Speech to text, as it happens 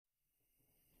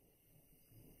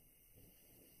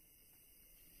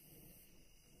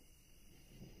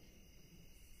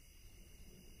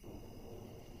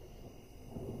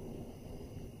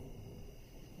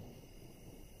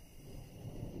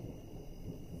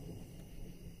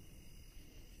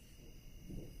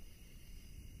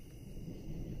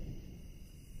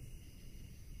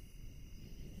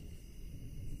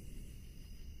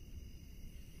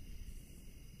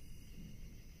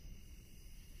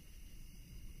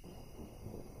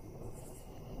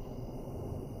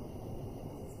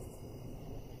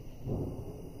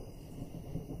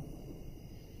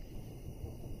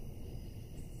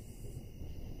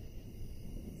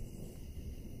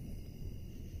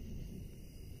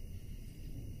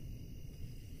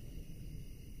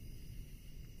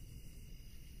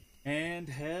And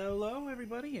hello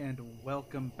everybody, and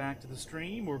welcome back to the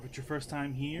stream, or if it's your first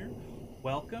time here,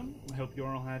 welcome. I hope you're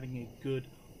all having a good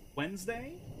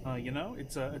Wednesday.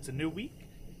 It's a new week,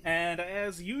 and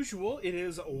as usual, it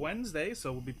is Wednesday,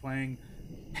 so we'll be playing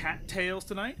Cattails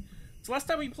tonight. So last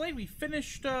time we played, we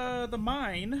finished the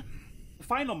mine, the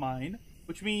final mine,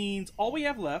 which means all we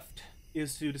have left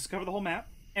is to discover the whole map.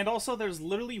 And also, there's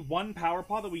literally one power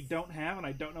pod that we don't have, and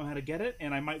I don't know how to get it,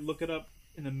 and I might look it up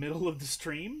in the middle of the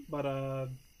stream, but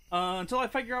until I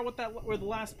figure out where the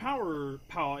last power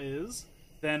is,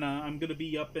 then I'm gonna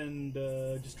be up and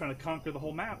just trying to conquer the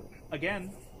whole map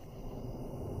again.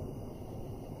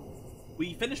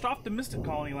 We finished off the Mystic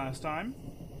Colony last time,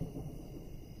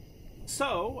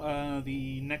 so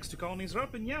the next two colonies are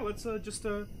up, and yeah, let's just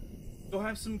go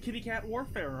have some kitty cat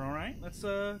warfare. All right, let's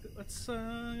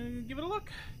give it a look.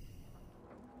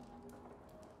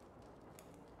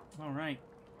 All right.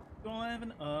 All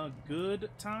having a good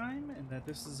time, and that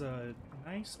this is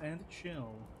nice and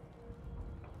chill.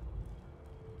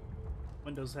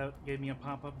 Windows gave me a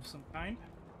pop-up of some kind.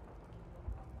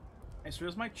 I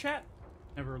suppose my chat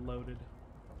never loaded.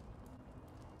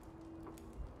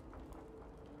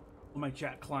 Well, my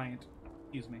chat client,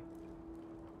 excuse me.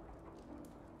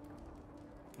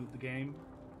 Move the game.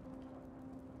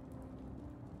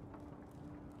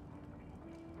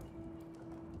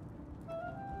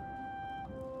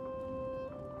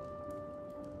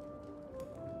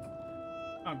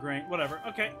 Oh, great. Whatever.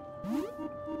 Okay.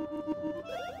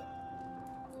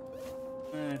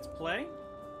 Let's play.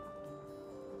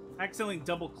 I accidentally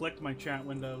double-clicked my chat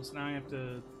windows. Now I have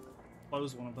to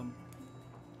close one of them.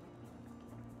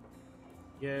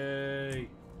 Yay.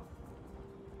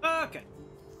 Okay.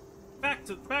 Back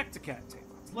to Cattails.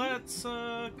 Let's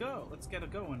go. Let's get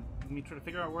it going. Let me try to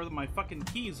figure out where my fucking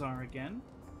keys are again.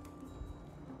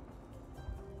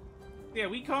 Yeah,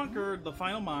 we conquered the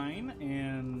final mine,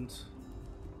 and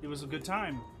it was a good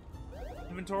time.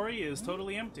 Inventory is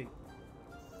totally empty.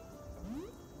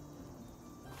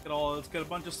 Let's get a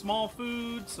bunch of small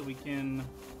food so we can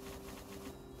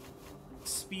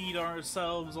speed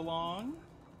ourselves along.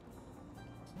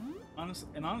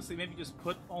 Honestly, maybe just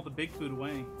put all the big food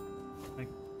away. Like,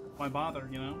 why bother,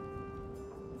 you know?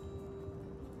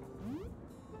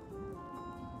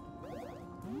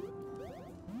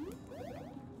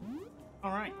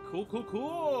 Alright, cool.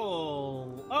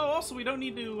 Oh, also, we don't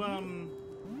need to,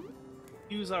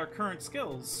 use our current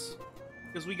skills.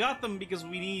 Because we got them because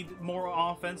we need more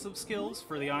offensive skills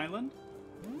for the island.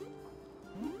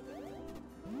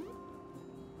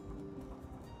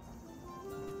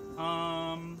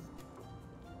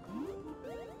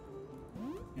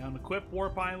 Yeah, an equip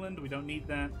warp island, we don't need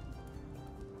that.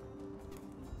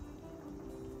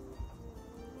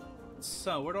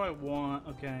 So, where do I want...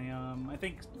 Okay, I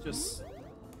think just...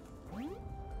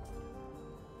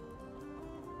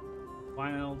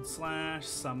 Wild Slash,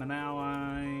 Summon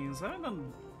Allies... I haven't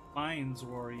done Lions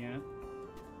Roar yet.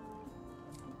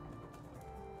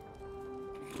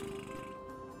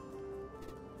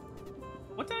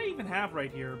 What did I even have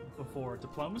right here before?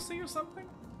 Diplomacy or something?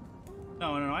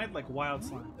 No, I had like Wild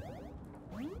Slash.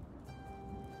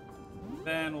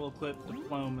 Then we'll equip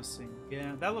Diplomacy.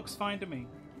 Yeah, that looks fine to me.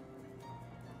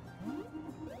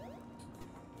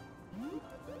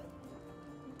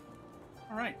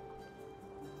 Alright.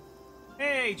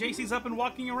 Hey, JC's up and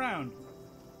walking around.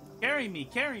 Carry me,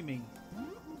 carry me.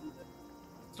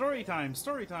 Story time,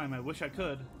 story time. I wish I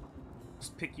could.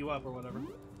 Just pick you up or whatever.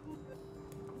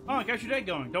 Oh, how's your day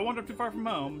going? Don't wander too far from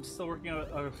home. I'm still working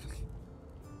on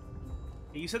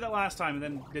You said that last time and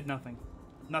then did nothing.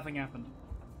 Nothing happened.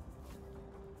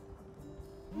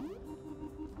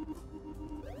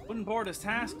 Wouldn't board his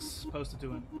tasks posted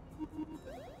to him.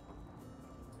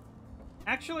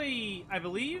 Actually, I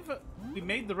believe we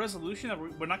made the resolution that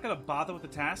we're not going to bother with the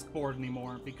task board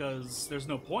anymore because there's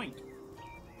no point.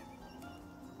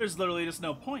 There's literally just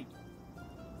no point.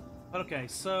 But okay,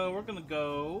 so we're going to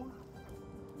go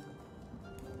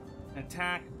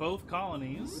attack both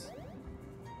colonies.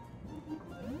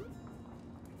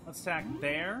 Let's attack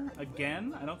there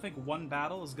again. I don't think one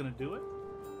battle is going to do it.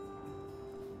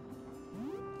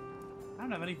 I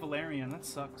don't have any Valerian. That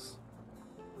sucks.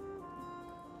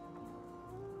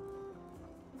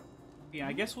 Yeah,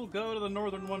 I guess we'll go to the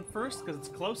northern one first, because it's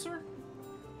closer.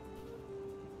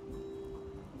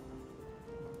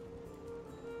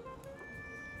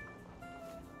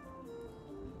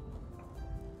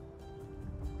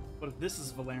 What if this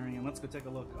is Valerian? Let's go take a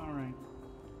look. Alright.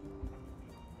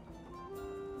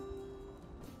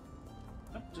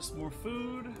 Oh, just more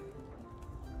food.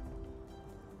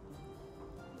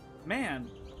 Man.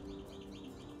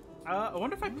 I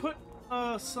wonder if I put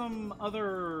some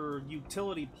other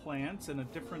utility plants in a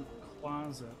different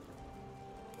closet.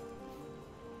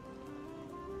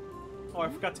 Oh, I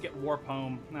forgot to get Warp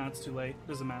Home. No, it's too late.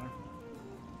 Doesn't matter.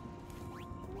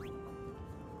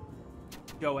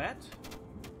 Joette?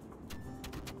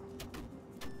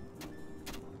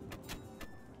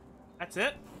 That's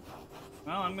it?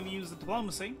 Well, I'm gonna use the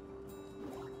diplomacy.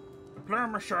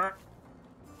 Diplomacy.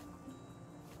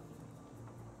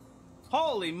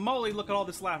 Holy moly, look at all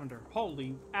this lavender.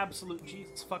 Holy absolute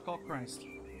Jesus fuck all Christ.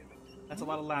 That's a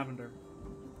lot of lavender.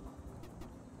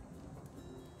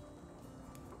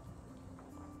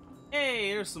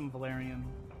 Hey, there's some valerian.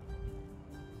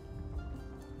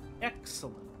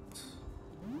 Excellent.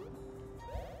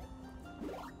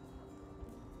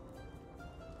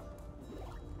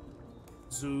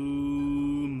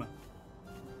 Zoom.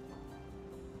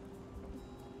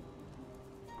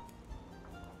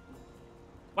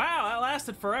 Wow, that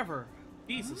lasted forever.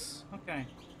 Jesus. Okay.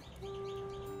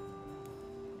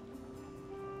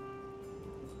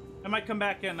 I might come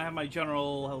back in and have my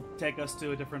general help take us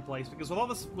to a different place, because with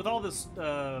all this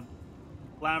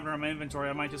lavender in my inventory,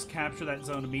 I might just capture that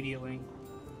zone immediately.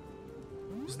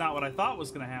 Which is not what I thought was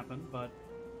going to happen, but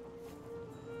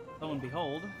lo and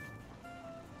behold.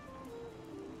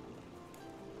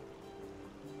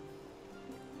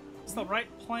 Is the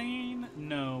right plane?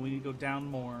 No, we need to go down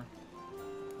more.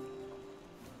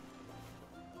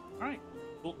 Alright.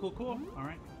 Cool, cool, cool.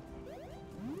 Alright.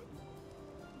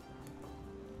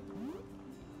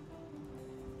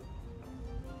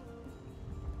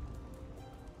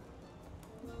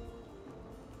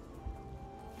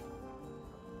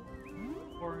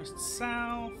 Forest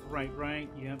south. Right, right.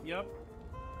 Yep, yep.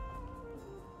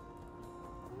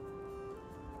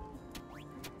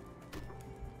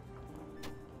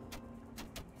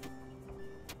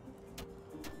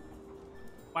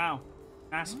 Wow.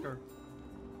 Massacre.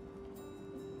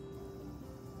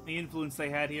 The influence they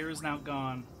had here is now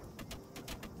gone.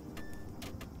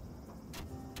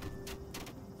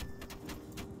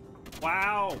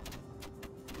 Wow.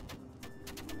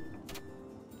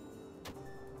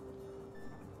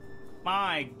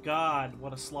 My God,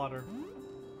 what a slaughter.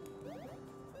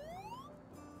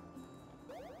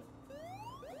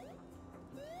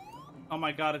 Oh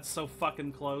my God, it's so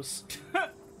fucking close.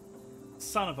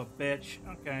 Son of a bitch.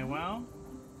 Okay, well.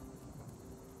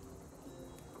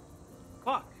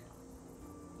 Fuck.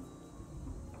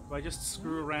 Do I just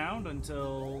screw around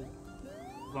until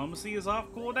diplomacy is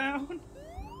off cooldown?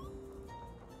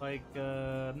 Like,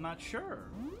 I'm not sure.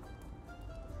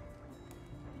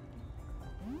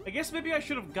 I guess maybe I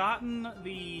should have gotten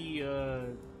the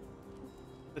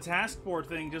task board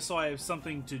thing just so I have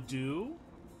something to do.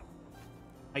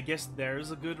 I guess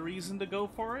there's a good reason to go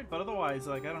for it, but otherwise,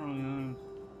 like, I don't really know.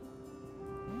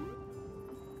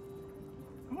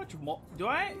 How much mole...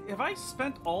 Have I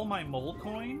spent all my mole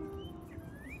coin?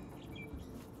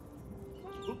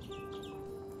 Oop.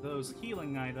 Those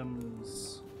healing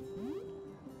items.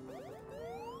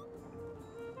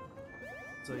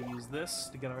 So I use this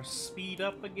to get our speed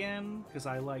up again, because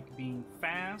I like being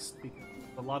fast, because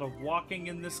there's a lot of walking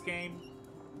in this game.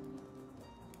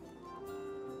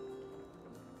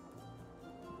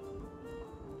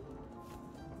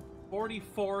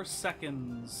 "44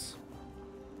 seconds.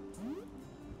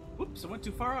 Whoops, I went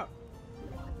too far up.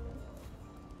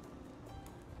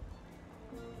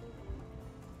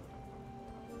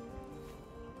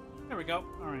 There we go.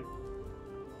 Alright.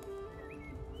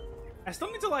 I still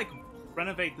need to, like,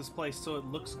 renovate this place so it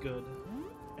looks good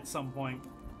at some point.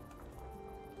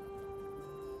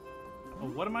 Oh,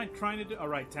 what am I trying to do?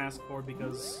 Alright, task board,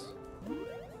 because...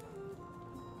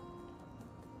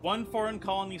 1 foreign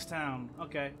colonies town.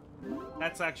 Okay.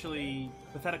 That's actually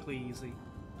pathetically easy.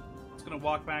 Just gonna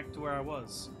walk back to where I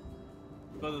was.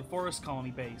 Go to the forest colony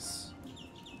base.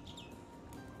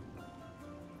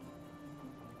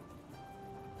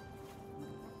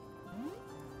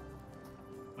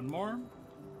 One more.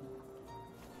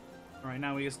 Alright,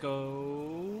 now we just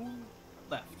go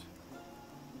left.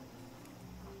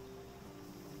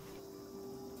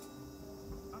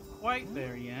 Not quite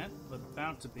there yet, but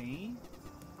about to be.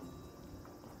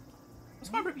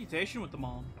 What's my reputation with them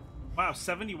all? Wow,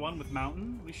 71 with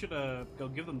Mountain? We should go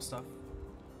give them stuff.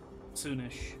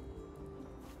 Soonish.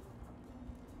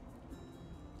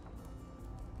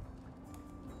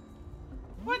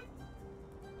 What?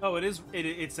 Oh, it is.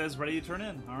 It says ready to turn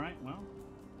in. Alright, well.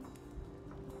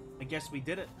 I guess we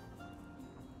did it.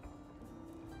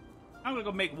 I'm gonna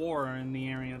go make war in the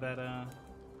area that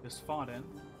just fought in.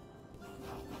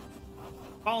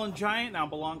 Fallen Giant now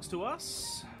belongs to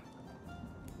us.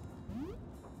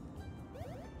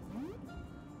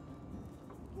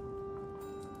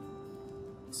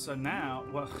 So now,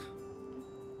 well,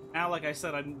 now, like I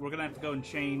said, we're gonna have to go and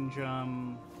change,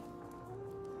 gonna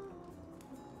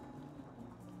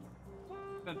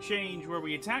change where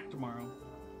we attack tomorrow.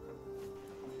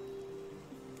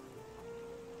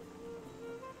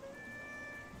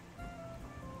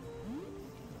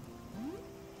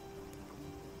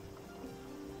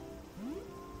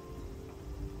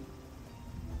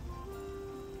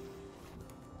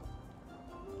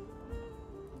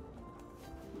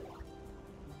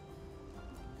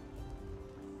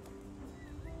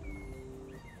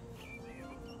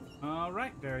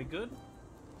 Alright, very good.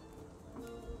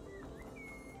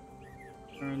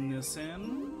 Turn this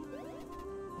in.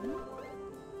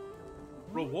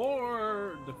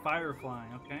 Reward the Firefly,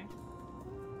 okay.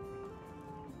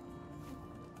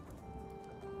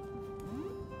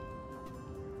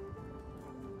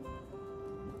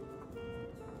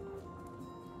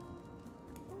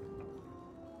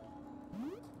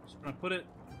 Just gonna put it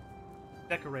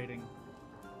decorating.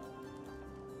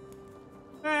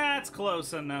 That's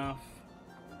close enough.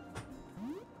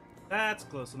 That's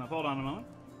close enough. Hold on a moment.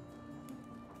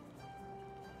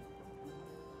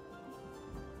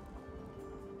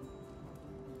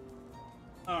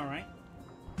 All right.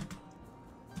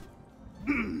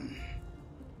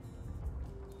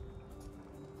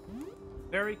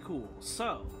 Very cool.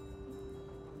 So,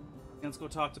 let's go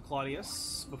talk to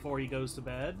Claudius before he goes to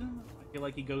bed. I feel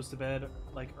like he goes to bed,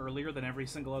 like, earlier than every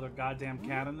single other goddamn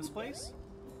cat in this place.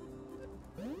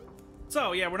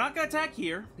 So, yeah, we're not gonna attack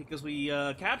here, because we,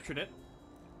 captured it.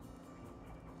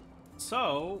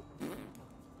 So,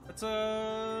 let's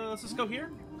just go here.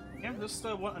 Yeah, just,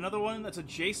 another one that's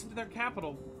adjacent to their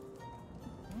capital.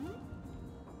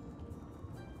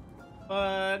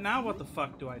 But now what the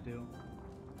fuck do I do?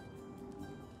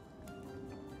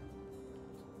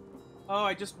 Oh,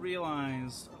 I just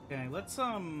realized. Okay, let's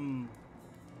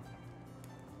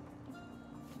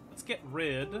get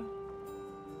rid.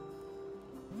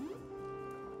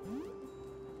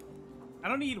 I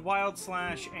don't need Wild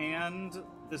Slash and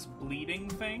this bleeding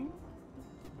thing.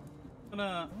 I'm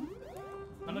gonna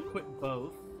unequip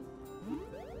both.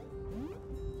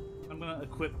 I'm gonna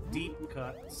equip Deep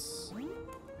Cuts.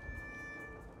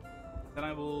 Then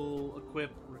I will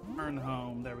equip Return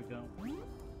Home. There we go.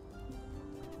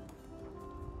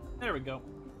 There we go.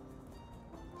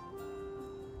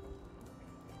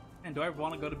 And do I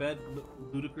want to go to bed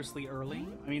ludicrously early?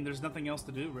 I mean, there's nothing else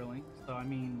to do, really. So, I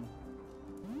mean...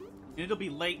 it'll be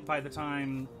late by the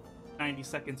time 90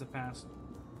 seconds have passed.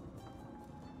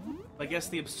 I guess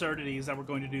the absurdities that we're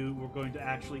going to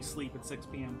actually sleep at 6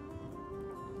 p.m.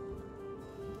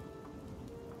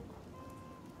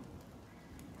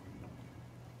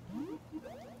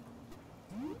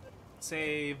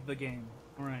 Save the game.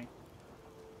 Alright.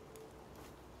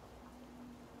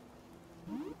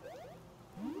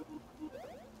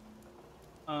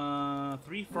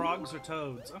 Three frogs or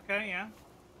toads. Okay, yeah.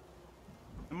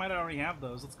 I might already have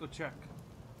those. Let's go check.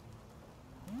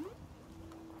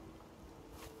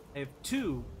 I have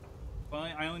two. Well,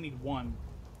 I only need one.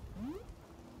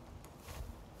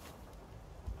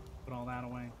 Put all that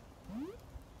away.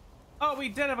 Oh, we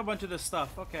did have a bunch of this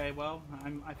stuff. Okay, well,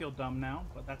 I feel dumb now,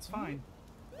 but that's fine.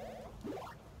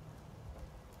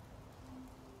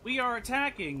 We are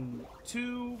attacking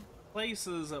two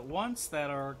places at once that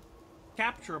are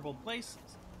capturable places.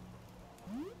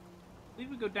 I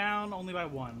believe we go down only by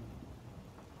one.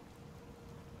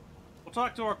 We'll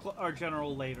talk to our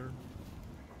general later.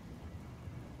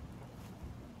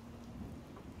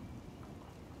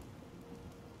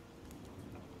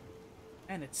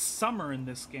 And it's summer in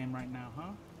this game right now,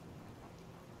 huh?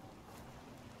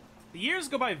 The years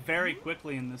go by very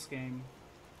quickly in this game.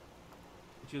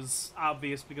 Which is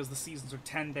obvious because the seasons are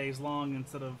 10 days long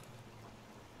instead of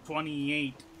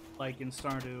 28 like in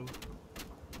Stardew.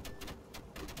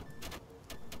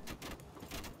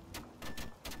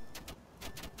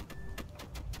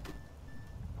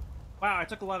 Wow, I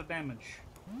took a lot of damage.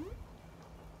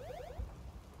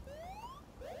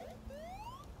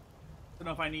 Don't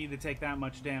know if I need to take that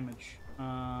much damage.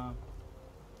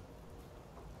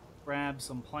 Grab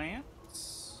some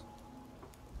plants.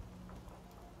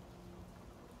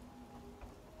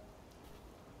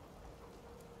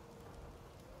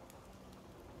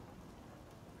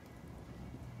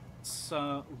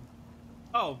 So,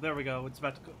 oh, there we go. It's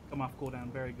about to come off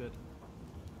cooldown. Very good.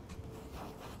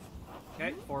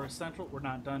 Okay, Forest Central. We're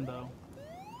not done, though.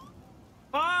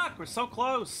 Fuck! We're so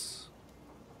close!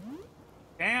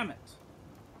 Damn it.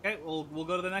 Okay, we'll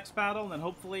go to the next battle, and then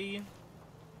hopefully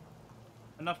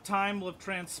enough time will have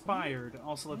transpired.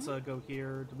 Also, let's go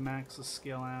here to max the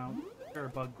skill out. Sure,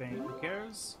 bug bait. Who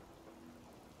cares?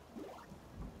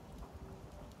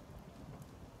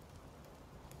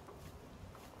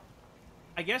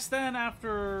 I guess then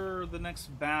after the next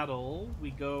battle, we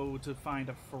go to find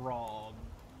a frog.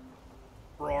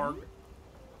 Frog.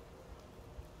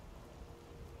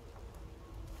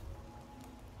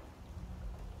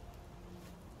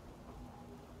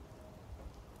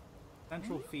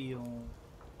 Central field.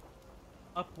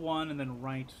 Up 1 and then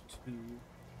right 2.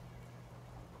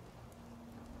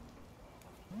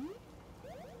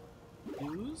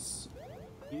 Use.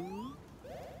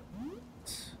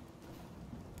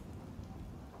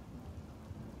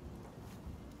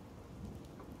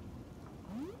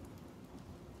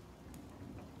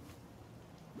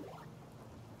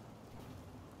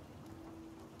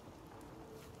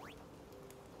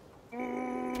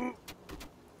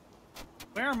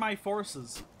 Where are my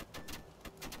forces?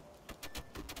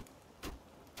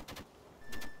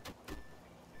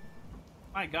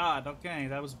 My god, okay,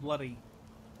 that was bloody.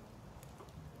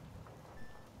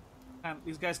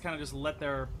 These guys kind of just let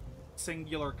their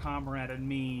singular comrade and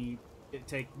me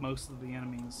take most of the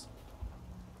enemies.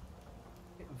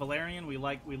 Valerian, we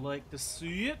like to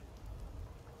see it.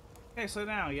 Okay, so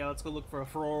now, yeah, let's go look for a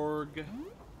frog.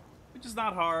 Which is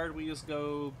not hard, we just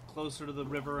go closer to the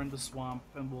river and the swamp,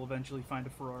 and we'll eventually find a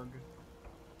frog.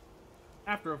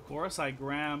 After, of course, I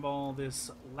grab all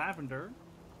this lavender.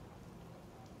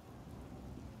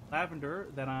 Lavender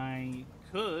that I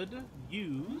could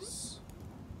use.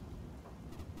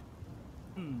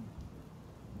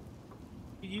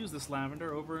 Use this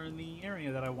lavender over in the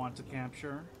area that I want to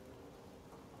capture.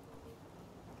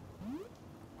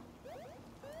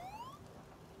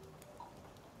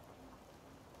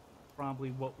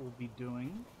 Probably what we'll be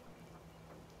doing.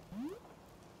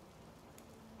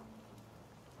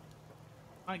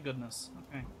 My goodness,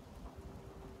 okay.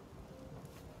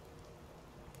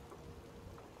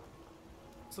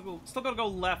 Still gotta go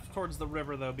left towards the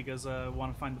river though, because I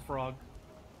want to find the frog.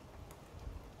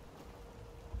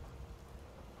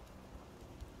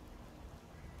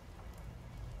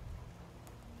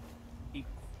 Keep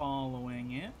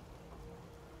following it.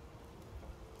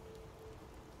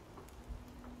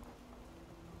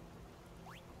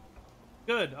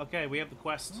 Good. Okay, we have the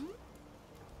quest.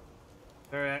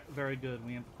 Very, very good.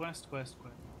 We have the quest.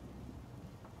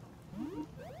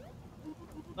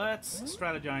 Let's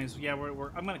strategize. Yeah,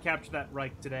 I'm gonna capture that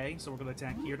right today, so we're gonna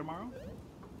attack here tomorrow.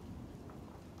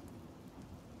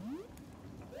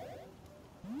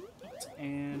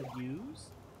 And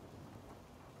use.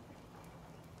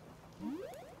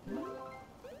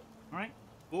 Alright,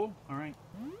 cool. Alright.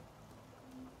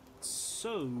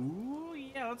 So,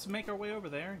 yeah, let's make our way over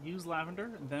there. Use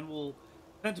lavender, and then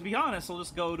then to be honest, we'll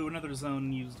just go to another zone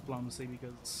and use diplomacy,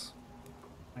 because,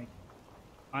 like,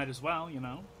 might as well, you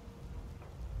know?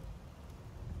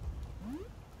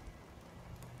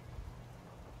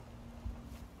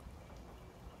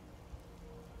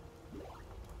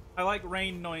 I like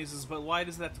rain noises, but why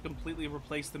does that have to completely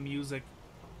replace the music,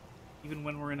 even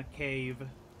when we're in a cave?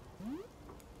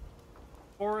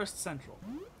 Forest Central.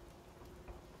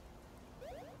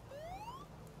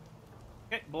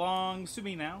 Okay, belongs to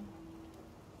me now.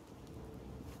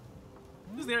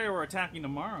 This is the area we're attacking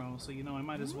tomorrow, so, you know, I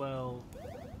might as well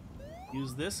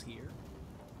use this here.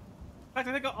 In fact,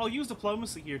 I think I'll use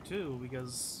diplomacy here, too,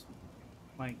 because,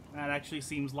 like, that actually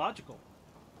seems logical.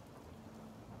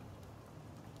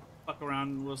 Fuck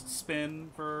around, we'll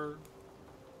spin for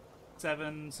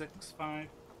 7, 6, 5.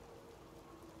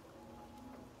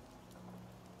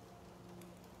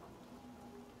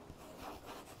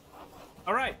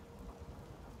 Alright.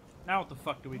 Now what the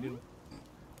fuck do we do?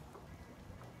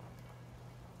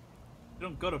 We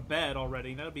don't go to bed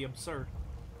already, that'd be absurd.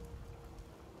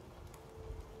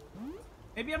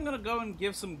 Maybe I'm gonna go and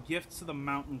give some gifts to the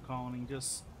mountain colony,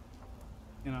 just,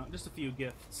 you know, just a few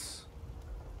gifts.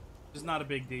 It's not a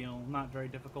big deal, not very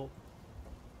difficult.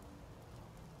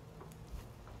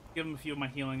 Give them a few of my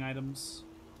healing items.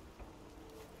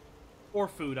 Or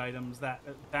food items, that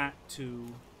too.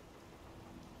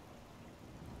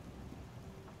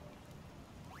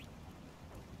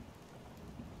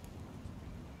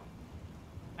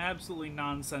 Absolutely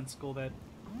nonsensical that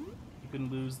you can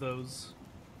lose those.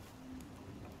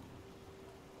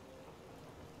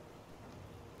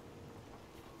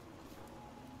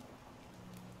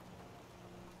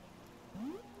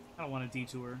 I don't want a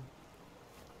detour.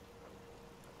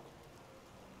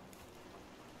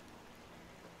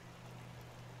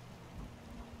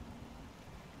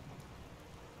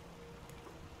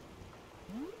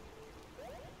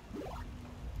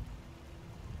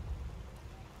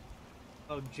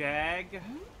 Oh, Jag.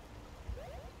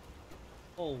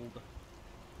 Hold.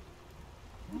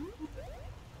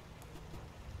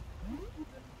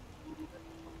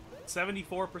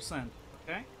 $74%.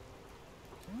 Okay.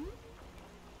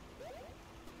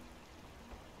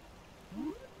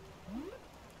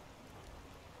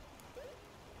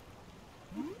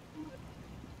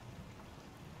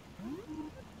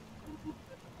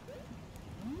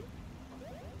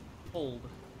 threshold?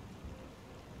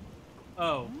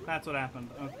 Oh, that's what happened.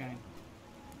 Okay.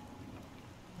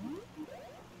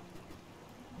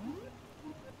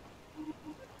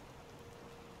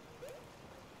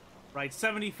 Right,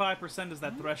 75% is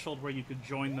that threshold where you could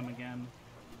join them again.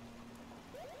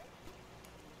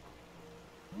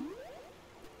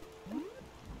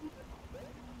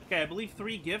 Okay, I believe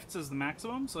 3 gifts is the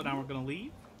maximum, so now we're gonna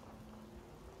leave.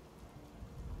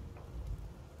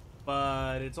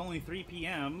 But it's only 3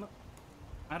 p.m.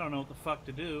 I don't know what the fuck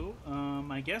to do.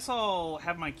 I guess I'll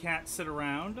have my cat sit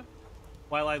around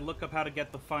while I look up how to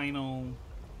get the final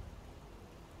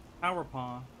power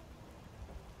paw.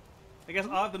 I guess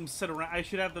I'll have them sit around. I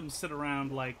should have them sit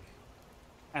around, like,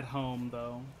 at home,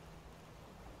 though.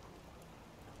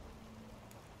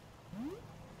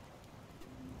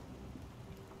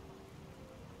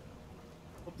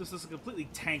 Hope this doesn't completely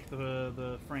tank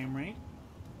the frame rate.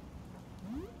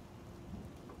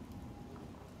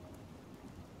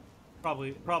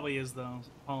 Probably is, though.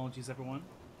 Apologies, everyone.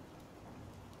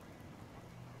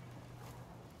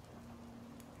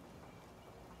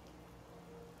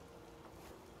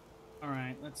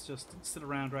 Alright, let's just sit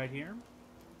around right here.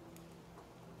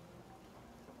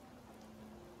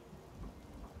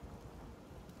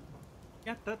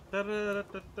 Yeah, da da da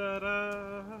da da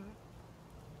da.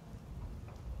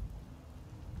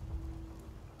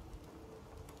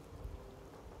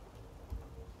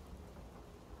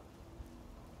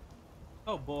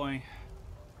 Oh boy.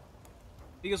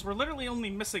 Because we're literally only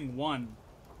missing 1.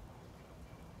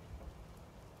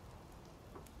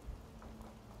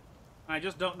 I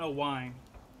just don't know why.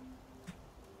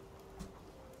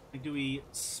 Like, do we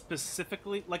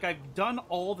specifically... Like, I've done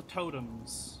all the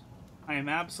totems. I am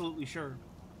absolutely sure.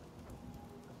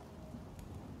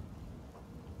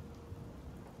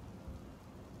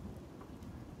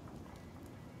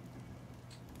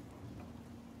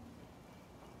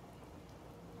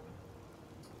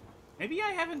 Maybe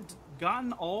I haven't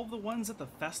gotten all the ones at the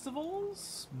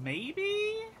festivals?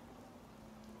 Maybe?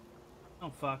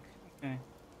 Oh, fuck. Okay.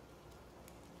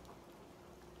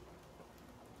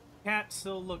 Cat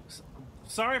still looks...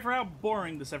 Sorry for how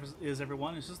boring this is,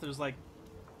 everyone. It's just there's, like,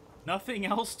 nothing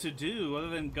else to do other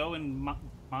than go and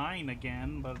mine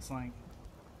again, but it's like...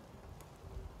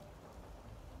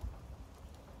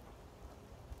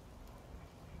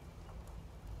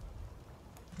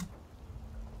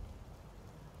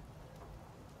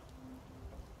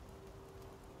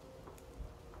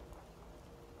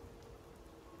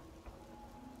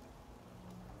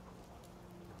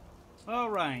 All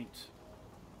right.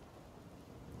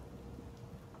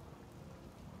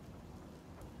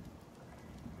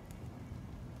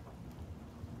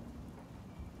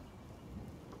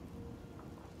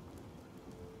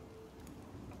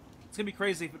 It's gonna be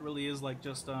crazy if it really is like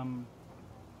just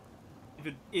if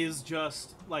it is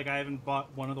just like I haven't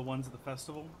bought one of the ones at the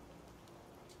festival.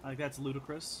 Like that's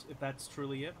ludicrous if that's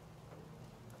truly it.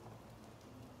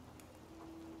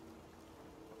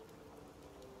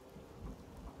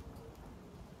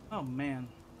 Oh man,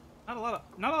 not a lot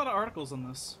of articles on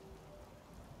this.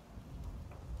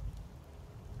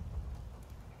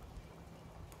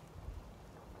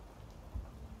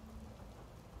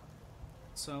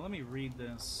 So let me read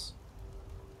this.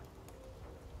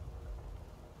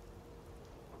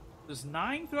 There's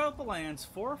 9 throughout the lands,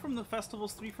 4 from the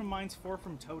festivals, 3 from mines, 4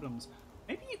 from totems.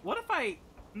 Maybe, what if I,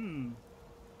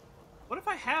 what if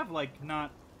I have, like,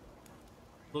 not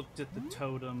looked at the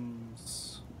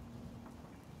totems?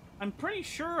 I'm pretty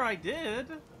sure I did.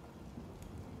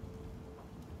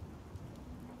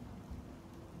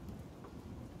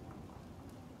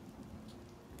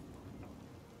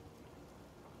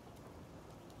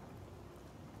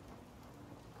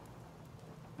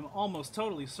 I'm almost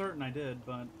totally certain I did,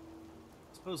 but I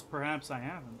suppose perhaps I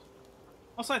haven't.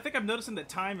 Also, I think I'm noticing that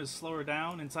time is slower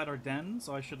down inside our den,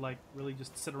 so I should, like, really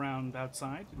just sit around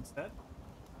outside instead.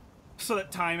 So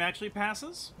that time actually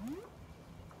passes.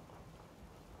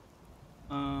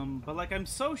 But, like, I'm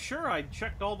so sure I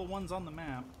checked all the ones on the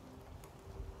map.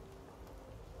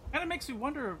 Kinda makes me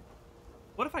wonder,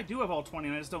 what if I do have all 20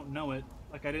 and I just don't know it?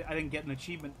 Like, I didn't get an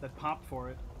achievement that popped for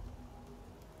it.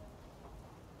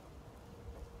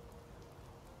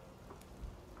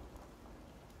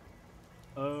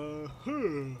 Huh.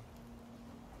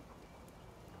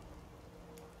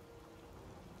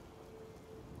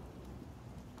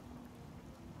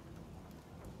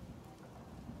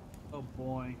 Oh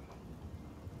boy.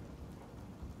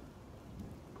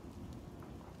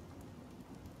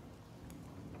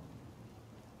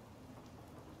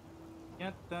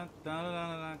 Yeah,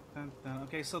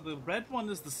 okay, so the red one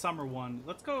is the summer one.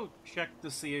 Let's go check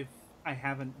to see if I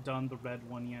haven't done the red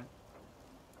one yet.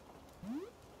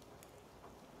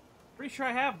 Pretty sure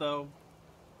I have, though.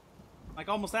 Like,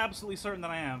 almost absolutely certain that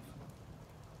I have.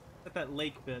 At that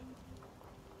lake bit.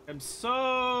 I'm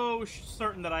so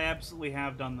certain that I absolutely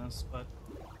have done this, but...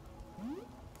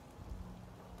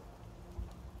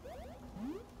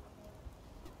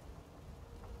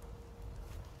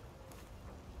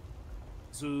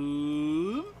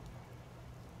 Zoom.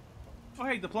 Oh,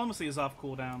 hey, diplomacy is off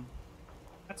cooldown.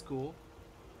 That's cool.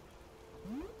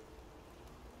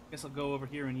 Guess I'll go over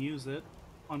here and use it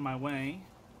on my way.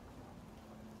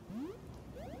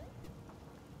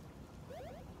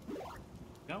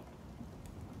 Go.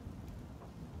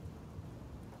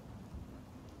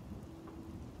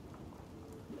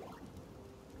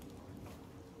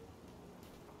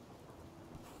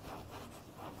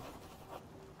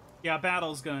 Yeah,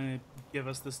 battle's gonna give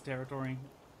us this territory.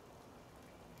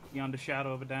 Beyond a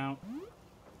shadow of a doubt.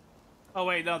 Oh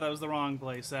wait, no, that was the wrong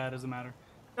place. That doesn't matter.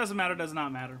 Doesn't matter, does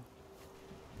not matter.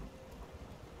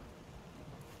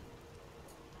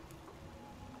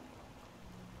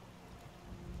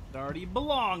 It already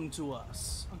belonged to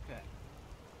us. Okay.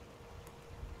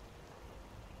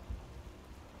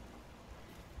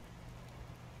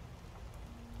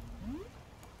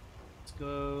 Let's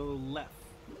go left.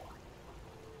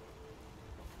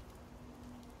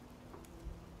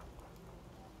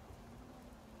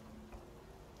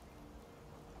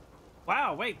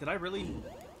 Wow, wait, did I really...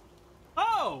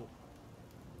 Oh!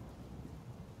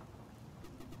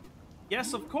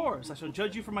 Yes, of course. I shall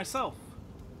judge you for myself.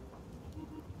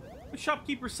 The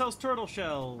shopkeeper sells turtle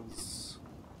shells.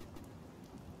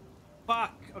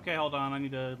 Fuck. Okay, hold on. I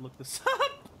need to look this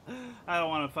up. I don't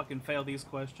want to fucking fail these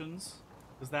questions.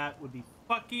 Because that would be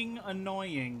fucking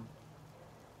annoying.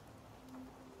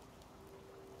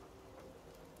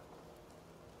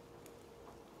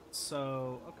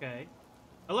 So, okay.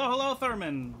 Hello, hello,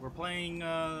 Thurman. We're playing,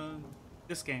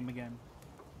 this game again.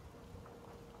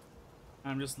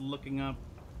 I'm just looking up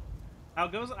how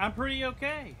it goes. I'm pretty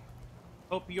okay.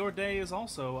 Hope your day is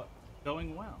also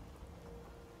going well.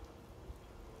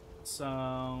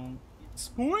 So,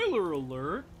 spoiler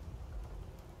alert.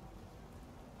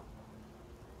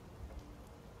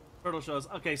 Turtle shows.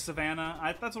 Okay,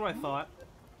 Savannah. That's what I thought.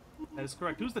 That is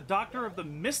correct. Who's the doctor of the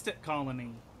Mystic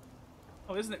Colony?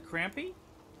 Oh, isn't it Crampy?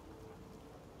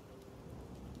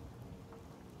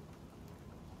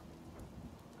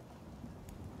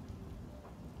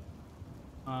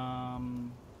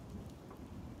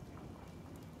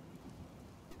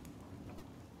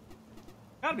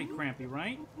 Gotta be Crampy,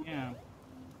 right? Yeah.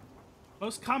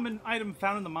 Most common item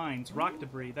found in the mines, rock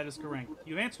debris. That is correct.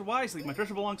 You've answered wisely. My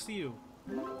treasure belongs to you.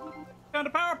 Found a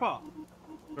power paw.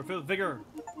 You're filled with vigor.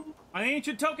 On the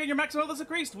ancient token, your maximum health is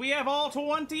increased. We have all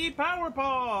 20 power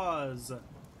paws.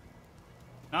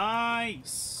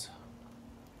 Nice.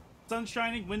 Sun's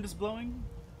shining, wind is blowing.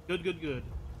 Good, good, good.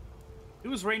 It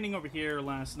was raining over here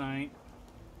last night,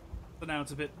 so now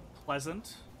it's a bit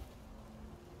pleasant.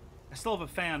 I still have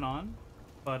a fan on,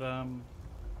 but,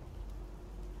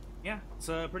 yeah, it's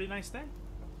a pretty nice day.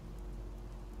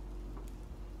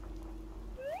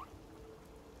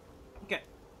 Okay.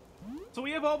 So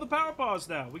we have all the power paws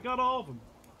now. We got all of them.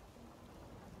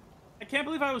 I can't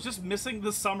believe I was just missing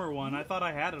the summer one. I thought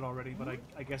I had it already, but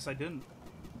I guess I didn't.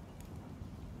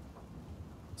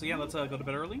 So yeah, let's go to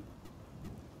bed early.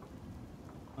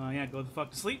 Yeah, go the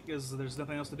fuck to sleep, because there's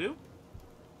nothing else to do.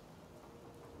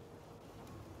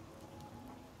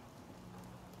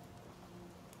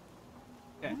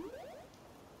 Okay.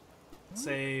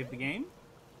 Save the game.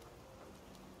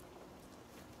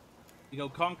 You go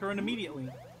conquer it immediately.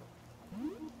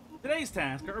 Today's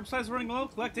task, our herb size is running low,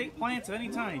 collect 8 plants of any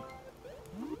type.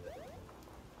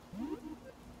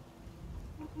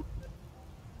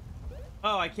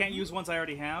 Oh, I can't use ones I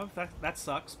already have? That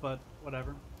sucks, but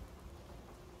whatever.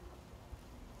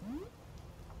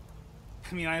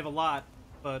 I mean, I have a lot,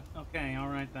 but okay,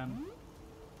 alright then.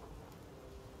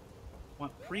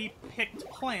 Want pre-picked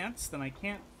plants, then I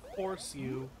can't force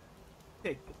you to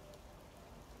pick them.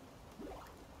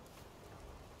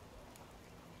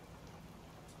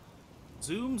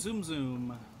 Zoom, zoom,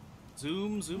 zoom.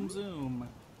 Zoom, zoom, zoom.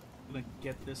 I'm gonna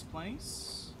get this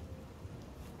place.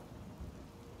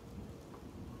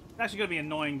 It's actually gonna be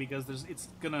annoying because it's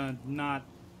gonna not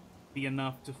be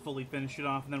enough to fully finish it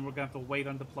off, and then we're gonna have to wait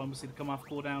on diplomacy to come off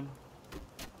cooldown.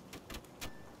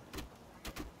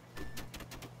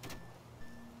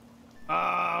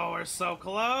 Oh, we're so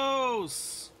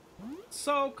close!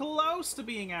 So close to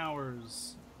being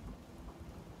ours!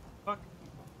 Fuck.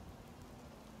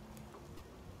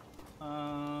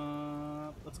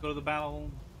 Let's go to the battle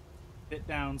bit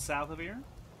down south of here.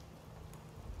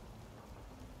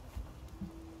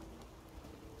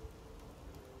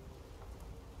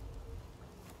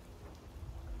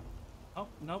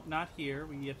 Nope, not here.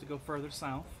 We have to go further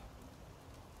south.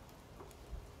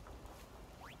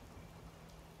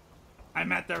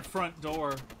 I'm at their front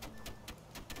door.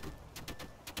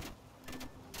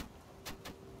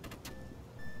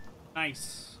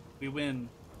 Nice. We win.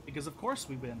 Because of course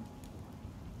we win.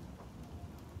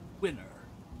 Winner.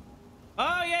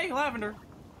 Oh, yay, lavender.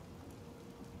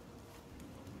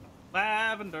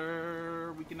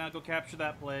 Lavender. We can now go capture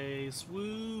that place.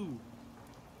 Woo.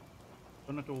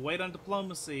 Don't have to wait on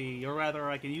diplomacy. Or rather,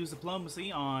 I can use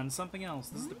diplomacy on something else.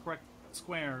 This is the correct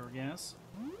square, yes?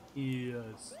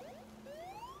 Yes.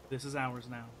 This is ours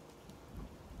now.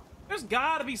 There's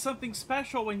gotta be something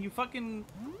special when you fucking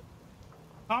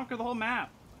conquer the whole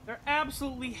map. There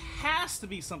absolutely has to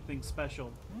be something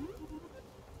special.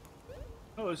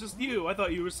 Oh, it's just you. I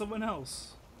thought you were someone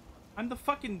else. I'm the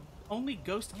fucking only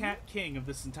ghost cat king of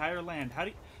this entire land.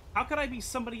 How could I be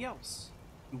somebody else?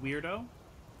 You weirdo.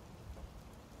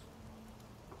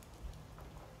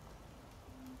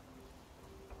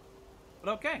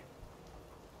 But okay.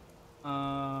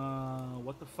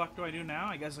 What the fuck do I do now?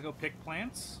 I guess I go pick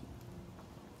plants.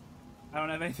 I don't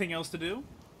have anything else to do.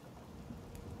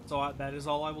 So that is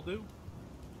all I will do.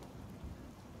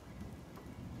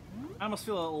 I almost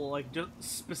feel a little, like, just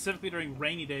specifically during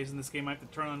rainy days in this game, I have to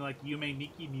turn on, like, Yume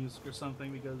Nikki music or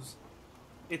something, because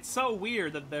it's so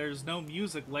weird that there's no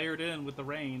music layered in with the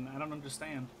rain. I don't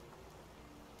understand.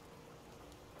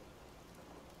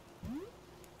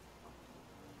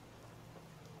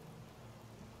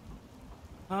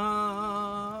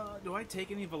 Do I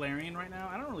take any Valerian right now?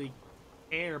 I don't really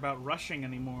care about rushing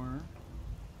anymore.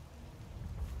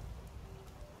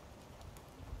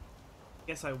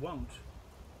 Guess I won't.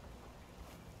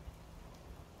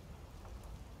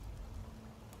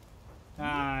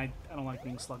 I don't like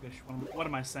being sluggish. What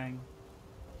am I saying?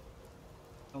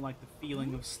 I don't like the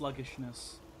feeling of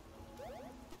sluggishness.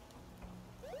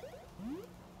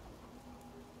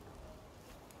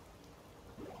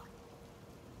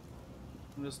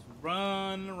 Just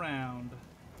run around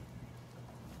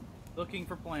looking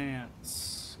for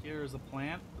plants. Here's a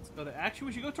plant. Let's go there. Actually,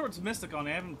 we should go towards Mysticon.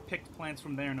 I haven't picked plants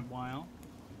from there in a while.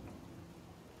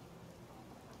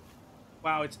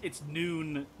 Wow, it's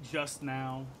noon just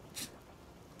now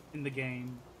in the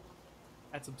game.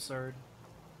 That's absurd.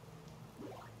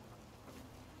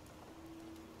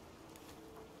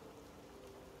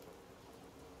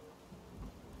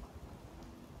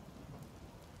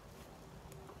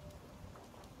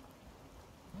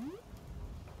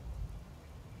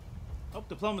 Oh,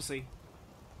 diplomacy.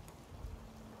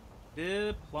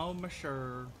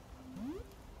 Diplomature.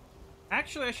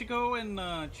 Actually, I should go and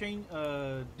change,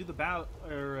 do the bout,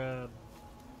 or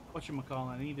whatchamacallit.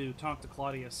 I need to talk to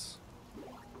Claudius.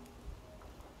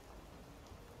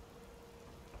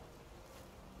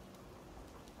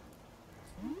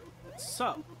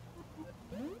 So.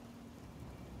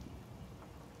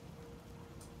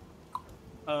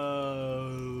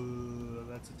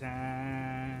 That's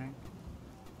attack.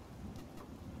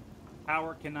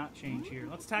 Power cannot change here.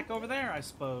 Let's attack over there, I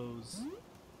suppose.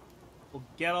 We'll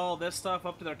get all this stuff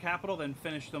up to their capital, then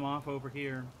finish them off over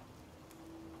here.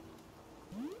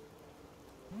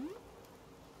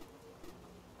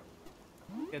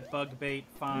 Get bug bait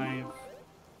 5.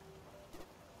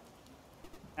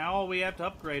 Now all we have to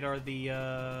upgrade are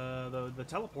the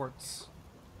teleports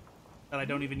that I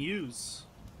don't even use.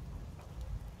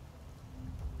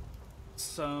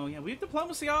 So yeah, we have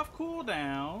diplomacy off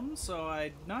cooldown. So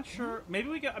I'm not sure.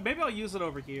 Maybe I'll use it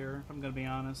over here if I'm gonna be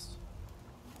honest.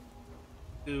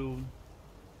 To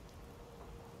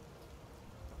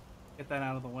get that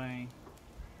out of the way.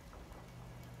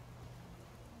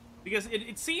 Because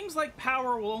it seems like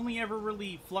power will only ever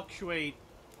really fluctuate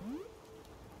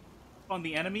on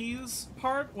the enemy's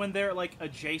part when they're, like,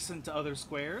 adjacent to other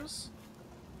squares.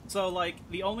 So, like,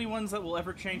 the only ones that will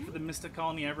ever change for the Mystic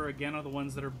Colony ever again are the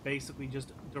ones that are basically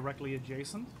just directly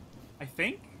adjacent. I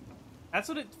think? That's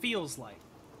what it feels like.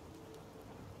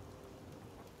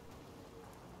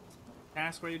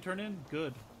 Task ready to turn in?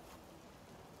 Good.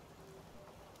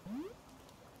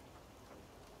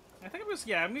 I think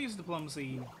I'm gonna use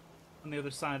diplomacy on the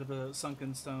other side of the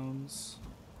sunken stones.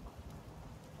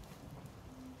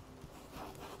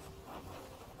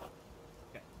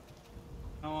 Okay.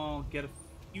 I'll get a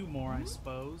few more, I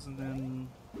suppose, and then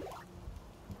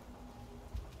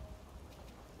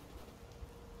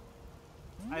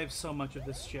I have so much of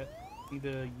this shit. I need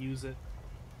to use it.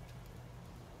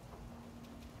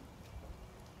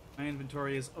 My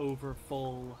inventory is over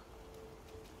full.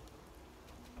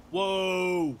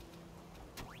 Whoa!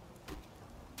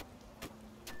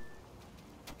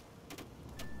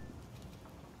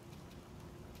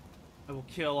 I will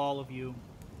kill all of you.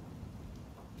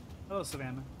 Hello,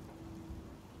 Savannah.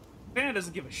 Savannah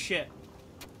doesn't give a shit.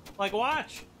 Like,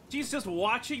 watch. She's just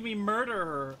watching me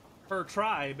murder her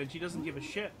tribe, and she doesn't give a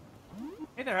shit.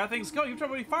 Hey there, how things go? You've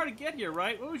traveled pretty far to get here,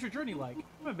 right? What was your journey like?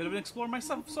 I'm a bit of an explorer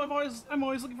myself, so I'm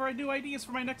always looking for new ideas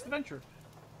for my next adventure.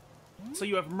 So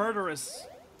you have murderous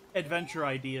adventure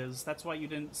ideas. That's why you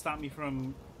didn't stop me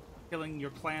from killing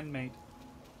your clanmate.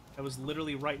 I was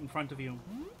literally right in front of you.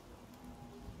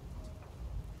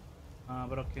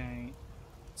 But okay.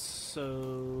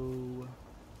 So...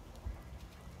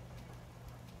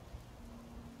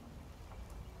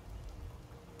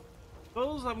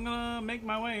 suppose I'm gonna make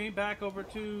my way back over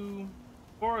to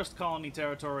forest colony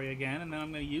territory again, and then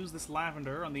I'm gonna use this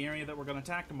lavender on the area that we're gonna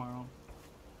attack tomorrow.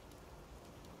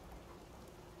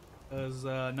 There's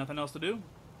nothing else to do.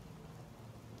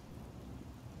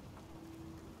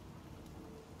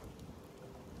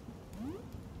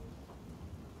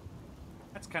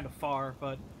 That's kind of far,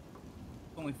 but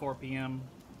it's only 4 p.m.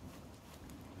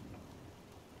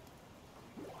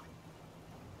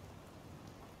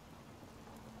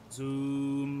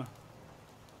 Zoom.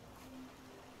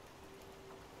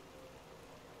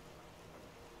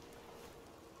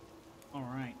 All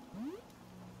right.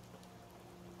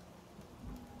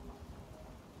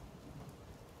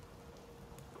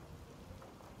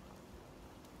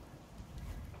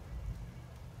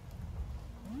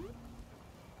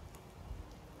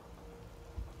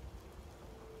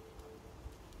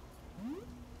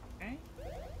 Okay.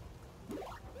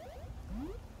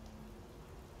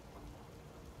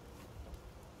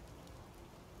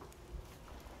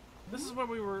 This is where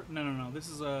we were. No. This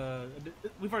is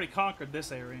we've already conquered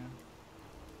this area.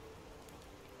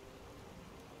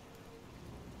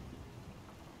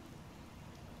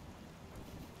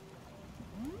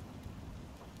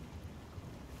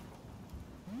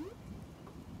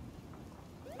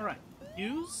 All right.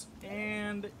 Use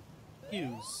and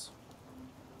use.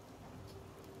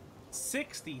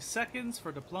 60 seconds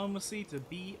for diplomacy to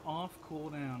be off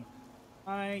cooldown.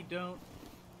 I don't.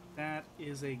 That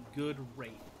is a good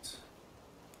rate.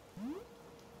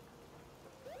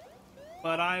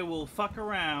 But I will fuck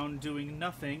around doing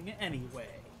nothing anyway.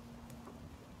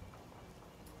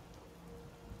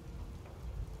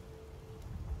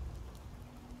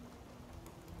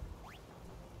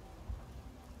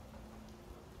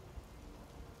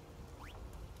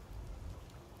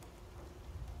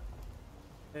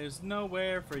 There's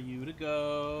nowhere for you to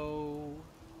go.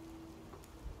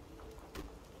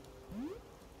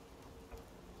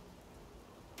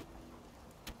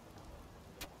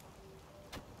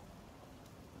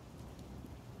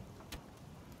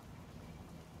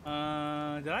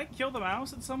 Did I kill the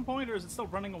mouse at some point, or is it still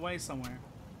running away somewhere?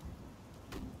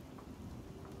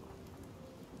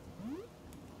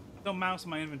 No mouse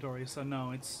in my inventory, so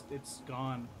no, it's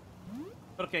gone.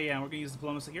 But okay, yeah, we're gonna use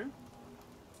diplomacy here.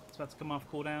 It's about to come off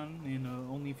cooldown in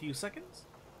only a few seconds.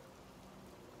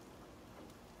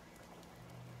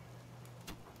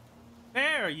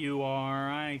 There you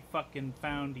are! I fucking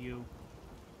found you.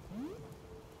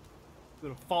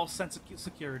 With a false sense of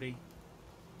security.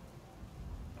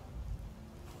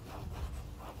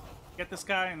 Get this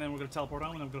guy, and then we're gonna teleport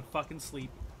home, and I'm gonna fucking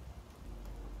sleep.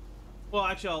 Well,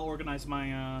 actually, I'll organize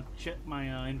my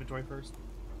inventory first.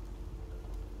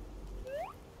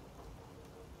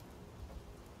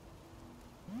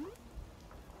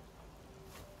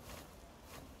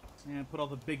 And put all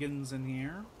the biggins in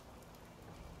here.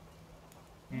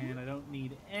 And I don't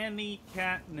need any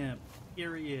catnip.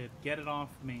 Period. Get it off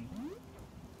me.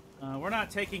 We're not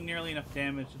taking nearly enough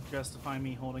damage to justify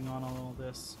me holding on all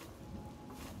this.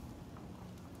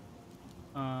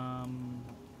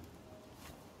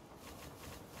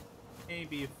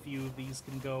 Maybe a few of these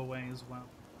can go away as well.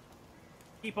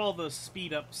 Keep all the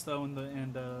speed ups though,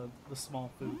 and the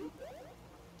small food.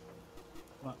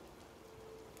 What?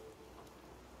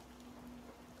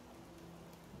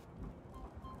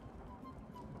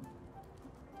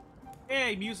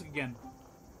 Hey, music again.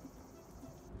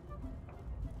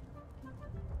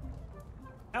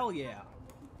 Hell yeah.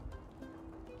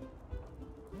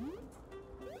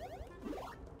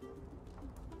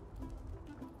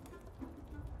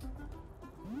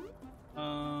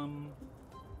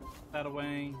 That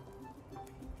away.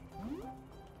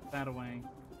 That away.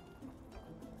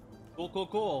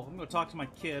 Cool. I'm gonna talk to my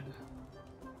kid.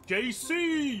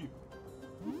 JC!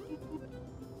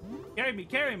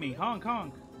 Carry me! Honk!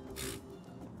 What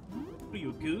are you,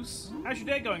 a goose? How's your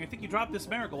day going? I think you dropped this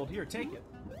marigold. Here, take it.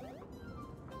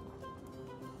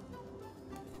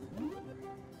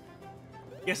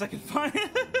 Guess I can find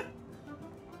it.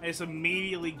 I just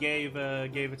immediately gave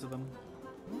it to them.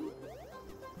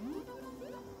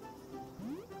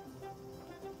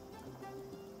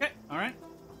 Okay,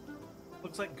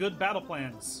 Looks like good battle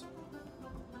plans.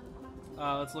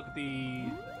 Let's look at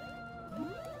the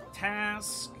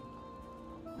task.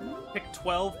 Pick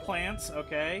 12 plants,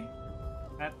 okay.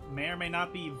 That may or may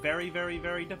not be very, very,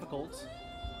 very difficult.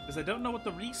 Because I don't know what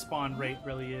the respawn rate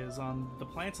really is on the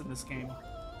plants in this game.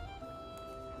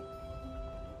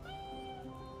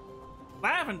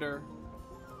 Lavender!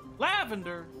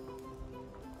 Lavender!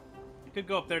 I could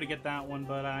go up there to get that one,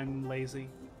 but I'm lazy.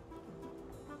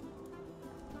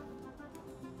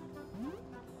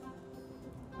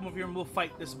 Come over here and we'll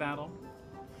fight this battle.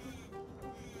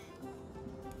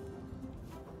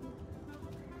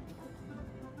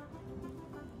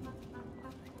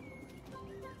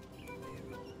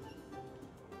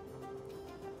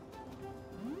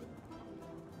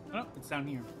 Oh, it's down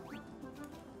here.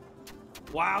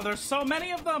 Wow, there's so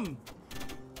many of them!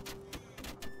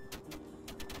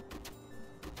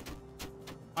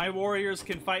 My warriors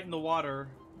can fight in the water,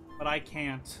 but I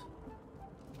can't.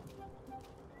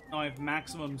 No, I have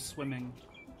maximum swimming.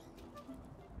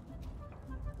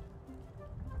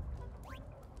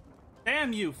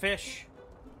 Damn you, fish!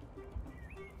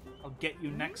 I'll get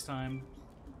you next time.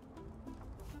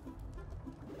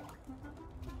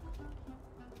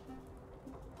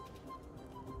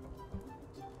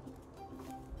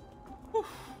 Whew.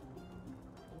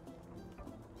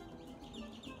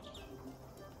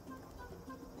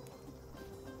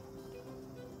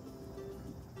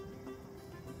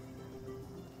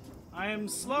 I am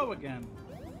slow again.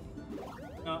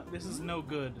 This is no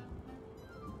good.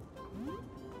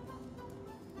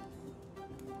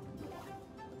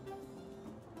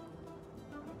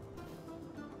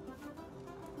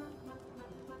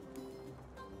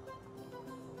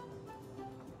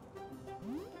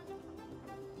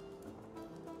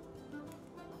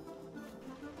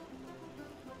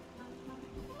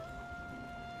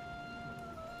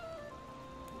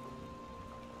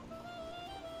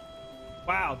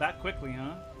 Wow, that quickly,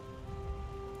 huh?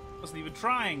 Wasn't even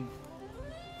trying.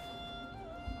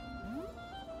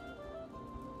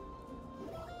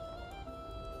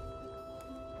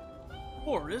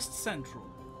 Forest Central.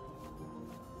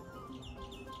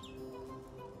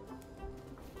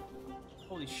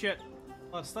 Holy shit.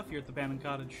 A lot of stuff here at the abandoned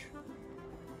cottage.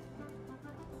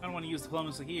 I don't want to use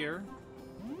diplomacy here.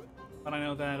 But I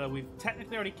know that we've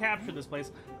technically already captured this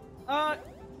place. I'll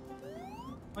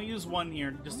use one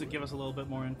here just to give us a little bit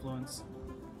more influence.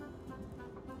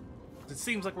 It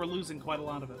seems like we're losing quite a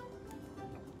lot of it.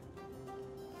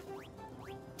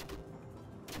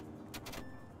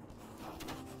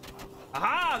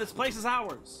 Aha! This place is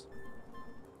ours!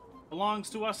 Belongs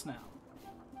to us now.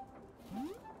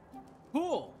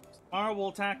 Cool! Tomorrow we'll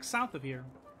attack south of here.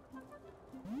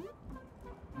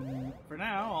 And for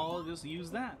now, I'll just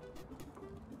use that.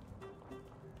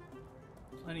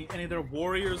 Any other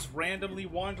warriors randomly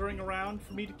wandering around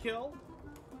for me to kill?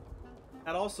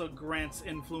 That also grants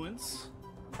influence.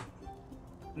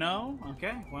 No?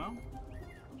 Okay, well.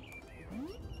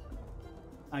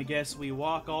 I guess we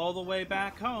walk all the way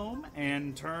back home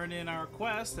and turn in our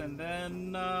quest and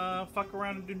then fuck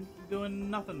around and doing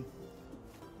nothing.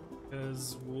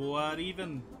 Because what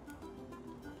even?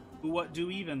 What do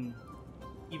even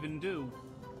do?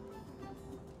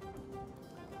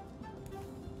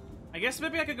 I guess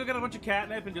maybe I could go get a bunch of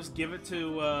catnip and just give it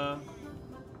to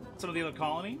some of the other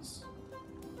colonies.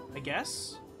 I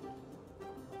guess.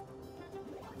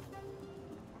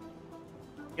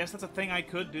 Guess that's a thing I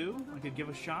could do. I could give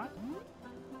a shot.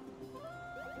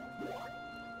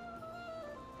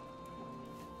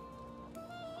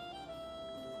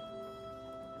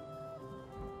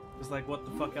 It's like, what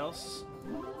the fuck else?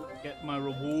 Get my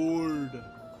reward.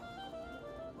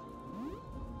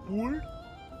 Reward?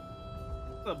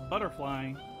 A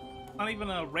butterfly. Not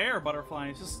even a rare butterfly,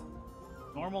 it's just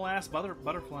normal ass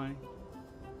butterfly.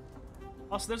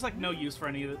 Also, there's like no use for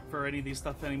any of these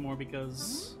stuff anymore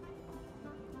because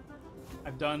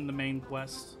I've done the main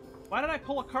quest. Why did I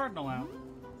pull a cardinal out?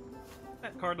 Put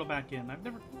that cardinal back in.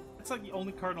 It's like the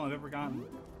only cardinal I've ever gotten.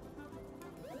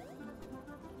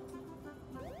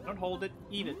 Don't hold it,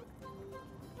 eat it.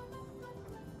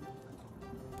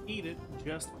 Eat it,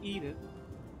 just eat it.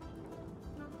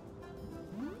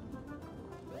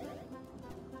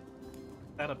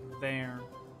 That up there.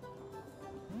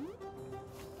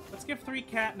 Let's give 3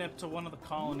 catnip to one of the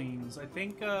colonies. I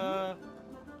think, yeah,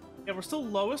 we're still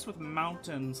lowest with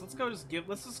mountains. Let's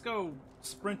just go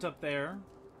sprint up there.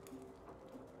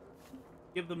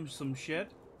 Give them some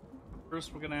shit.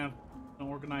 First, we're gonna have an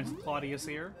organized Claudius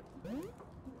here.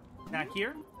 Attack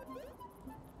here.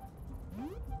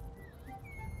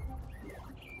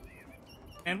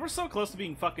 And we're so close to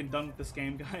being fucking done with this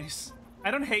game, guys.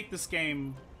 I don't hate this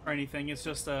game or anything, it's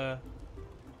just,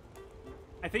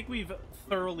 I think we've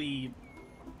thoroughly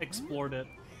explored it.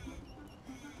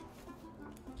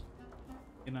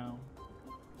 You know.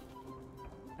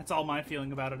 That's all my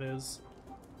feeling about it is.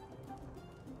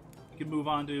 You can move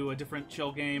on to a different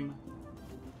chill game.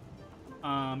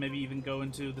 Maybe even go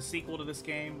into the sequel to this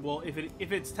game. Well,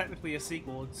 if it's technically a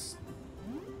sequel, it's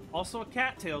also a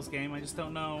Cattails game. I just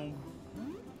don't know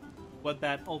what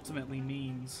that ultimately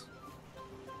means.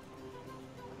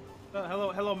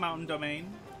 Hello, Mountain Domain.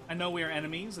 I know we are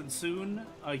enemies, and soon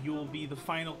you will be the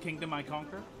final kingdom I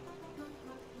conquer.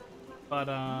 But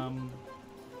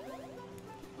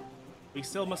we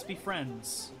still must be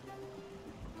friends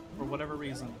for whatever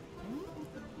reason.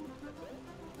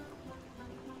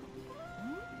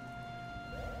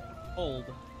 Hold.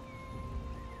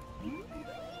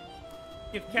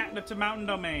 Give catnip to Mountain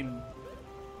Domain.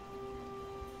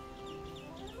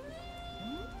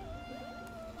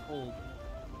 Hold.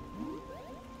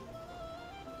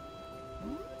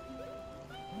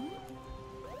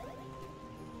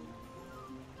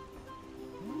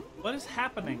 What is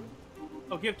happening?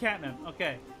 Oh, give catnip.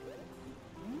 Okay.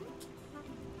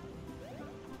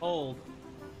 Hold.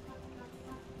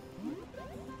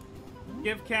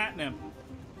 Give catnip.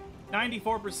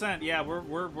 94%. Yeah,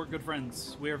 we're good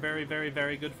friends. We are very, very,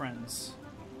 very good friends.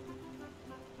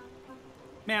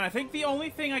 Man, I think the only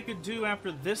thing I could do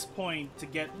after this point to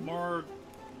get more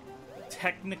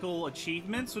technical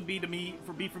achievements would be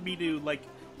for me to like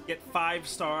get 5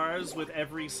 stars with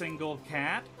every single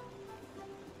cat,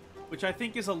 which I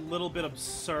think is a little bit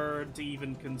absurd to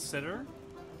even consider.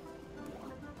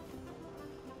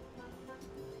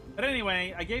 But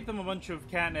anyway, I gave them a bunch of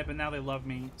catnip and now they love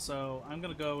me, so I'm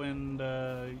gonna go and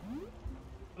I'm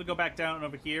gonna go back down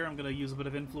over here. I'm gonna use a bit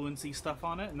of influence-y stuff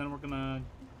on it, and then we're gonna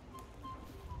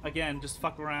again just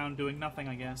fuck around doing nothing,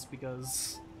 I guess,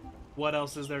 because what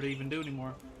else is there to even do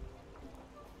anymore?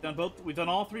 We've done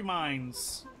all 3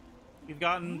 mines. We've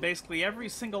gotten basically every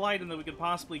single item that we could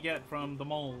possibly get from the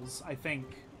moles, I think.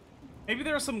 Maybe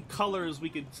there are some colors we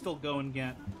could still go and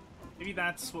get. Maybe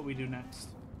that's what we do next.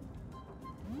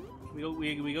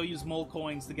 We go use mole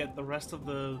coins to get the rest of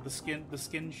the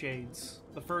skin shades,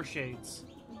 the fur shades.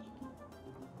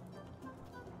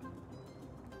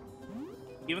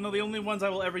 Even though the only ones I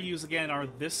will ever use again are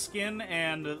this skin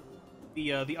and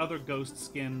the other ghost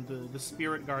skin, the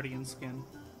spirit guardian skin.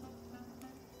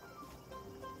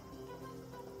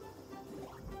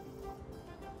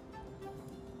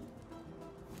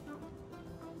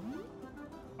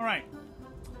 All right.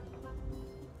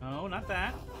 No, not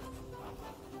that.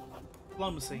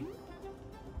 Diplomacy.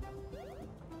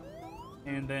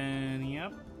 And then,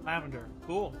 yep, lavender.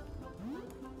 Cool.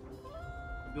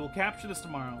 We will capture this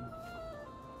tomorrow.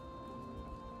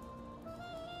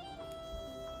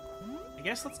 I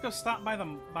guess let's go stop by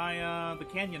the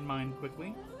canyon mine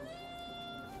quickly.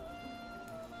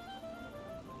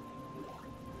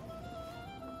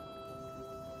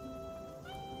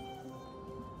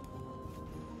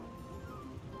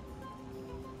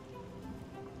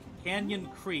 Canyon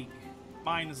Creek.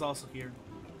 Mine is also here.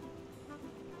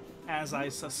 As I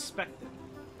suspected.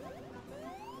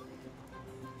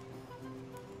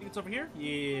 Think it's over here?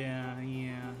 Yeah,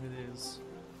 it is.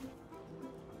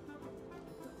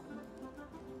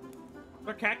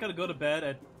 Our cat gotta go to bed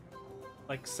at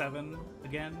like 7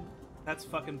 again? That's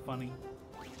fucking funny.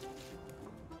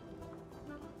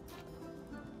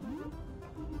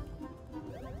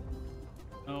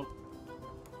 Oh.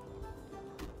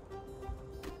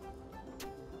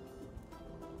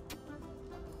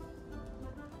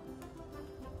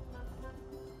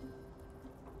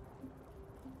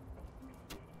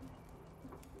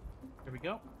 There we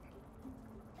go.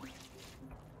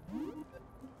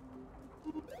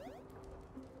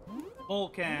 Full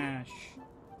cash.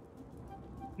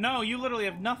 No, you literally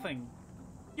have nothing.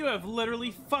 You have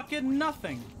literally fucking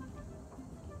nothing.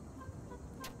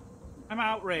 I'm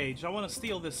outraged. I want to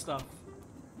steal this stuff.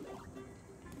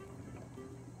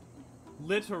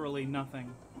 Literally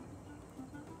nothing.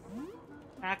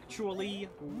 Actually,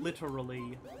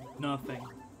 literally nothing.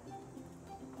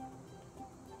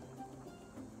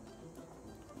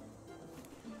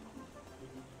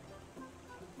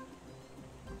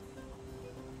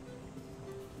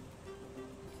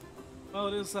 Well,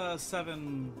 it is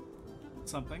 7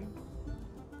 something.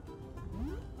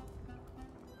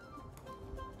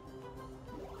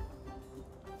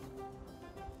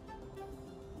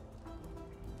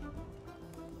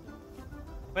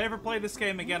 If I ever play this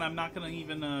game again, I'm not gonna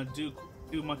even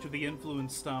do much of the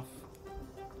influence stuff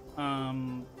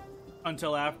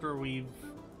until after we've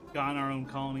gotten our own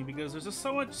colony, because there's just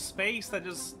so much space that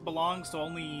just belongs to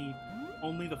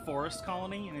only the forest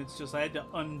colony, and it's just I had to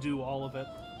undo all of it.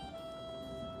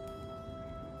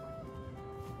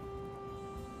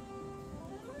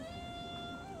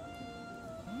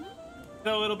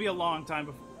 So it'll be a long time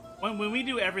before... When we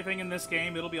do everything in this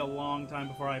game, it'll be a long time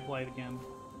before I play it again.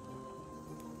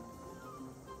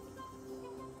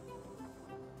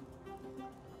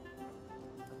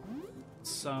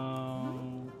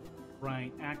 So...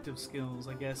 Right, active skills,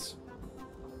 I guess.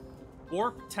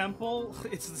 Warp Temple?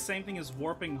 It's the same thing as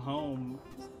Warping Home.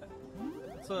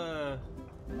 It's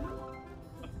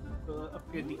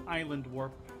upgrade the Island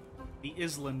Warp. The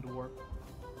Island Warp.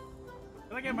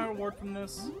 Did I get my reward from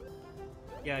this?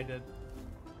 Yeah, I did.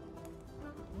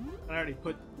 I already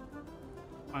put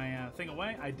my thing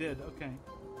away? I did, okay.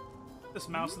 Put this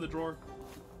mouse in the drawer.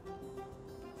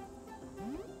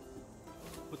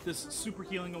 Put this super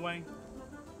healing away.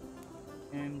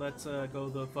 And let's go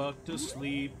the fuck to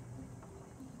sleep.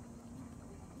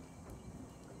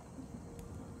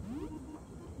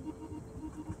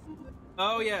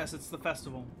 Oh yes, it's the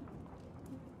festival.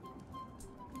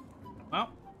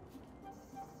 Well.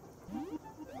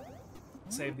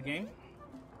 Save the game.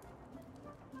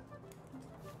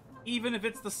 Even if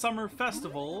it's the summer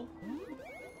festival.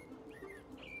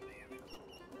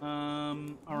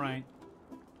 Alright.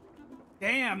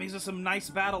 Damn, these are some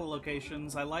nice battle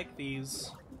locations. I like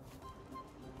these.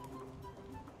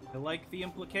 I like the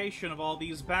implication of all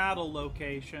these battle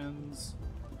locations.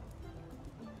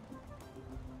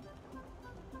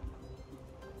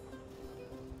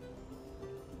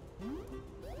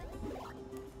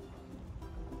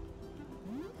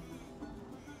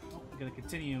 I'm gonna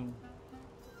continue.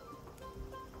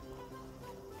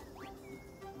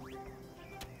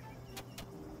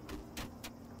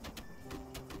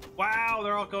 Wow,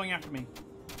 they're all going after me.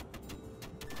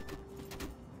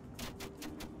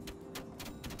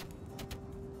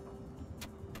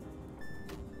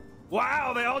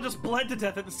 Wow, they all just bled to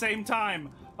death at the same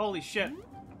time. Holy shit.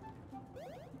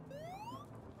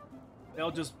 They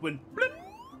all just went blip,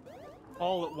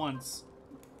 all at once.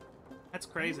 That's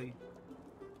crazy.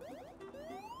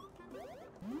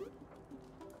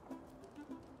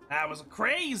 That was a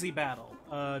crazy battle.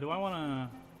 Do I want to...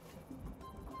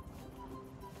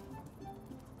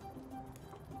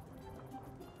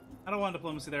 I don't want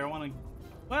diplomacy there. I want to...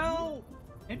 Well,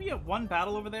 maybe a one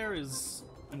battle over there is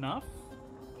enough?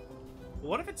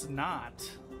 What if it's not?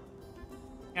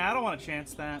 Yeah, I don't want to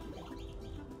chance that.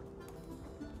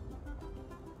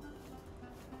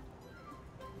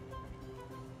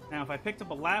 Now, if I picked up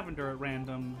a lavender at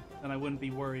random, then I wouldn't be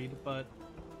worried, but...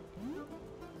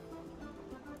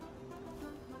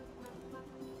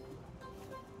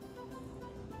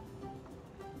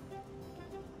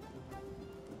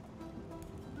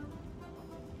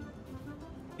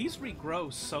 These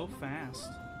regrow so fast.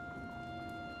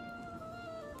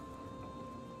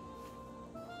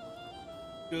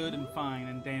 Good and fine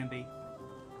and dandy.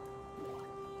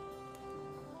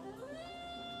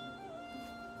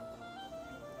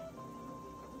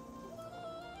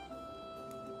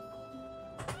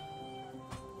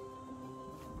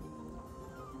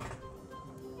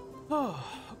 Oh,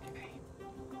 okay.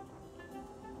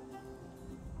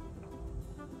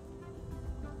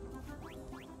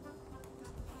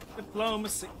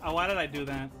 Diplomacy. Oh, why did I do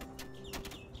that?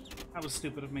 That was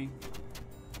stupid of me.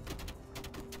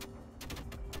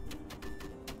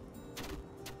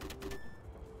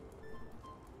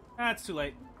 Ah, it's too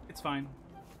late. It's fine.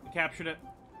 I captured it.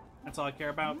 That's all I care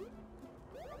about.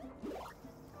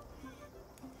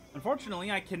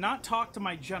 Unfortunately, I cannot talk to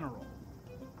my general.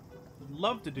 I'd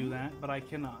love to do that, but I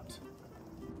cannot.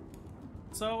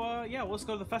 So, yeah, let's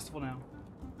go to the festival now.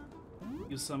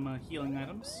 Use some healing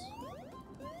items.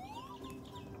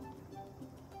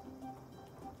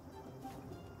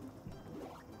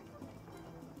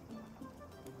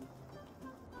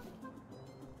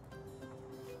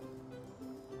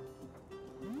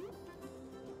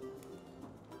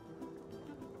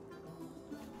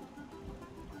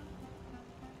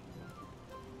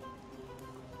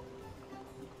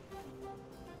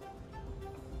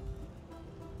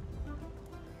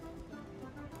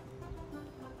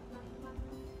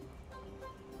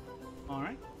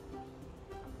 Alright.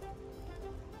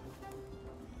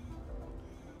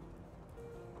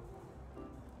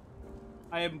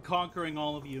 I am conquering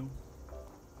all of you.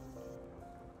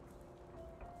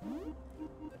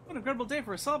 What an incredible day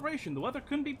for a celebration. The weather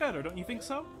couldn't be better, don't you think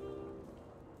so?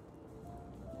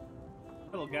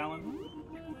 Hello, Gallon.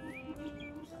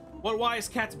 What wise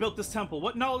cats built this temple?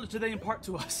 What knowledge do they impart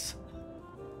to us?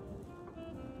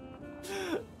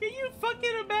 Can you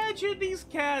fucking imagine these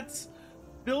cats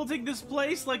building this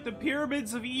place like the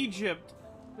pyramids of Egypt?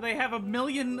 They have 1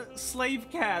 million slave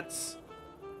cats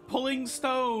pulling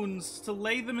stones to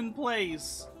lay them in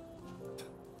place.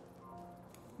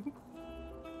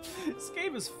 This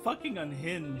game is fucking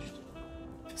unhinged.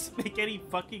 Doesn't make any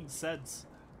fucking sense.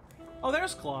 Oh,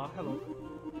 there's Claw. Hello.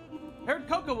 Heard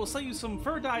Coco will sell you some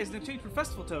fur dyes in exchange for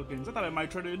festival tokens. I thought I might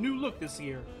try a new look this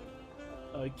year.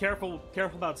 Careful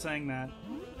about saying that.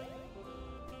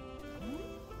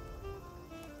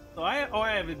 So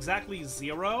I have exactly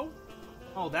 0.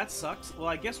 Oh, that sucks. Well,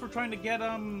 I guess we're trying to get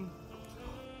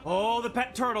oh, the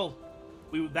pet turtle.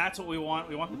 That's what we want.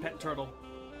 We want the pet turtle.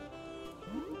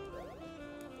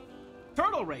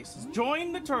 Turtle races.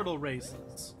 Join the turtle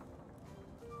races.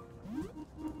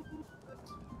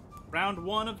 Round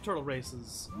 1 of turtle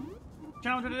races.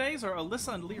 Challenger today's are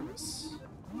Alyssa and Lyris.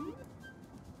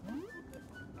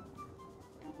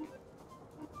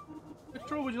 Which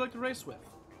turtle would you like to race with?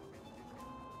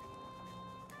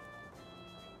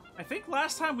 I think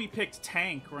last time we picked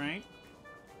Tank, right?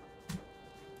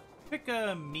 Pick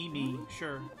a Mimi,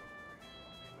 sure.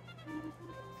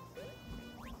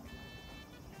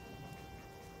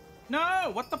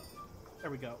 No! What the... There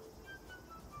we go.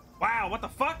 Wow, what the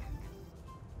fuck?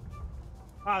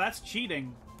 Ah, that's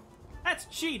cheating. That's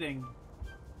cheating!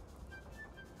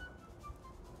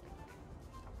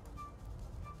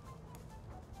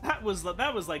 That was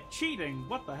like cheating.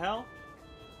 What the hell?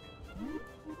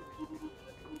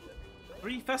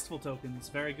 3 festival tokens.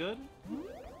 Very good.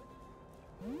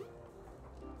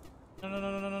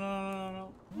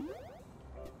 No.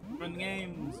 Run the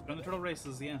games. Run the turtle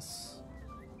races, yes.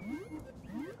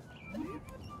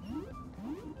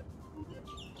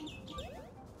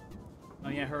 Oh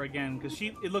yeah, her again, because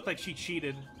it looked like she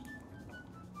cheated.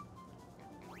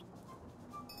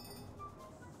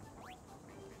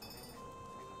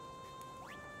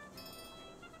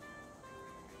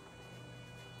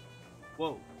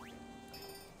 Whoa.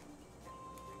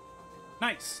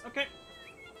 Nice, okay.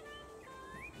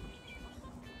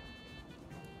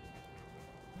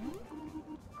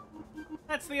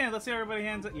 That's the end. Let's see how everybody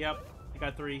hands it. Yep, I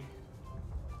got 3.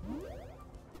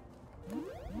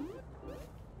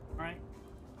 Alright.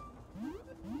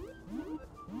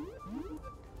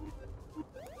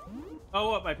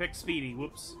 Oh, I picked Speedy.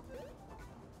 Whoops.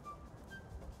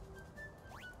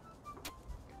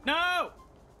 No!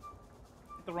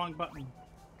 Hit the wrong button.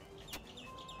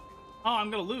 Oh,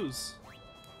 I'm gonna lose.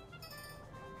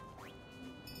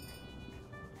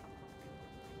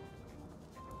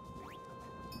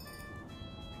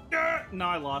 No,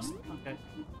 I lost. Okay.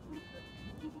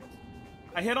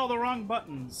 I hit all the wrong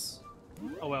buttons.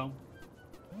 Oh well.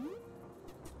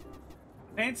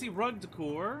 Fancy rug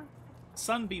decor.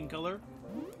 Sunbeam color.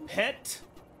 Pet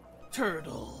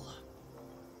turtle.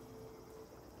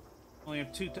 Only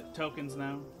have 2 tokens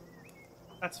now.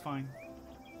 That's fine.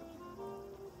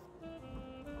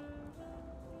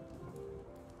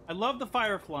 I love the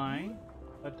Firefly,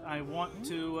 but I want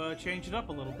to change it up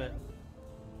a little bit.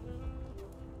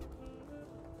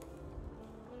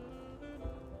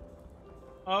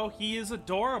 Oh, he is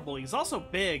adorable. He's also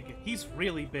big. He's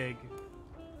really big.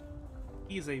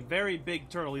 He's a very big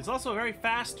turtle. He's also a very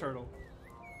fast turtle.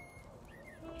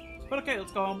 But okay,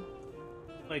 let's go home.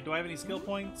 Wait, do I have any skill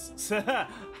points?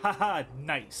 Haha,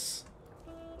 nice.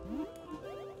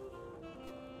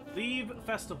 Leave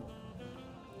festival.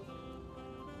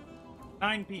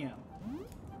 9 p.m.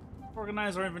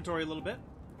 Organize our inventory a little bit.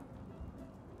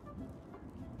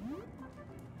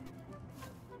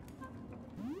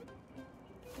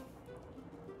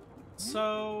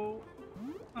 So,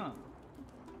 am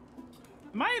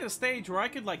I at a stage where I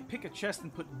could, like, pick a chest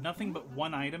and put nothing but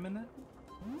 1 item in it?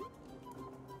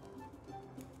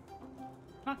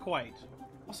 Not quite.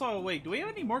 Also, wait, do we have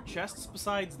any more chests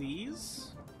besides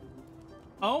these?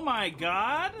 Oh my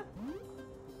god!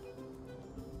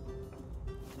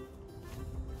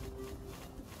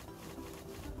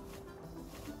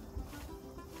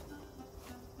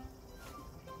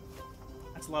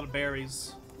 That's a lot of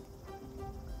berries.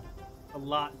 A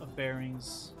lot of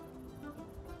berries.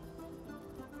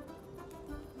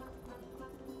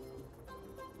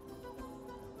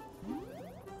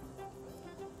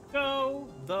 Go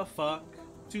the fuck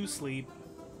to sleep.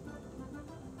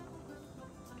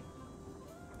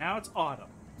 Now it's autumn.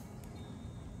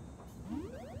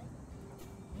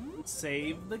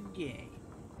 Save the game.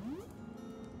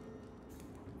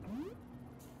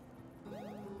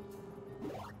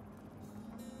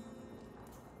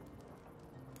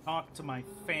 Talk to my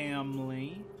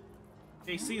family.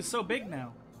 JC is so big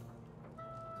now.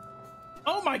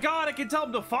 Oh my god, I can tell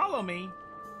him to follow me!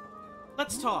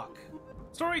 Let's talk.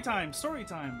 Story time, story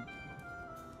time.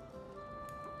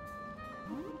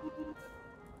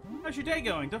 How's your day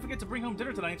going? Don't forget to bring home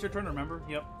dinner tonight. It's your turn, remember?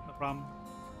 Yep, no problem.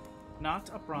 Not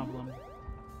a problem.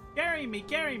 Carry me,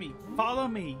 carry me. Follow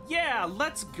me. Yeah,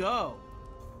 let's go.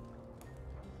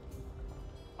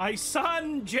 My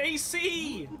son,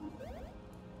 JC!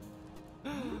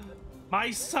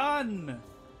 My son!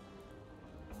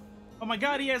 Oh my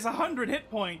god, he has 100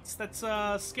 hit points. That's,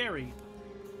 scary.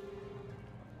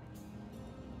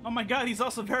 Oh my god, he's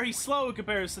also very slow in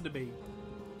comparison to me.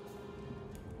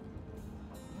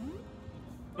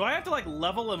 Do I have to, like,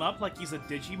 level him up like he's a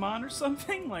Digimon or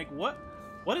something? Like, what?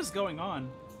 What is going on?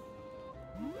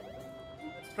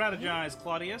 Strategize,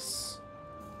 Claudius.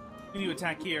 We need to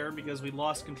attack here because we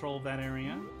lost control of that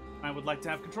area. I would like to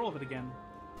have control of it again.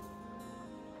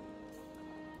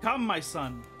 Come, my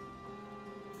son.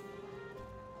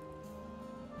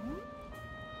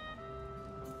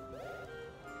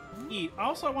 Eat.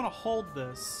 Also, I want to hold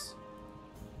this.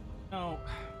 No.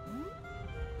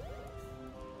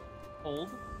 Hold.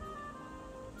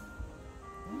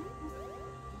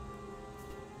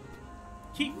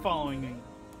 Keep following me.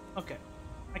 Okay.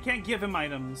 I can't give him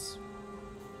items.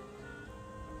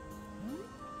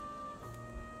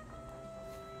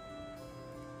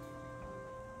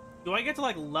 Do I get to,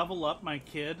 like, level up my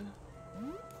kid?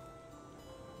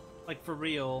 Like, for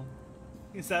real?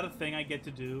 Is that a thing I get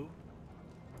to do?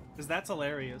 Because that's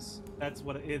hilarious. That's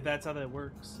what that's how that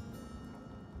works.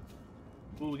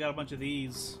 Ooh, we got a bunch of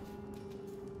these.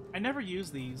 I never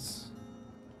use these.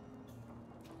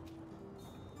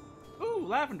 Ooh,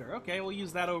 lavender. Okay, we'll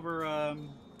use that over at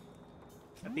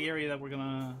the area that we're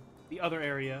gonna... the other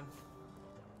area.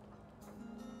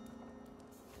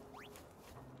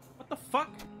 What the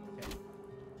fuck? Okay.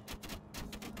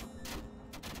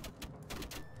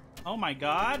 Oh my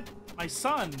god. My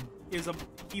son is a...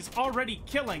 he's already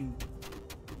killing.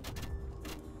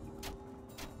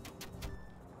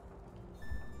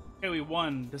 Okay, we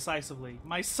won decisively.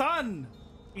 My son!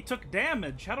 He took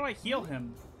damage. How do I heal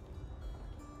him?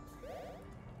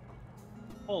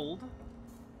 Hold.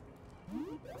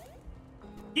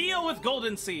 Heal with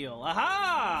Golden Seal.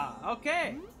 Aha!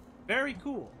 Okay. Very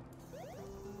cool.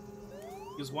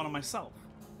 Use one on myself.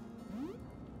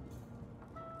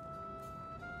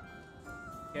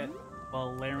 Get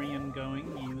Valerian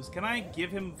going. Use. Can I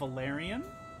give him Valerian?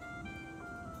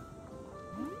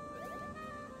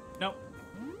 Nope.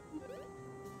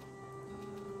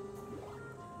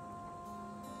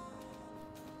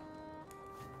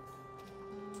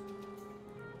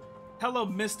 Hello,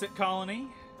 Mystic Colony.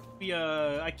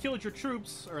 I killed your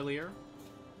troops earlier.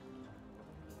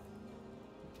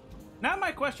 Now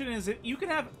my question is, if you can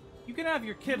have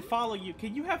your kid follow you.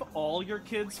 Can you have all your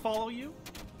kids follow you?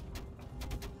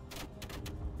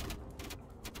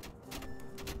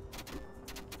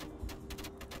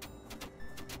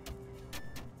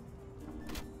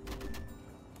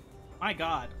 My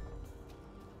god.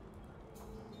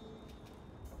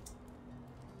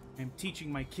 I'm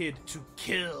teaching my kid to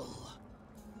kill.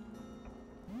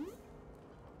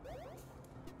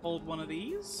 Hold one of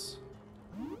these.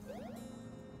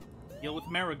 Deal with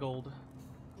Marigold.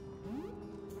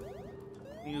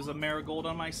 Use a Marigold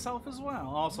on myself as well.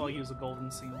 Also, I'll use a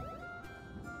Golden Seal.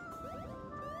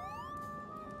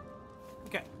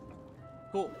 Okay.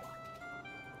 Cool.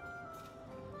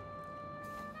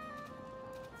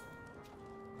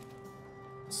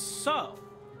 So,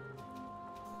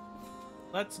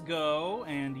 let's go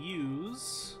and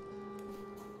use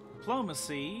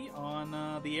diplomacy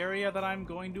on the area that I'm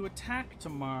going to attack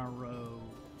tomorrow.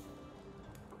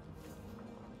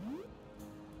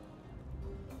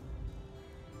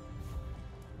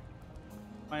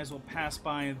 Might as well pass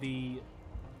by the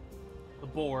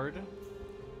board.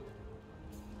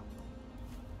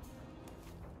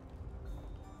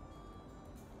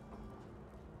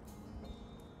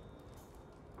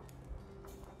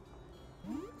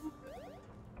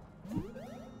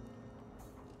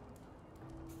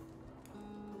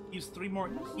 Use 3 more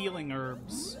healing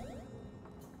herbs.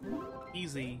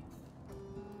 Easy.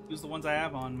 Use the ones I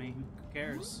have on me. Who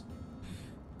cares?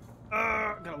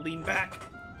 Gotta lean back.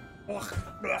 Ugh,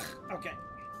 ugh. Okay.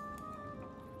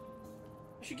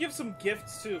 I should give some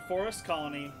gifts to Forest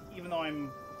Colony, even though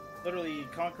I'm literally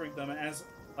conquering them as,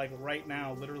 like, right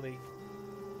now, literally.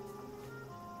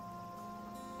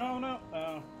 Oh, no.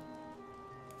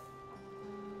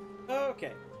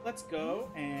 Okay. Let's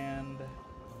go and...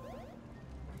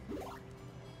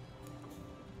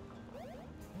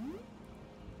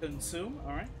 consume,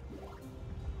 alright.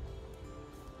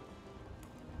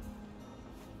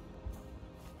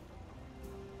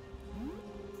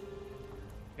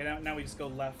 Okay, now we just go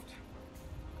left.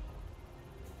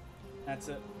 That's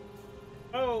it.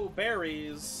 Oh,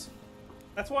 berries.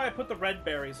 That's why I put the red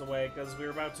berries away, because we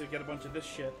were about to get a bunch of this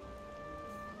shit.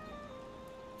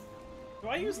 Do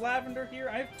I use lavender here?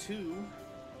 I have 2.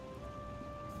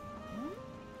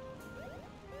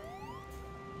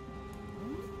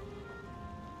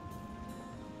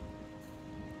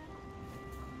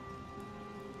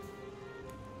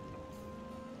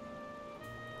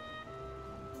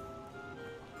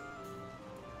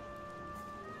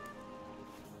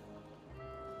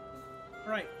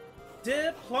 Right.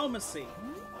 Diplomacy.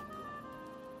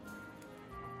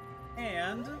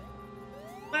 And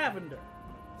lavender.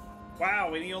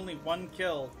 Wow, we need only one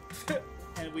kill.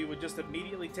 And we would just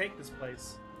immediately take this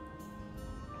place.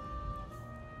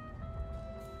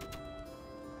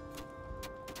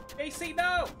 AC,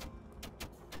 no!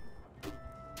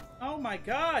 Oh my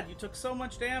god, you took so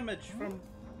much damage from...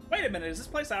 Wait a minute, is this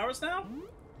place ours now?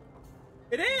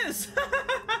 It is!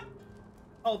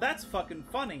 Oh, that's fucking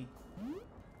funny.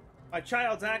 My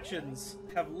child's actions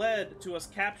have led to us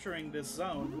capturing this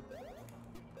zone.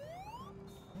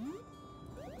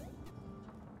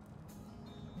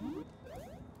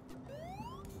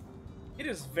 It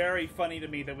is very funny to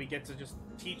me that we get to just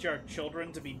teach our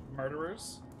children to be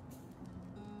murderers.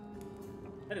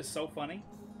 That is so funny.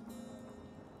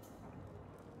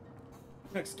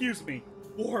 Excuse me,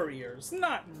 warriors,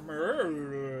 not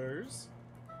murderers.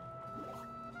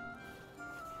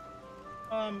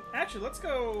 Actually, let's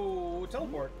go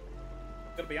teleport.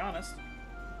 Gotta be honest.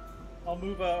 I'll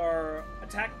move our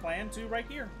attack plan to right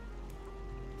here.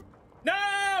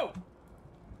 No!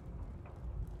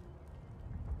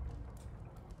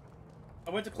 I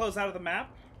went to close out of the map.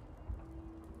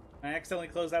 I accidentally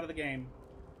closed out of the game.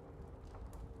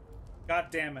 God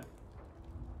damn it.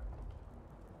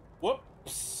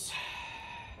 Whoops.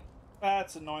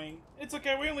 That's annoying. It's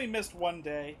okay, we only missed one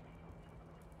day.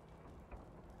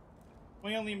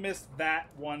 We only missed that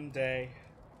one day.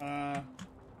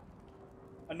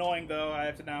 Annoying though, I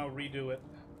have to now redo it.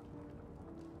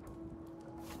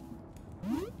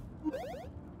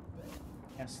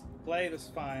 Yes, play this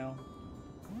file.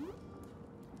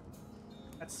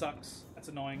 That sucks. That's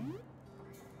annoying.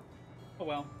 Oh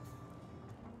well.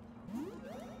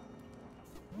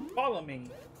 Follow me.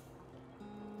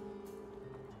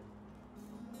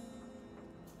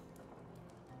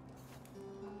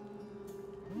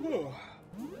 Whew.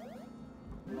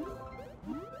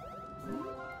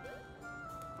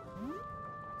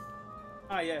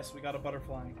 Ah yes, we got a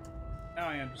butterfly. Now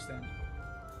I understand.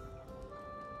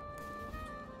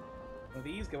 One of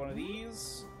these, get one of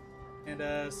these.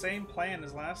 And same plan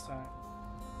as last time.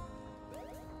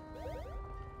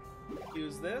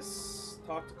 Use this,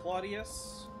 talk to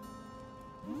Claudius.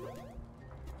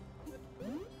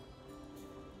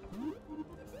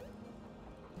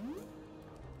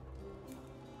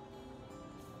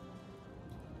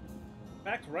 In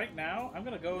fact, right now, I'm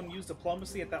gonna go and use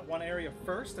diplomacy at that one area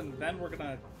first, and then we're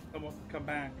gonna come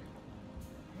back.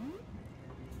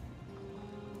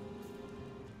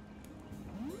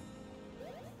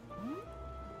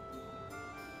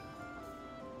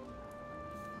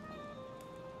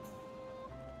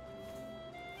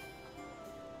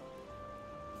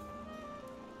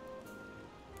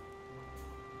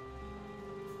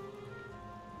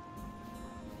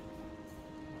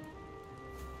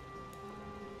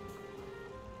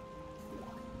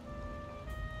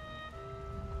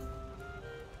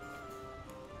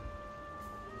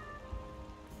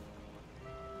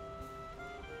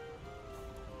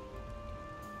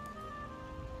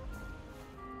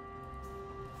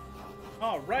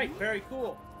 All right, very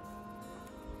cool.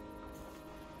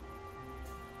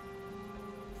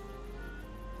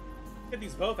 Get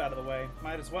these both out of the way.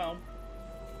 Might as well.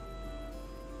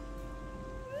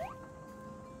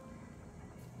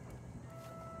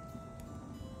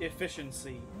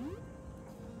 Efficiency.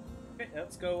 Okay,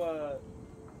 let's go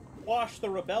wash the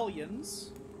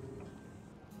rebellions.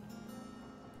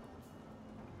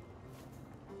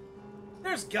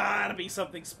 There's gotta be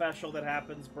something special that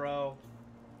happens, bro.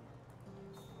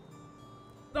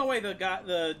 No way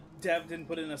the dev didn't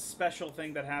put in a special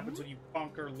thing that happens when you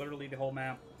conquer literally the whole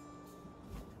map.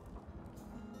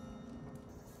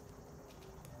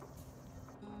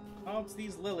 Oh, it's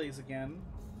these lilies again.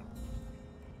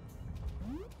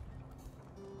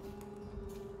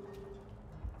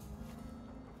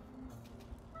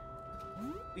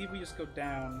 I believe we just go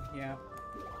down, yeah.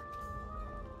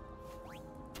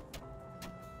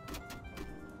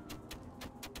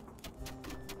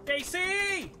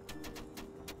 JC!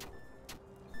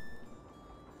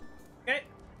 Okay.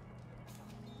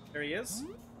 There he is.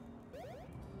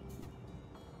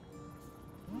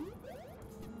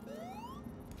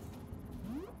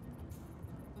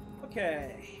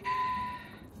 Okay.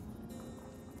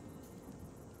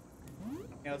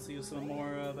 Yeah, let's use some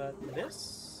more of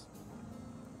this.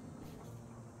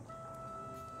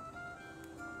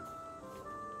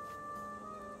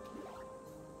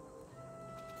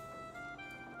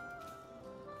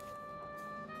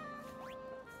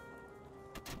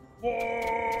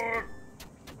 War!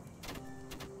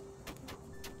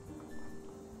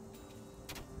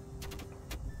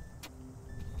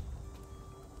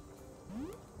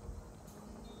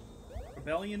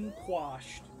 Rebellion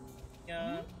quashed.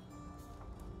 Yeah.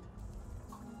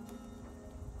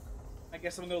 I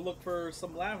guess I'm gonna look for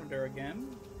some lavender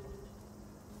again.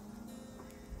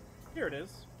 Here it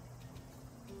is.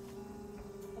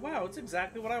 Oh, wow, it's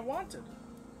exactly what I wanted.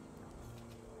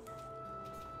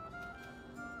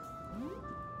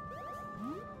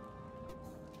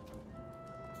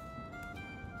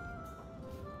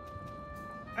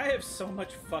 I have so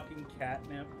much fucking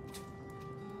catnip.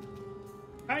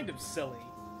 Kind of silly.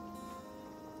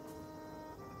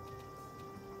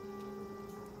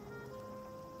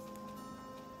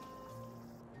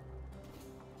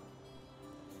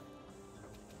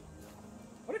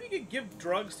 What if you could give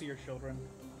drugs to your children?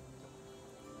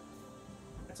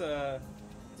 That's a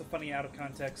funny out of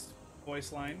context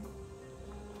voice line.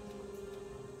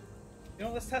 You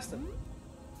know, let's test it.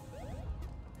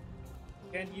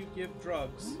 Can you give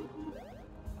drugs?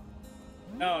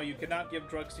 No, you cannot give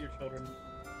drugs to your children.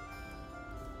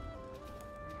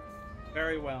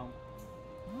 Very well.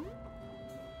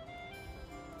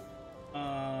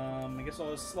 I guess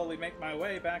I'll just slowly make my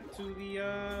way back to the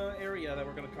area that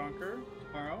we're gonna conquer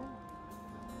tomorrow.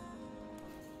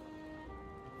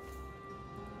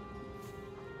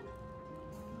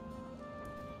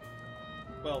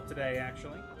 Well, today,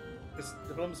 actually. Because the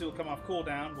diplomacy will come off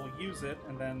cooldown, we'll use it,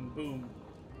 and then boom.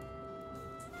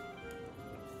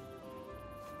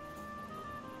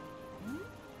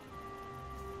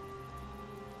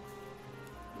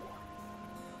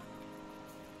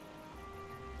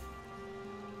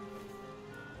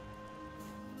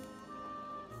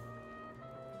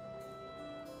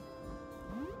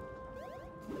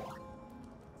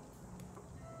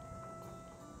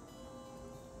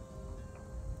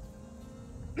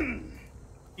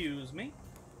 Excuse me.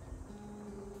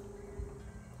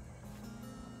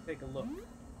 Take a look.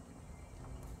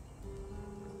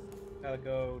 Gotta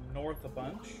go north a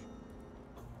bunch.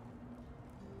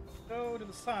 Go to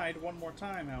the side one more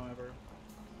time, however.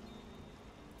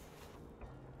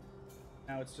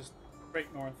 Now it's just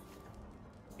straight north.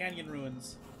 Canyon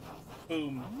ruins.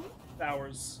 Boom.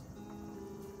 Ours.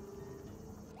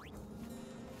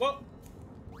 Whoa!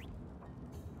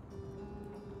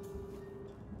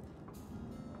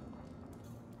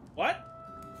 What?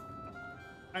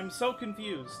 I'm so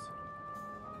confused.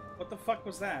 What the fuck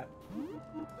was that?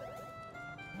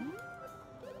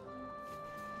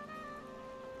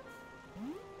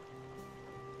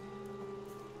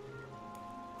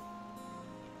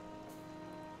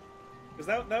 Because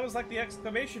that was like the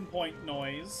exclamation point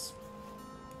noise.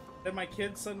 Then my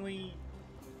kid suddenly,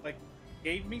 like,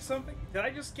 gave me something? Did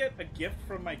I just get a gift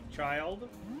from my child?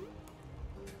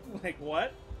 Like,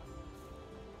 what?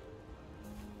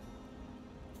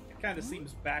 Kind of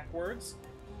seems backwards.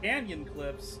 Canyon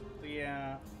cliffs.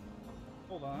 Yeah.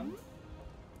 Hold on.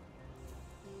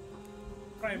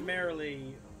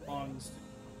 Primarily belongs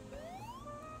to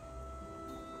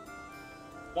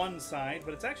one side,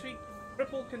 but it's actually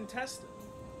triple contested.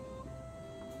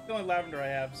 It's the only lavender I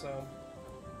have, so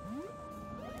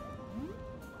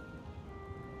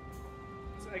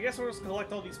I guess we'll just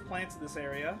collect all these plants in this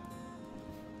area.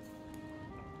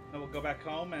 Then we'll go back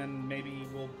home and maybe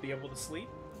we'll be able to sleep.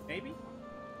 Maybe?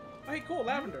 Oh, hey, cool,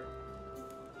 lavender.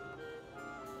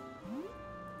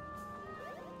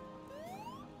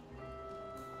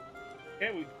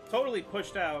 Okay, we totally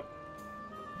pushed out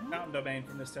mountain domain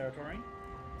from this territory.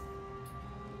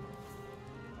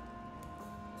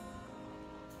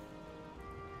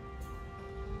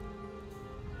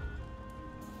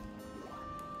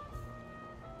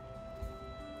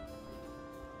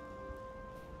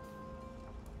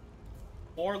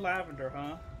 More lavender,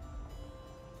 huh?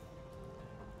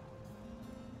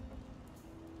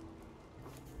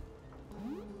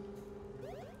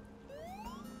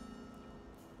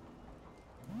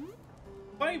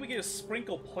 Funny we can just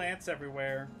sprinkle plants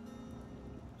everywhere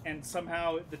and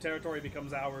somehow the territory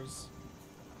becomes ours.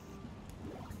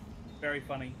 Very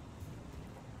funny.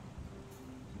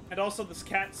 And also this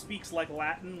cat speaks like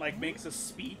Latin, like makes a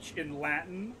speech in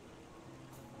Latin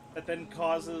that then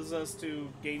causes us to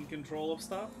gain control of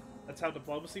stuff. That's how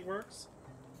diplomacy works.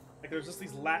 Like there's just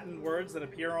these Latin words that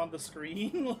appear on the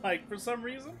screen, like for some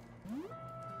reason.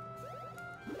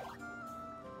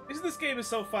 The reason this game is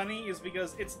so funny is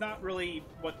because it's not really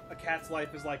what a cat's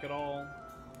life is like at all.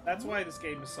 That's why this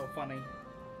game is so funny.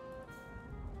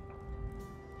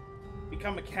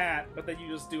 Become a cat, but then you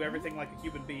just do everything like a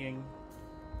human being.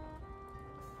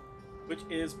 Which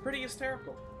is pretty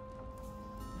hysterical.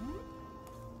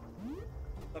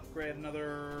 Upgrade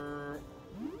another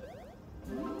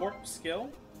warp skill.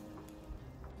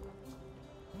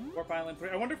 Warp Island 3.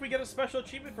 I wonder if we get a special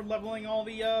achievement for leveling all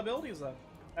the abilities up.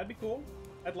 That'd be cool.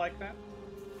 I'd like that.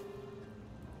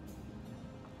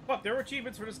 Fuck, there were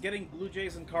achievements for just getting Blue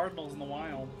Jays and Cardinals in the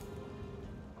wild.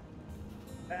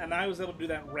 And I was able to do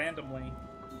that randomly.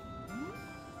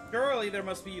 Surely there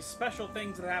must be special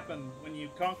things that happen when you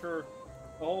conquer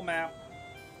the whole map.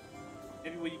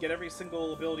 Maybe when you get every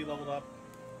single ability leveled up.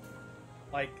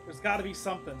 Like, there's gotta be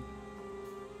something.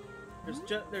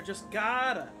 There just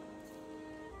gotta.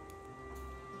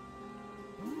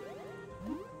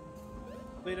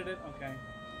 Completed it? Okay.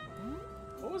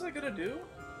 What was I gonna do?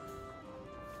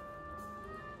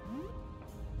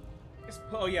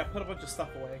 Oh yeah, put a bunch of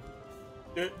stuff away.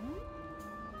 I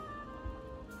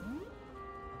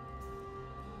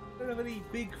don't have any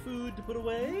big food to put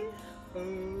away.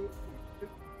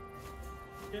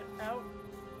 Get out.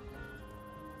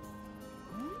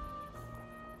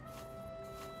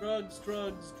 Drugs,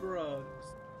 drugs, drugs.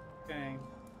 Okay.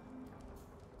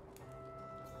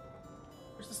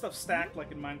 There's the stuff stacked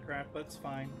like in Minecraft, but it's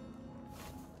fine.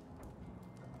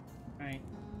 Alright.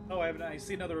 Oh, I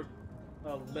see another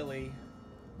lily.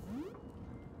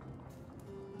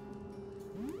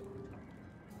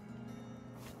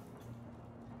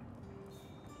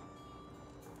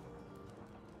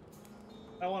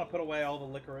 I want to put away all the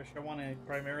licorice. I want to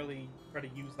primarily try to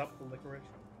use up the licorice.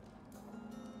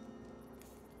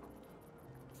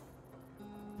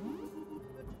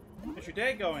 How's your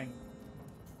day going?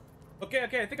 Okay,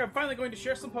 I think I'm finally going to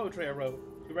share some poetry I wrote.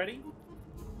 You ready?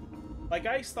 Like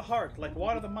ice the heart, like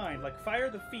water the mind, like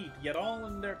fire the feet, yet all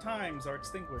in their times are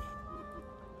extinguished.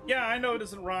 Yeah, I know it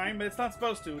doesn't rhyme, but it's not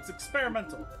supposed to. It's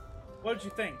experimental. What did you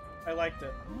think? I liked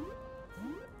it.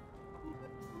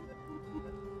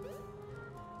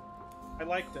 I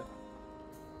liked it.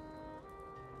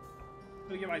 I'm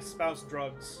gonna get my spouse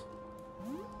drugs.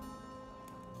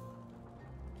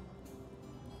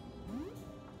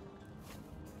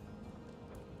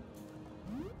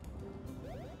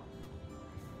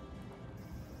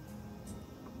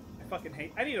 I fucking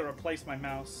hate. I need to replace my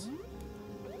mouse.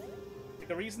 Like,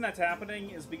 the reason that's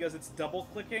happening is because it's double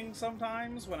clicking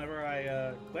sometimes whenever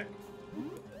I click.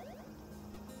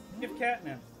 Give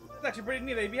catnip. It's actually pretty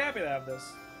neat. They'd be happy to have this.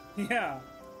 Yeah,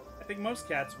 I think most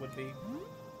cats would be.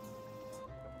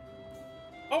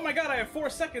 Oh my god, I have 4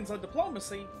 seconds on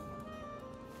diplomacy.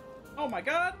 Oh my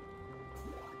god.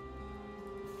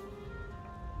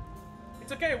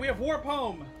 It's okay, we have warp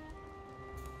home.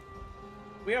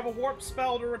 We have a warp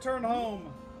spell to return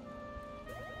home.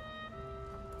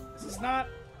 This is not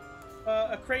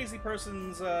a crazy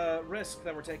person's risk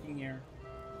that we're taking here.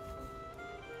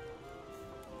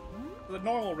 The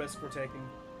normal risk we're taking.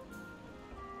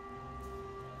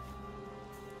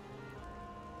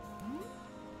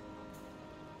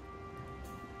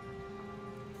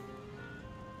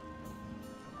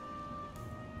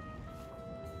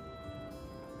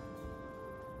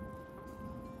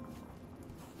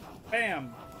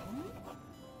 Bam!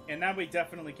 And now we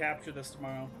definitely capture this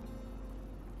tomorrow.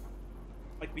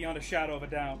 Like, beyond a shadow of a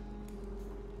doubt.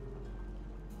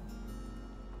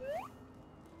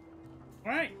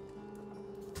 Alright.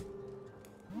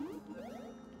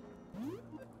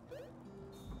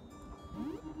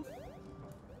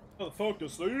 Oh, the folk to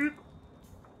sleep.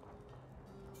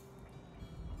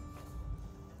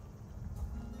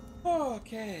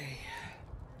 Okay.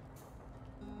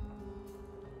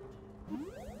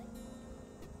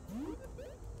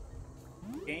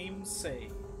 Game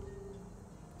save.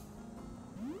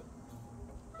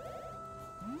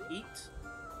 Eat.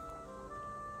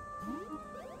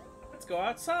 Let's go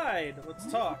outside. Let's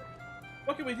talk.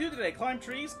 What can we do today? Climb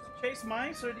trees? Chase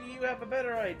mice? Or do you have a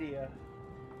better idea?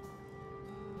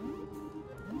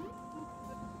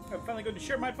 I'm finally going to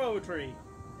share my poetry.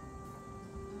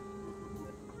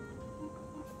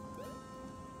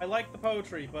 I like the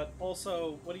poetry, but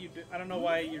also, what do you do? I don't know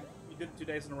why you did it 2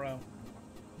 days in a row.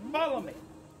 Follow me!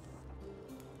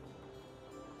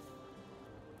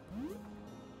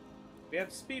 We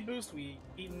have speed boost, we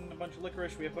eaten a bunch of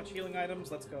licorice, we have a bunch of healing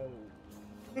items, let's go.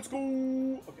 Let's go!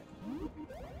 Okay.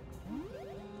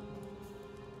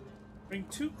 Bring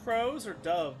 2 crows or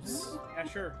doves? Yeah,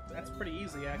 sure. That's pretty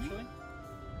easy, actually.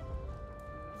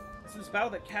 This is a battle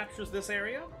that captures this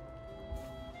area.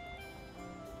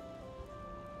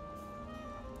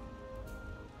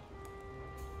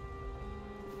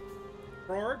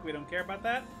 Frog, we don't care about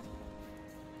that.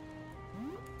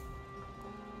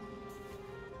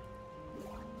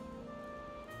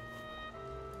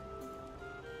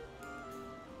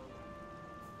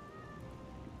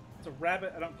 It's a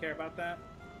rabbit, I don't care about that.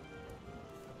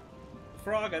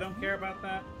 Frog, I don't care about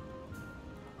that.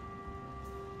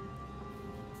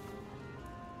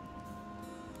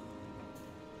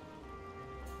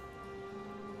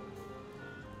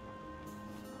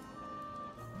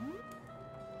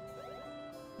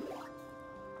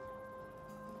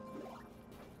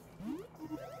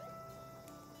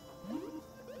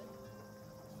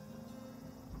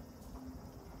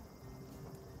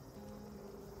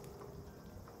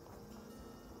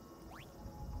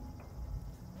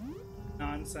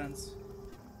 nonsense.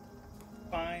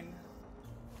 Fine.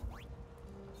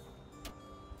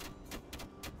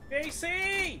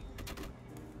 JC!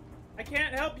 I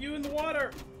can't help you in the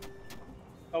water!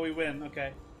 Oh, we win.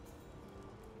 Okay.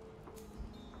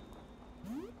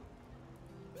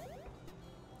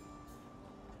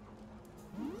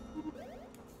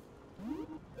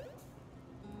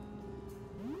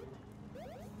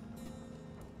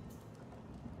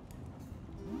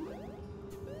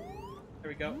 There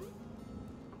we go.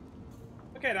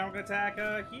 Okay, now we're gonna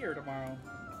attack here tomorrow.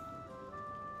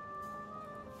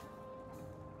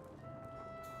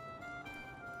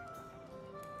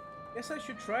 Guess I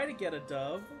should try to get a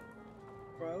dove,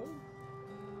 bro.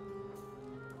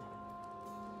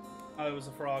 Oh, it was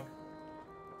a frog.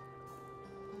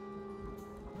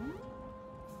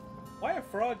 Why a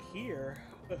frog here?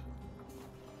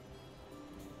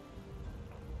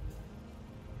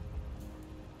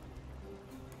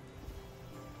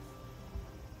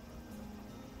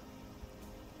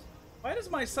 Why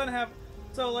does my son have...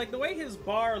 So, like, the way his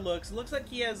bar looks, it looks like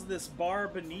he has this bar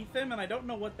beneath him, and I don't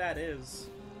know what that is.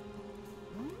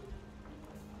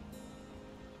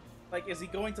 Like, is he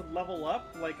going to level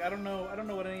up? Like, I don't know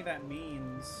what any of that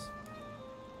means.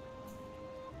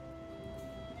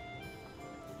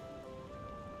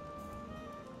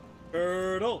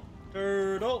 Turtle!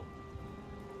 Turtle!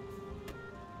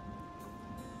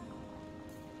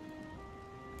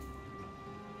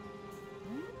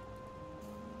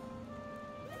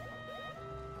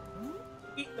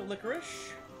 Eat the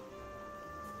licorice.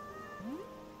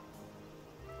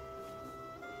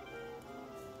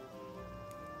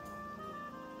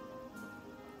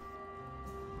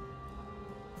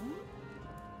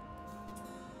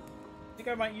 I think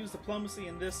I might use diplomacy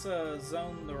in this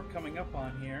zone that we're coming up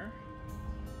on here.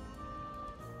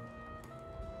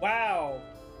 Wow!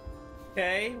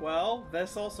 Okay, well,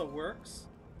 this also works.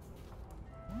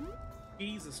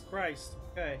 Jesus Christ.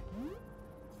 Okay.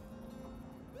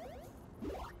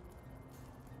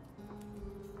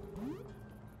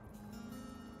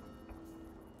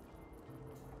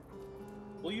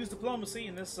 We'll use diplomacy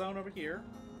in this zone over here.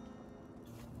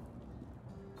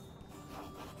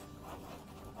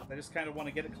 I just kind of want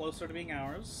to get it closer to being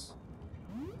ours.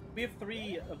 We have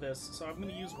 3 of this, so I'm going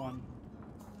to use one.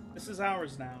 This is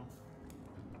ours now.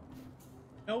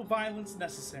 No violence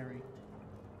necessary.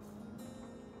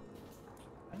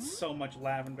 That's so much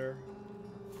lavender.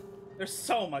 There's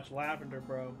so much lavender,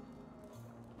 bro.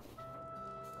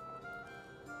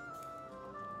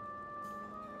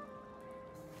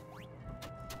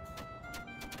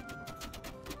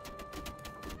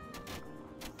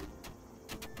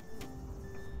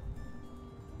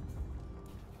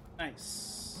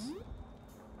 Nice.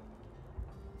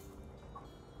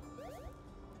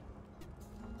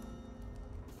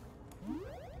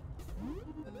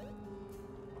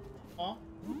 Aw.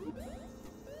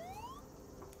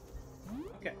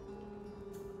 Okay.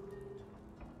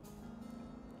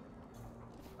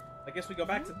 I guess we go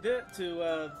back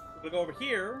to we'll go over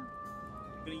here.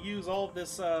 We're gonna use all of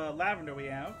this lavender we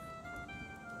have.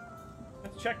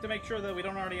 Let's check to make sure that we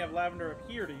don't already have lavender up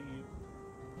here to use.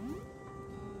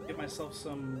 Give myself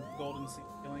some golden seed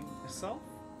killing myself.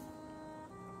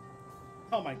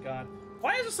 Oh my god.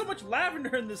 Why is there so much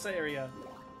lavender in this area?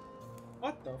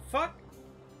 What the fuck?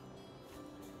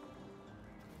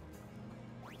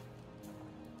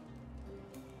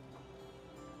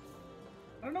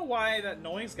 I don't know why that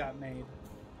noise got made.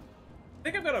 I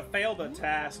think I'm gonna fail the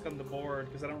task on the board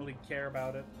because I don't really care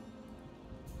about it.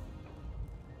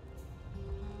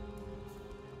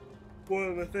 One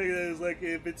of the things is, like,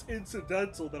 if it's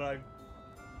incidental that I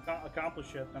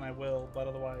accomplish it, then I will, but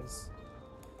otherwise...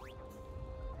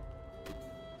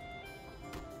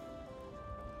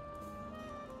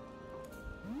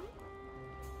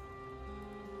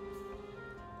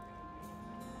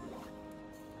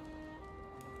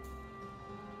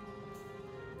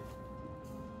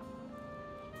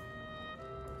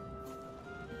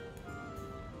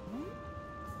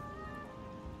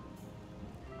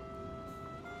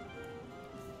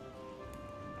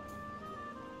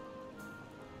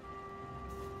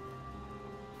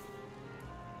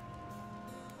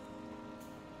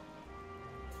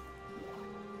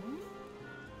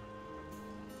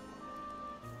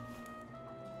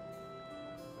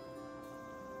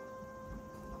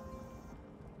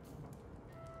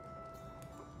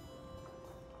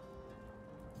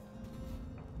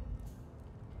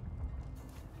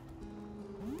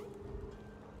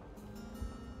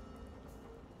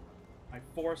 my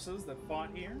forces that fought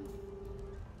here.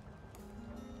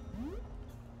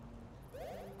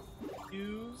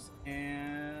 Use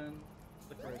and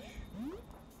licorice.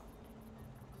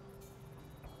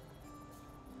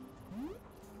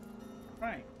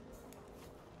 Right.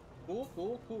 Cool,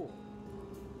 cool, cool.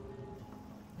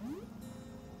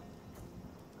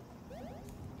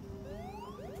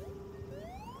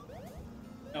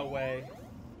 No way.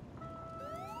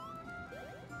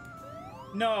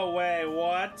 No way,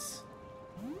 what?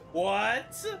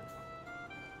 What?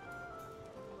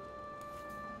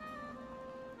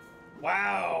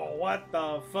 Wow, what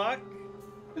the fuck?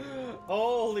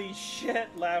 Holy shit,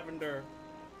 Lavender.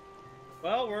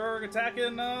 Well, we're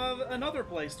attacking another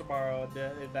place tomorrow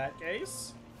in that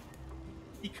case.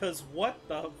 Because what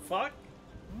the fuck?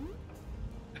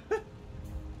 Okay,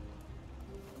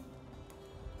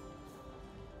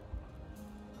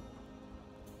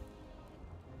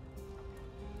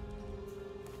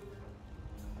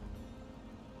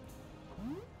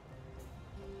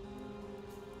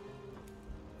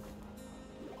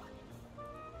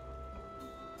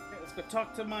 let's go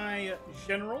talk to my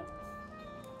general.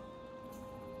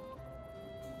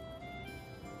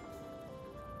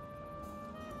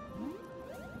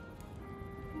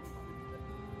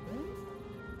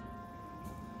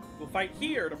 We'll fight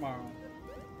here tomorrow.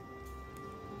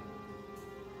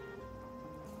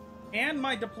 And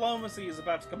my diplomacy is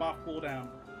about to come off cooldown.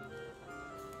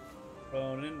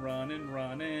 Running, running,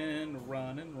 running,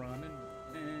 running, running,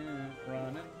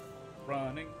 running,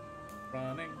 running,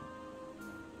 running,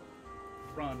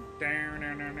 run.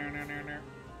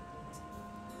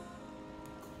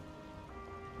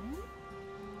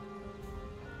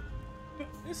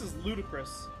 This is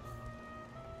ludicrous.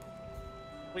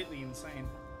 Completely insane.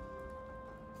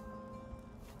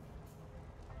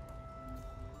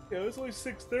 Yeah, it's only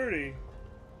 6:30.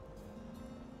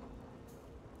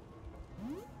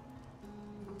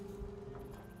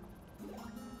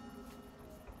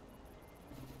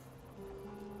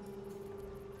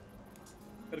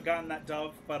 Could have gotten that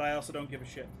dove, but I also don't give a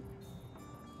shit.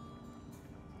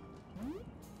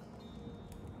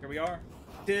 Here we are.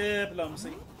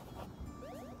 Diplomacy.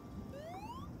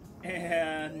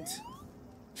 And...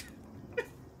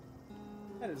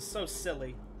 that is so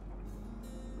silly.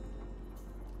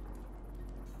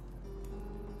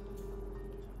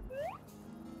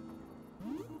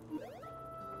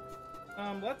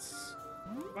 Let's...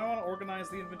 do I want to organize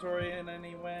the inventory in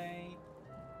any way?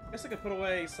 I guess I could put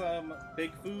away some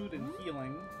big food and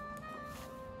healing.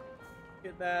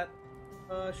 Get that.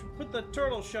 Should put the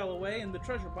turtle shell away in the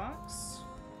treasure box.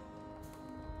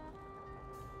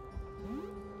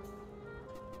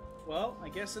 Well, I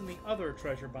guess in the other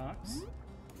treasure box.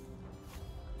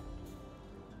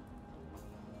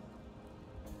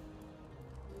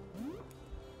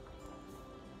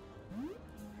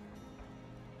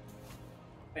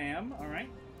 Bam, alright.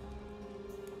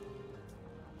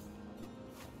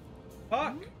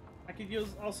 Fuck! I could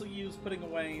also use putting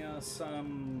away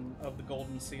some of the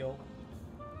golden seal.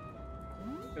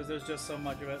 Because there's just so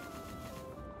much of it.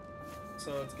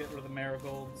 So let's get rid of the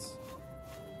marigolds.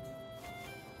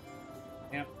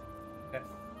 Yep. Okay.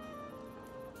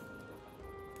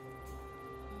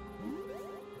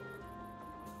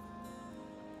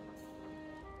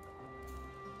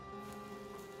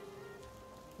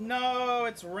 No,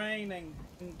 it's raining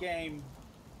in game.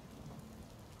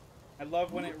 I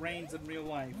love when it rains in real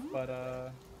life,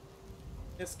 but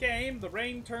this game, the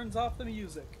rain turns off the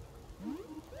music.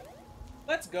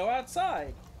 Let's go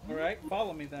outside. Alright,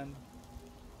 follow me then.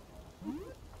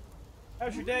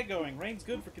 How's your day going? Rain's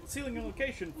good for concealing your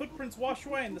location. Footprints wash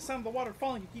away and the sound of the water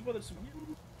falling can keep others from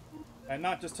you. I'm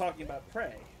not just talking about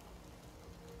prey.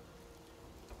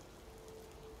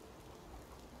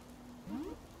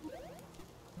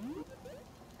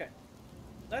 Okay.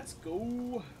 Let's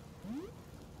go.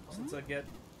 Since I get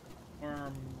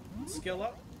more skill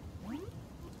up.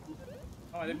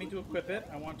 Oh, I didn't mean to equip it.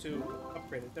 I want to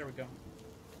upgrade it. There we go.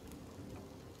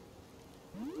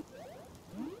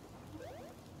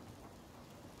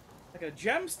 Like a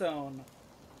gemstone.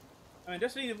 I mean,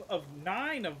 just need of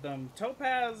 9 of them.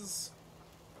 Topaz,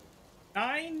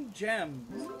 9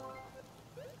 gems.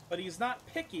 But he's not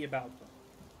picky about them.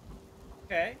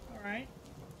 Okay, alright.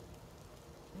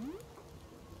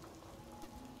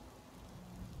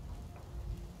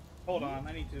 Hold on,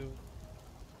 I need to...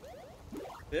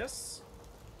 this.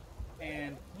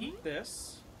 And eat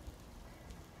this.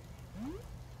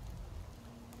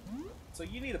 So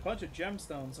you need a bunch of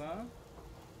gemstones, huh?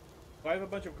 Do I have a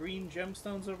bunch of green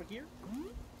gemstones over here?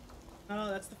 Oh,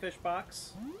 that's the fish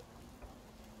box.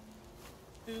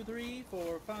 2, 3,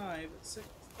 4, 5, 6,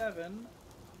 7,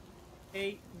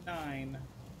 8, 9.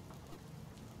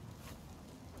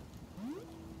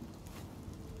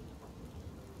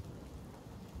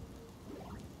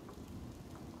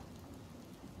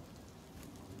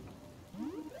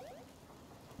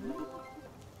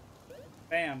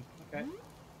 damn. Okay.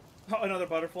 Oh, another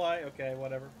butterfly? Okay,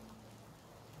 whatever.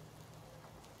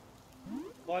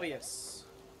 Claudius.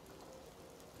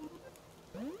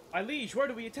 My liege, where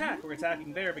do we attack? We're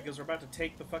attacking there because we're about to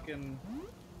take the fucking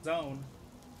zone.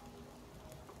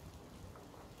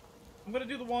 I'm gonna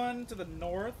do the one to the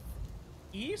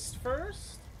northeast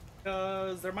first,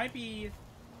 because there might be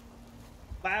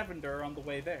lavender on the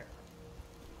way there.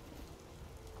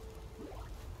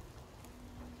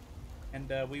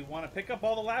 And we want to pick up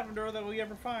all the lavender that we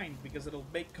ever find, because it'll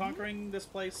make conquering this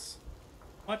place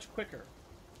much quicker.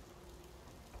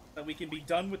 That we can be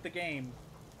done with the game.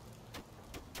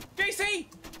 JC!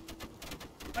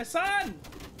 My son!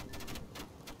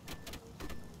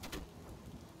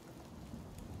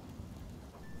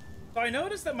 So I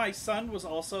noticed that my son was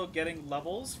also getting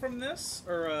levels from this,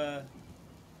 or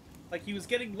like he was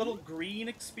getting little green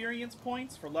experience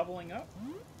points for leveling up.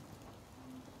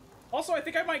 Also, I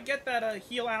think I might get that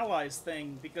heal allies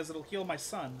thing, because it'll heal my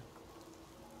son.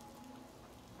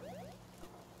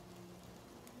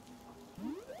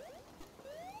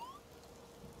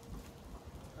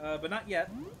 But not yet.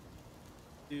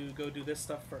 Go do this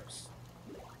stuff first.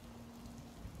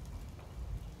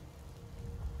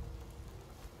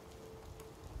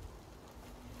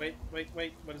 Wait,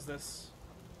 what is this?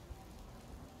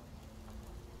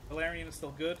 Valerian is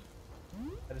still good.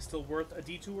 That is still worth a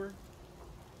detour.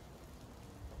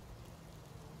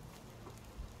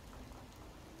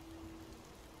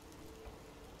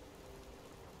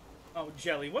 Oh,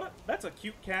 Jelly. That's a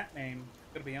cute cat name,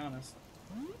 gotta be honest.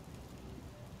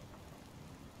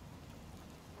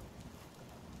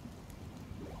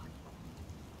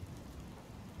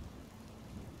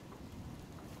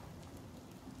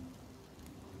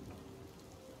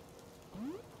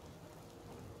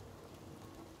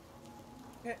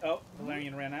 Okay. Oh,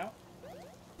 Valerian ran out.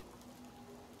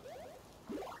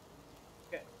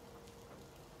 Okay.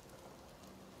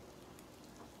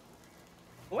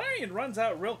 Valerian runs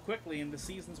out real quickly in the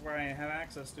seasons where I have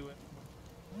access to it.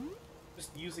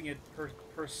 Just using it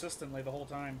persistently the whole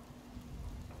time.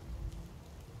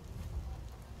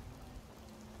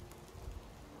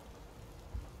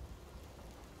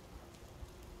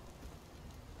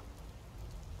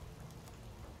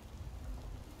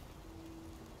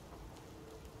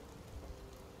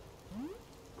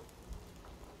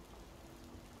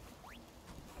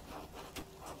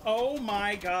 Oh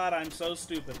my god, I'm so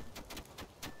stupid.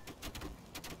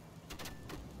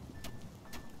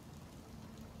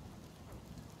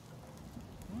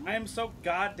 I am so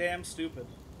goddamn stupid.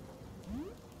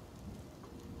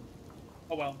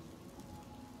 Oh well.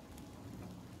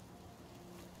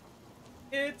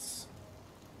 It's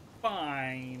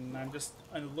fine. I'm just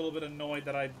a little bit annoyed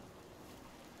that I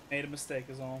made a mistake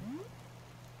is all.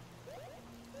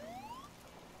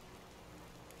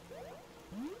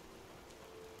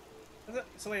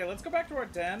 So yeah, let's go back to our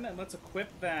den and let's equip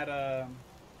that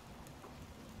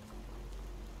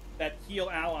that heal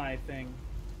ally thing.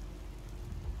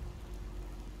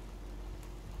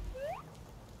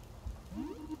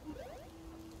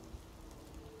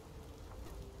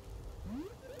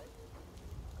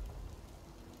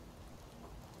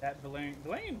 That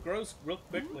Valerian grows real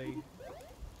quickly.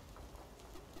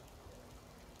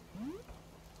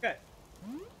 Okay.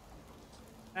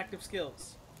 Active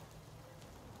skills.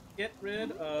 Get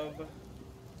rid of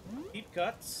deep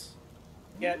cuts.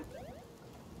 Get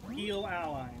heal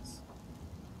allies.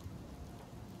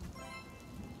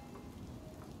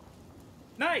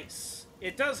 Nice!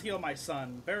 It does heal my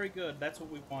son. Very good. That's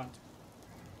what we want.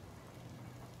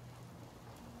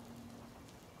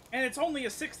 And it's only a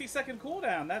 60-second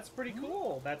cooldown. That's pretty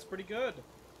cool. That's pretty good.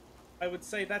 I would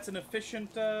say that's an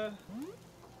efficient, I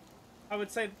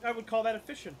would call that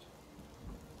efficient.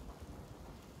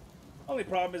 Only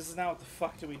problem is now what the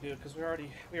fuck do we do? Because we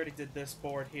already did this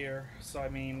board here. So I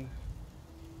mean,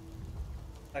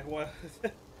 like what?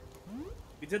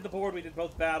 We did the board. We did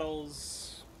both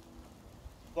battles.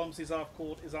 Blumsy's on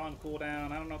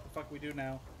cooldown. I don't know what the fuck we do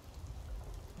now.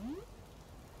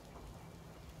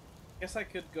 Guess I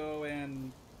could go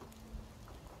and...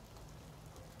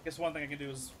 Guess one thing I can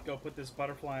do is go put this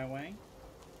butterfly away.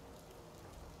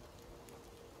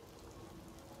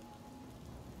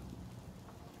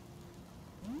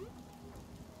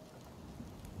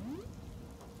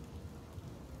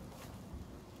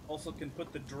 Also can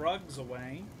put the drugs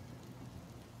away.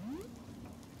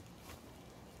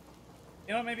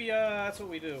 You know, maybe that's what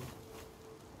we do.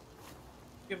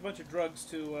 Give a bunch of drugs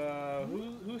to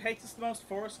who hates us the most?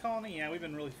 Forest Colony? Yeah, we've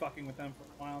been really fucking with them for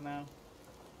a while now.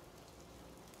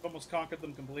 Almost conquered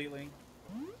them completely.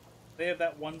 They have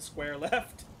that one square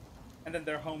left, and then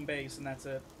their home base, and that's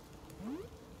it.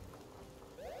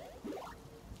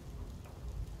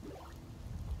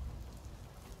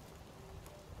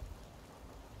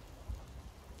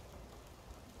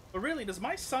 But really, does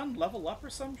my son level up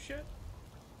or some shit?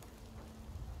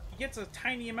 He gets a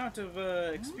tiny amount of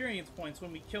experience points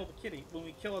when we kill the kitty, when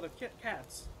we kill other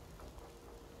cats.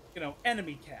 You know,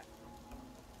 enemy cat.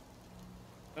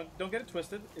 Don't get it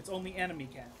twisted. It's only enemy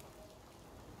cat.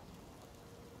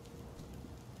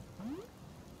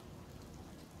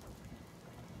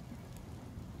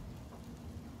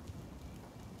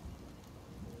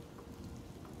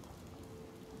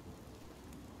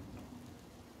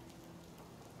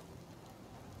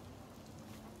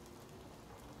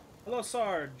 Hello,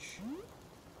 Sarge.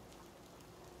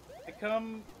 I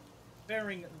come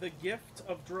bearing the gift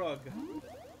of drug.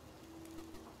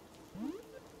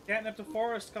 Catnip to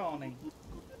forest colony.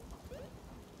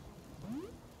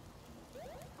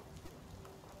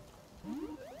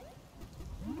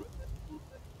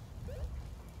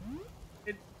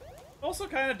 It's also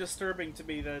kind of disturbing to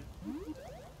me that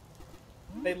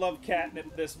they love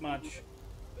catnip this much.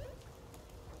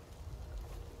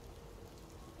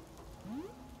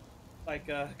 Like,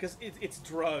 because it's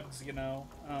drugs, you know.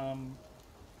 I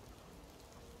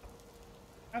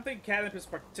don't think catnip is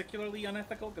particularly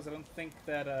unethical, because I don't think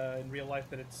that in real life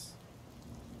that it's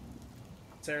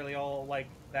necessarily all, like,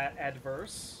 that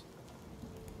adverse.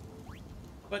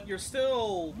 But you're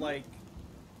still, like,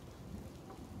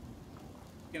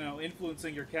 you know,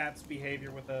 influencing your cat's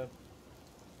behavior with a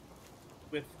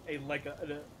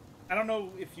I don't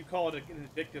know if you call it an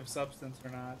addictive substance or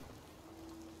not.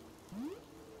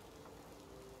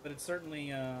 But it's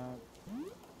certainly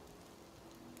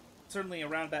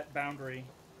around that boundary.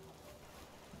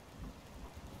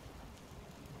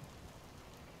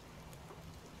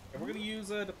 Okay, we're gonna use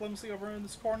diplomacy over in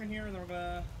this corner here, and then we're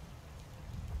gonna...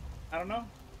 I don't know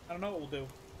what we'll do.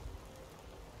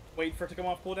 Wait for it to come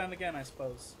off cooldown again, I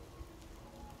suppose.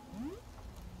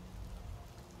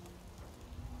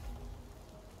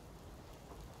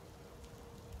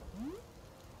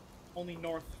 Only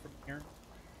north from here.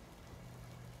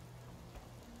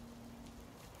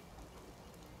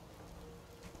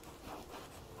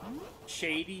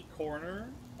 Shady corner?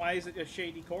 Why is it a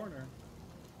shady corner?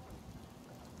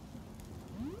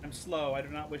 I'm slow. I do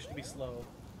not wish to be slow.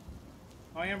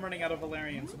 Oh, I am running out of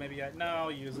Valerian, so maybe no,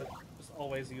 I'll use it. Just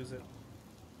always use it.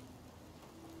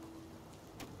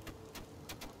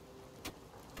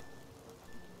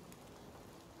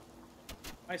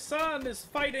 My son is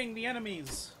fighting the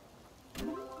enemies.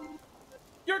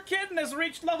 Your kitten has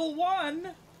reached level 1!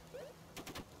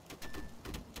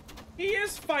 He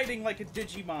is fighting like a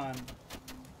Digimon.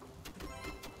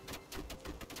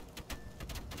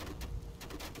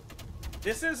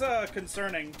 This is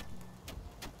concerning.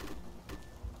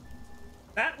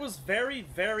 That was very,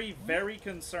 very, very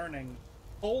concerning.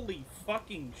 Holy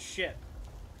fucking shit.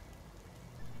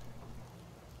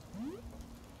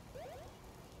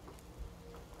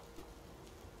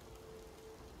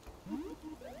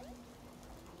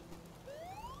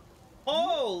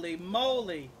 Holy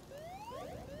moly.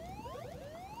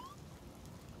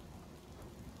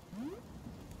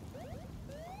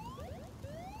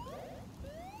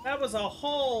 That was a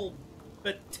whole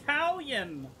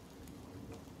battalion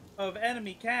of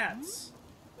enemy cats.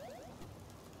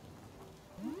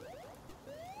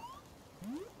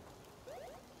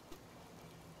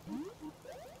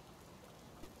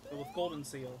 With golden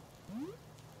seal.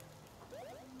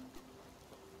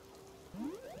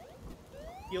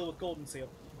 Heal with golden seal.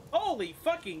 Holy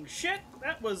fucking shit!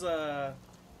 That was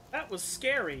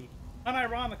scary.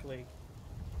 Unironically.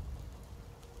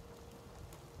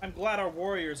 I'm glad our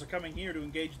warriors are coming here to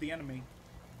engage the enemy.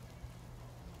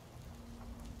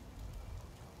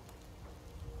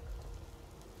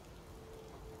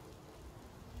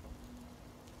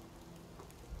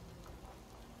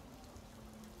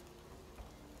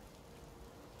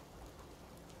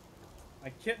 My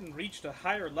kitten reached a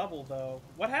higher level, though.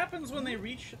 What happens when they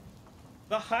reach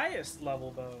the highest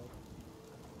level, though?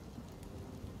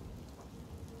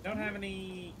 Don't have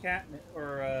any catnip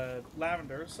or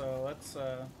lavender, so let's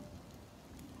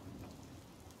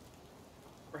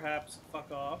perhaps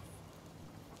fuck off.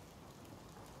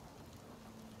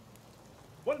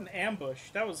 What an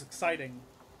ambush. That was exciting.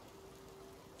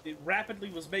 It rapidly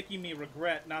was making me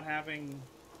regret not having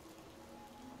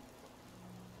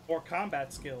more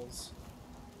combat skills.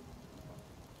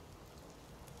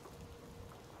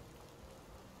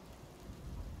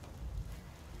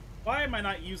 Why am I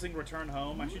not using Return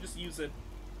Home? I should just use it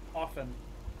often.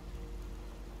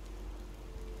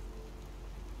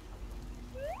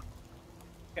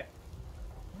 Okay.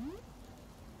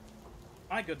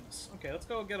 My goodness. Okay, let's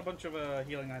go get a bunch of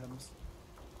healing items.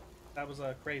 That was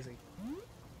crazy.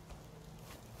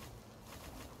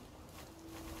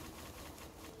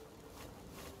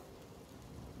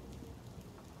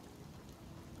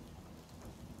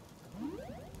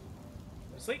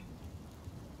 sleep.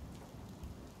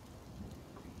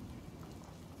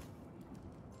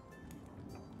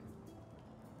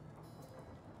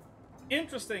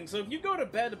 Interesting. So if you go to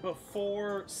bed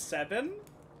before 7,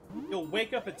 you'll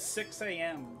wake up at 6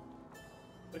 a.m.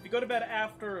 But if you go to bed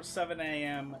after 7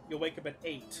 a.m., you'll wake up at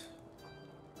 8.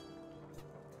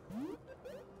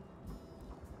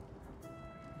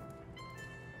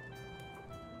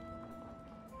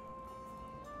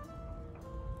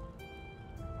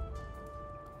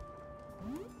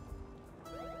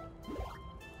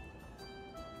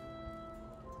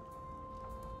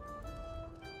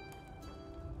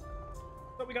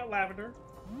 So we got lavender.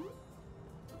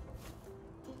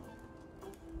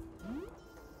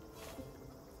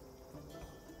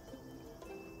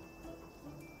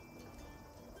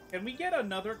 Can we get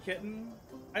another kitten?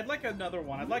 I'd like another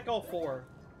one. I'd like all 4.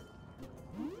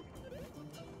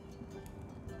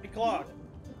 Hey, Clock.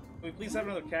 Can we please have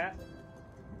another cat?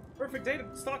 Perfect day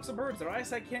to stalk some birds. Their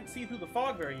eyesight can't see through the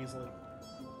fog very easily.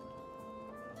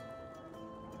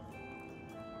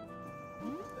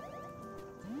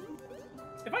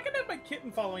 If I can have my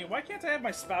kitten follow me, why can't I have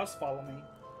my spouse follow me?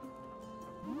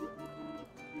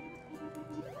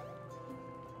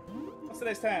 What's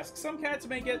today's task? Some cats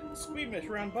may get squeamish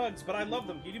around bugs, but I love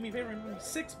them. Can you do me a favor and give me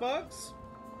 6 bugs?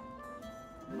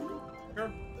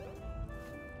 Sure.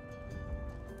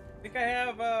 I think I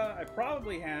have, I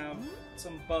probably have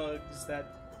some bugs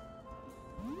that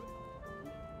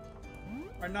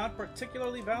are not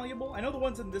particularly valuable. I know the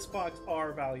ones in this box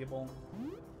are valuable.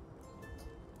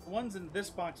 The ones in this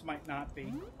box might not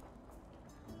be.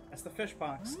 That's the fish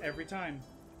box every time.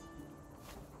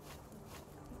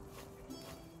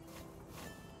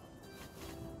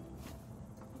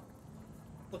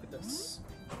 Look at this.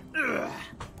 Ugh.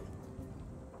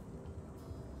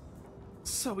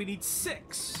 So we need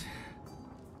 6.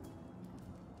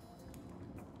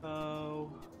 Oh.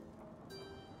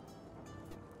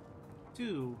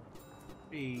 2,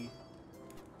 3,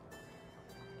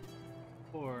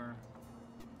 4,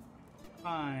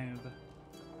 5,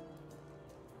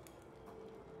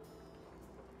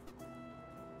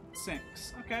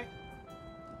 6. Okay.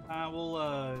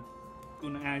 We'll do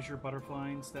an azure butterfly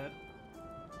instead.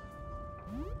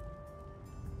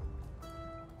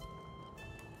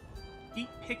 Keep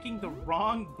picking the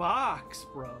wrong box,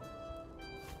 bro.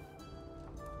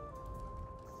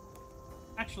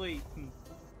 Actually,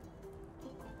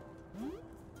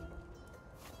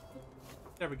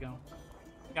 there we go.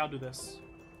 Yeah, I'll do this.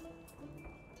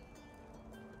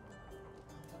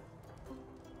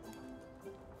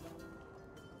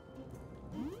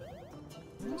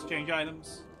 Exchange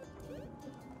items.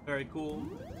 Very cool.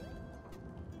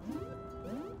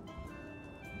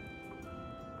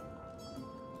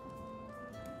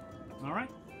 Alright.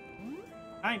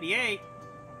 98.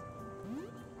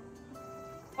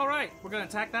 Alright, we're gonna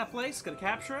attack that place, gonna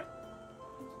capture it.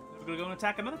 We're gonna go and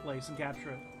attack another place and capture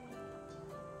it.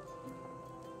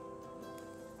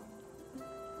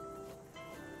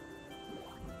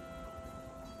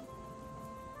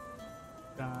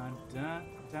 Dun, dun,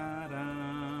 dun,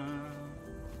 dun.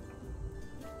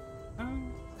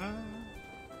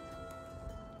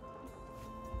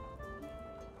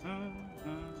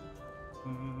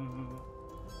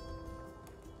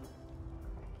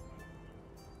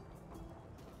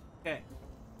 Okay.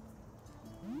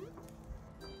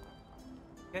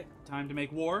 Okay, time to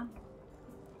make war.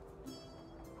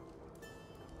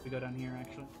 We go down here,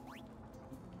 actually.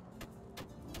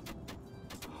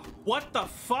 What the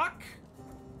fuck?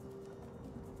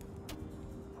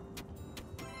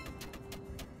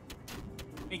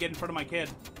 Let me get in front of my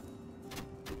kid.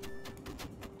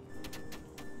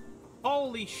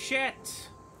 Holy shit!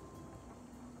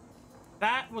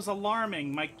 That was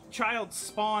alarming. My child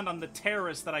spawned on the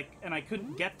terrace that I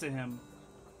couldn't get to him.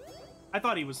 I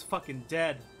thought he was fucking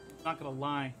dead. Not gonna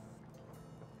lie.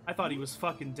 I thought he was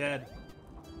fucking dead.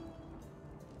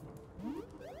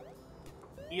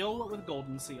 Eel with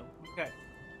golden seal. Okay.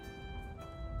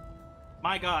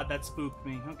 My god, that spooked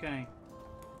me. Okay.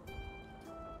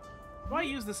 Do I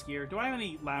use this gear? Do I have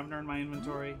any lavender in my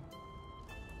inventory?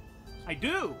 I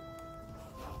do!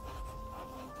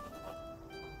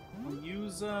 I'll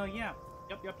use, yeah.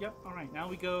 Yep. Alright, now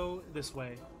we go this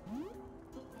way.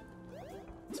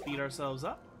 Speed ourselves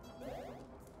up.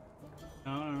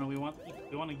 No, we want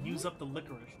to use up the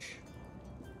licorice.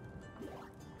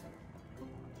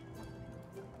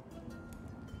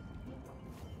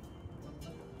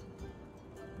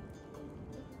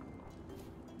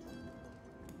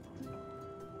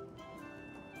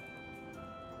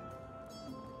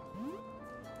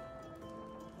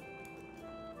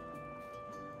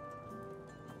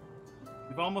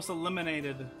 We've almost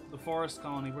eliminated the forest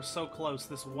colony. We're so close.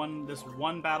 This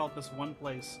one battle at this one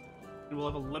place, and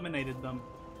we'll have eliminated them.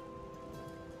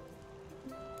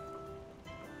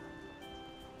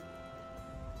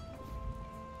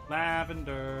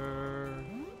 Lavender.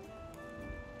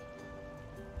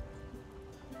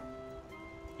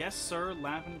 Yes, sir,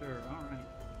 lavender. Alright.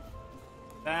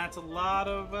 That's a lot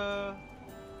of,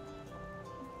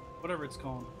 whatever it's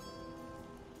called.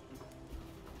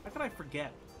 How could I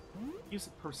forget? Use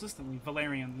it persistently.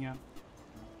 Valerian, yeah.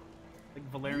 Like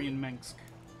Valerian Mensk.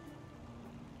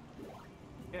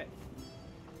 Okay.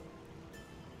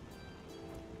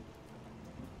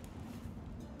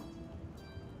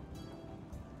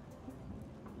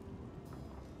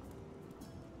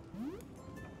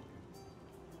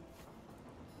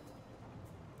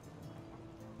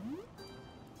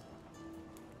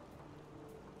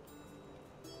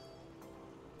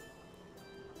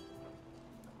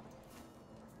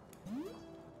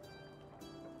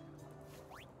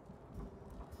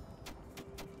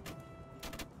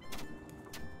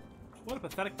 What a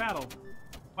pathetic battle.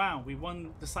 Wow, we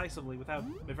won decisively without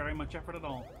very much effort at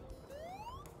all.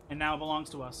 And now it belongs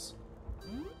to us.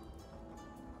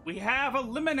 We have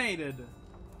eliminated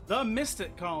the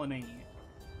Mystic Colony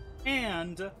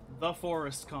and the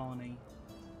Forest Colony.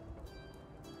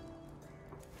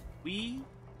 We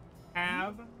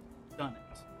have done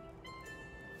it.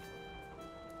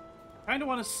 Kind of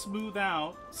want to smooth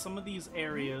out some of these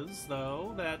areas,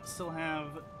 though, that still have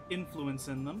influence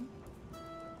in them.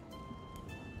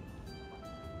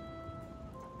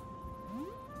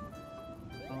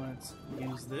 Let's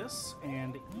use this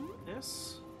and eat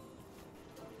this.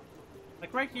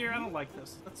 Like right here, I don't like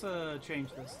this. Let's change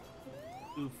this.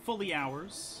 Do fully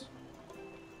hours.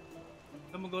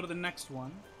 Then we'll go to the next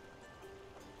one.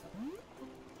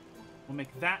 We'll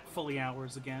make that fully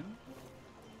hours again.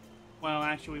 Well,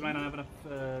 actually, we might not have enough.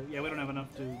 Yeah, we don't have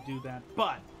enough to do that,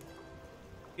 but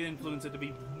it influence it to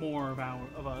be more of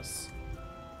us.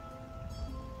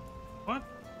 What?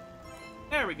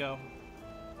 There we go.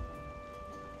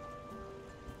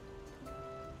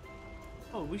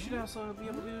 Oh, we should also be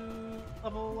able to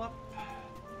level up.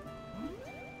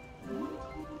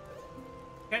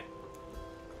 Okay.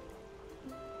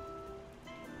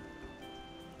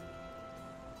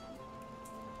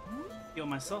 Heal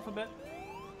myself a bit.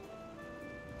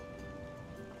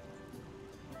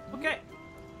 Okay.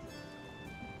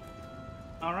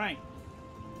 All right.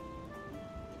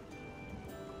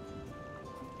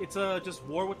 It's just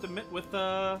war with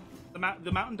the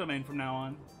mountain domain from now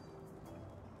on.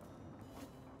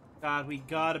 God, we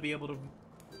gotta be able to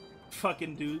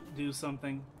fucking do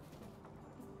something.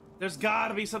 There's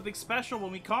gotta be something special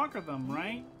when we conquer them,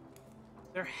 right?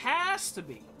 There has to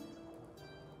be.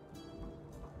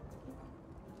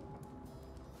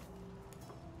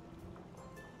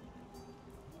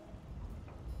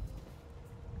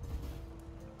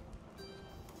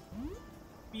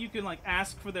 You can, like,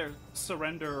 ask for their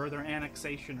surrender or their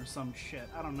annexation or some shit.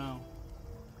 I don't know.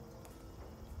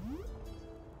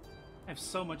 I have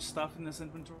so much stuff in this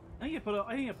inventory. I need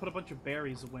to put a bunch of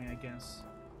berries away, I guess.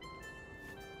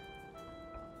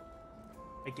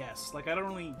 Like, I don't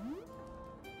really...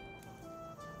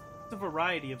 It's a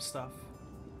variety of stuff.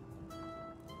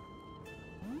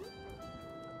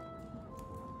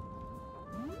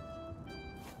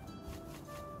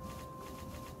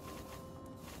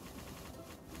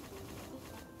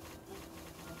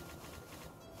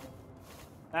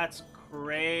 That's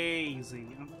crazy.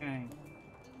 Okay.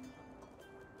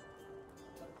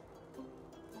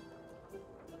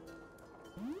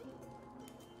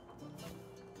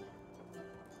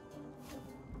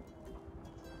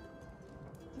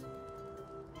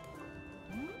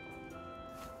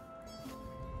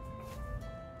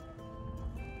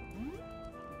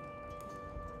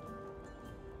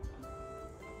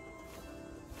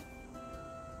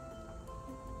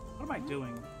 What am I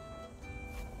doing?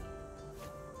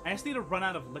 I just need to run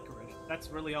out of licorice. That's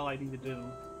really all I need to do.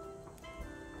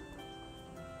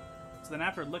 So then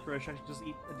after licorice, I should just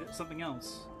eat something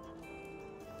else.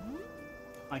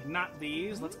 Like, not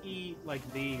these. Let's eat, like,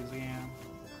 these, yeah.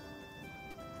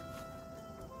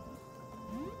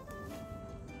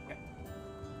 Okay.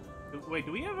 Wait,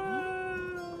 do we have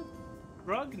a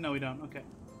drug? No, we don't. Okay.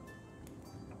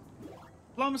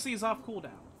 Diplomacy is off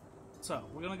cooldown. So,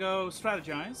 we're gonna go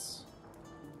strategize.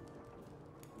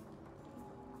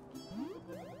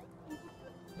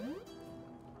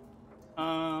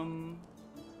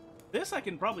 This I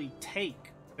can probably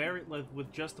take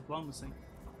with just diplomacy.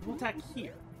 We'll attack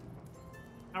here.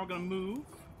 Now we're gonna move.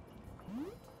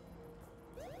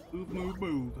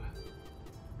 Move.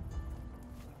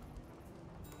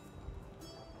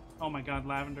 Oh my god,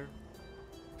 lavender.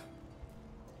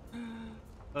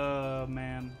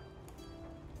 Man.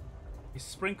 You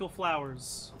sprinkle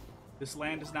flowers. This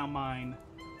land is now mine.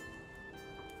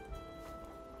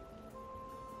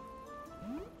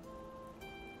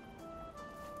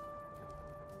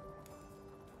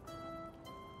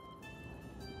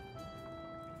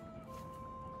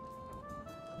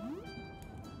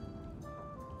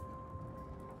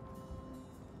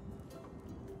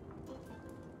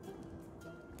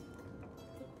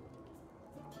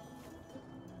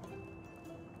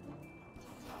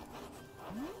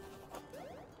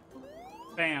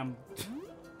 Bam.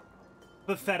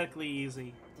 Pathetically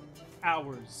easy.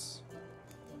 Ours.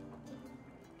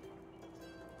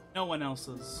 No one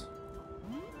else's.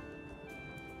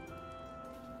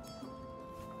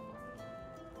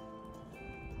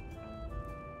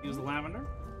 Use the lavender.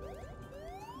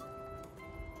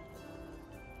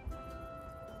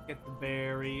 Get the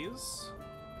berries.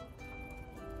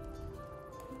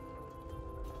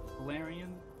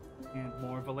 Valerian. And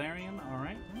more Valerian.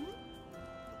 Alright.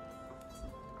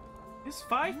 It's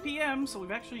 5 p.m., so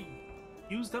we've actually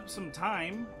used up some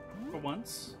time for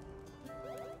once.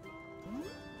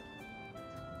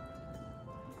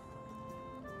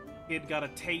 Kid got a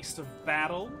taste of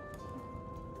battle.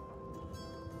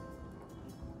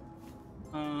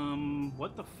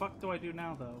 What the fuck do I do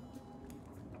now, though?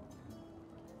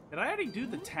 Did I already do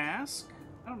the task?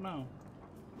 I don't know.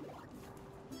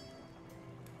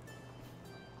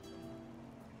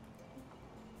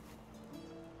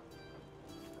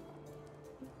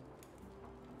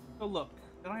 Oh, look.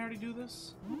 Did I already do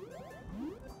this?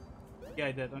 Yeah,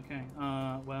 I did. Okay.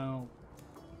 Well...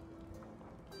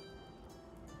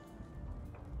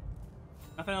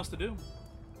 Nothing else to do.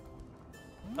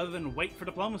 Other than wait for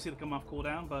diplomacy to come off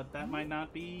cooldown, but that might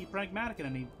not be pragmatic in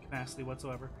any capacity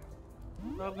whatsoever.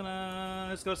 So I'm gonna...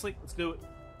 Let's go to sleep. Let's do it.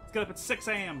 Let's get up at 6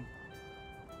 a.m.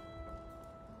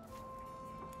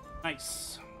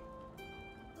 Nice.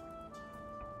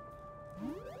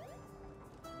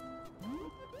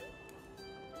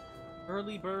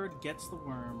 Early bird gets the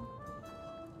worm.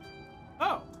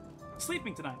 Oh!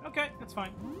 Sleeping tonight. Okay, that's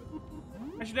fine.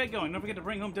 How's your day going? Don't forget to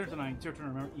bring home dinner tonight. It's your turn,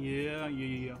 remember? Yeah.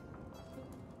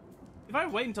 If I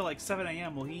wait until like 7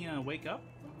 a.m., will he wake up?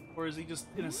 Or is he just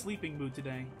in a sleeping mood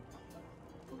today?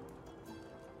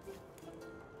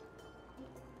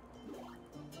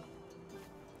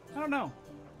 I don't know.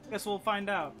 Guess we'll find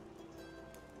out.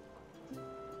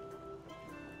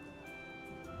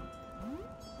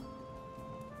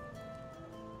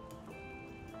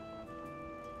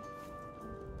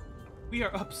 We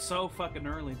are up so fucking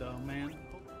early, though, man.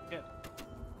 Oh, shit.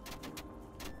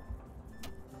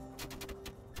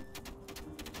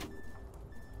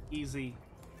 Easy.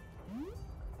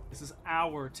 This is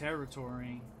our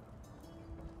territory.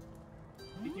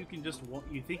 You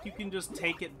think you can just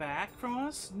take it back from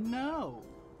us? No.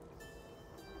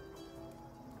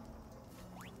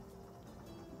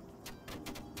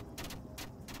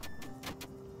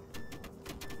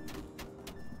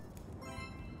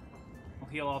 We'll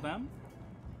heal all them.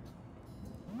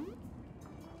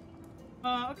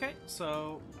 Okay,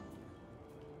 so...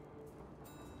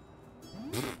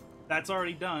 That's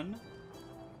already done.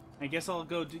 I guess I'll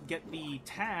go to get the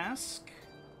task.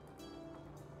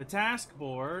 The task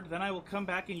board. Then I will come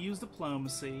back and use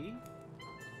diplomacy.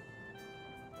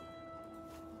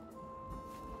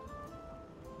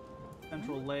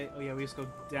 Central Lake. Oh yeah, we just go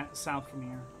south from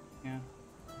here. Yeah.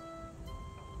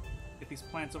 Get these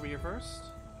plants over here first.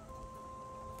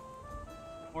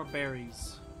 More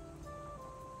berries.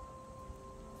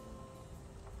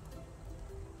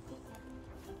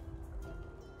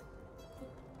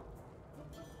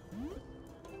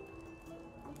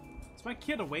 Is my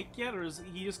kid awake yet, or is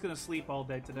he just gonna sleep all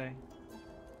day today?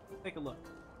 Take a look.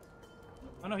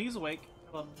 Oh no, he's awake.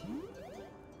 Hello.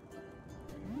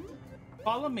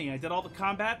 Follow me. I did all the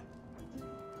combat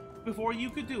before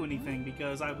you could do anything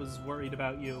because I was worried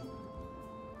about you.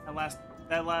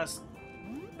 That last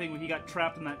thing when he got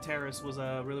trapped in that terrace was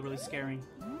really, really scary.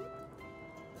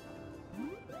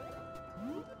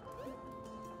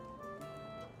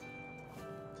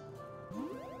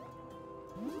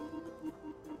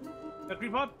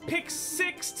 Pick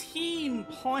 16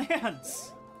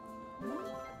 plants!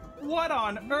 What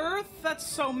on earth? That's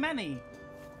so many!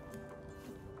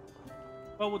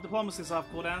 Well, with diplomacy's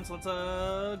off cooldown, so let's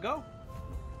go.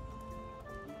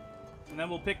 And then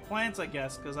we'll pick plants, I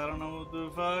guess, because I don't know what the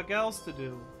fuck else to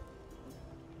do.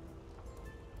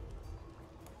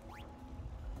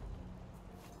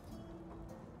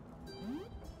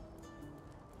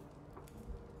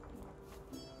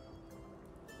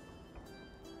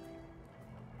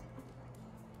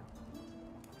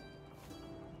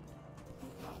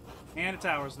 And it's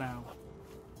ours now.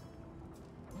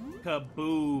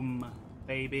 Kaboom,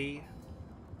 baby.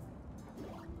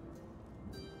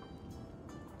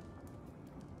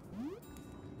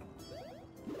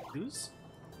 Use?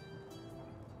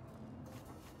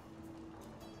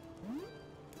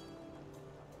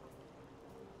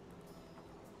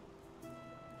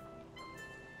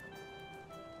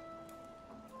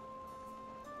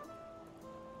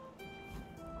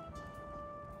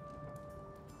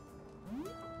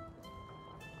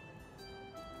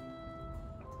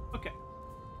 Okay.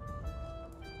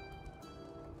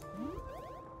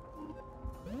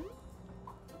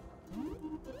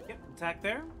 Yep, attack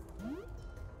there.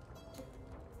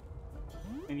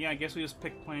 And yeah, I guess we just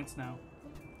pick plants now.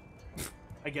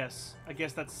 I guess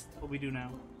that's what we do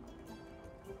now.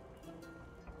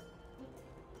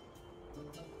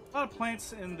 A lot of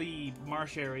plants in the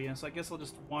marsh area, so I guess I'll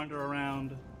just wander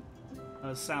around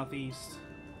southeast.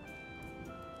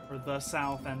 Or the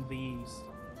south and the east.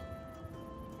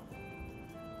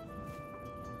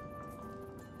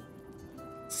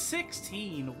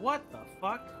 $16? What the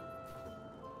fuck?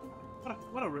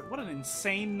 What an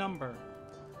insane number.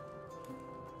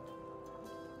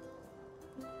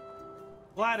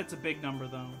 Glad it's a big number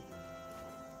though.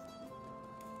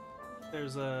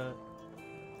 There's a...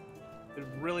 It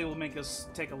really will make us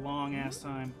take a long ass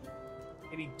time.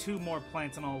 I need 2 more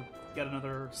plants and I'll get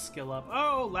another skill up.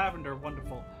 Oh, lavender,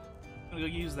 wonderful. I'm gonna go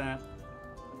use that.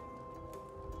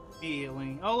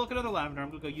 Immediately. Oh, look, another lavender. I'm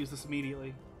gonna go use this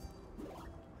immediately.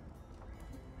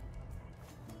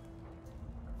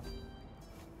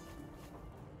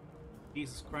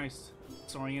 Jesus Christ.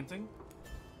 It's orienting.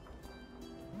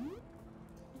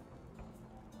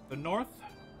 The north.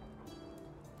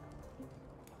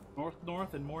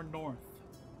 North, and more north.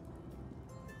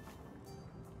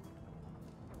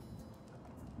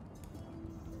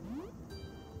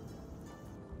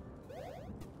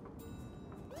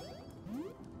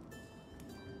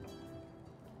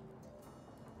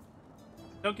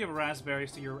 Don't give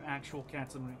raspberries to your actual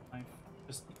cats in real life.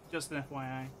 Just an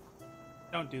FYI.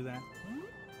 Don't do that.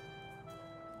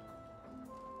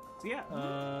 So yeah,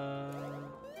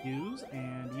 use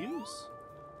and use.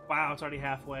 Wow, it's already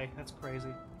halfway. That's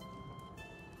crazy.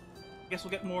 Guess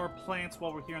we'll get more plants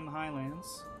while we're here in the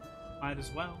Highlands. Might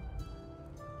as well.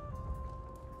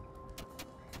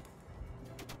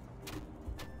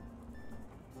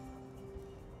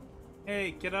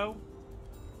 Hey, kiddo.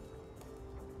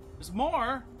 There's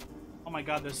more! Oh my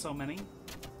god, there's so many.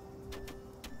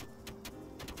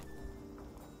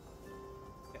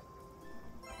 Okay.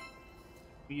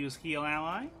 We use heal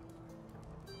ally.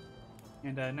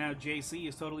 And now JC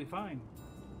is totally fine.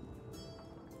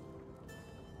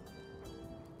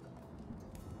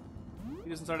 He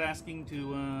doesn't start asking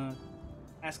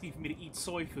for me to eat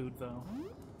soy food, though.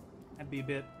 That'd be a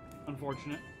bit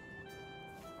unfortunate.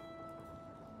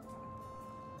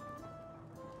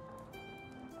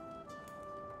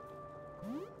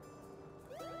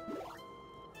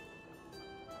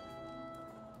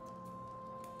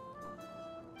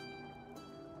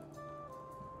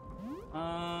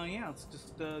 Yeah, let's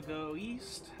just go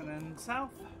east and then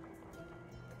south.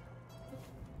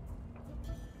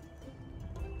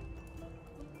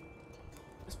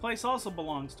 This place also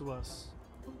belongs to us,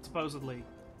 supposedly.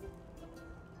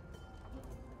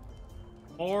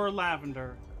 More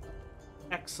lavender.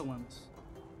 Excellent.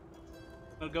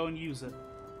 I'll go and use it.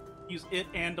 Use it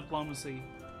and diplomacy.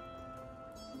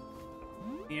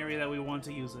 The area that we want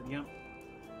to use it, yep.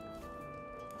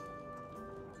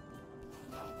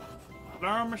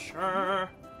 Skirmisher!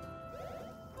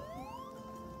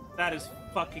 That is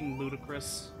fucking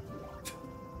ludicrous.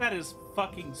 That is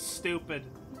fucking stupid.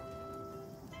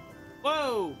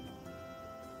 Whoa!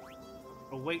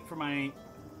 I'll wait for my...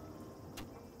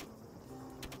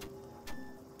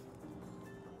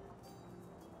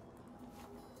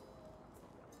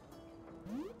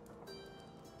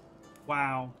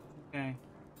 Wow. Okay.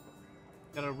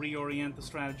 Gotta reorient the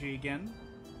strategy again.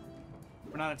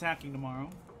 We're not attacking tomorrow.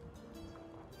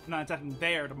 We're not attacking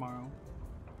there tomorrow.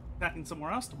 Attacking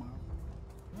somewhere else tomorrow.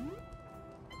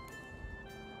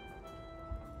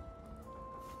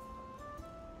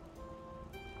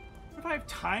 If I have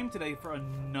time today for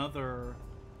another...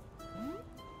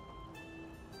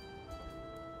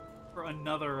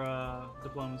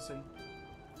 diplomacy.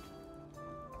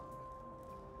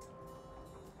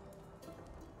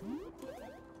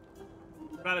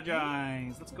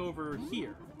 Strategize. Let's go over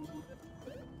here.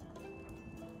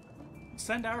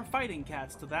 Send our fighting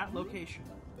cats to that location.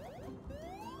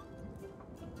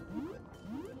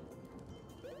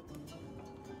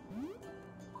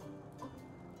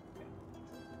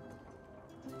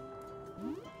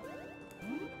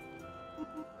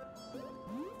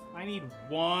 I need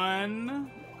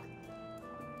one.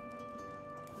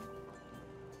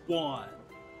 One.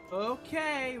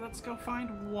 Okay, let's go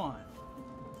find one.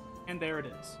 And there it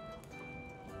is.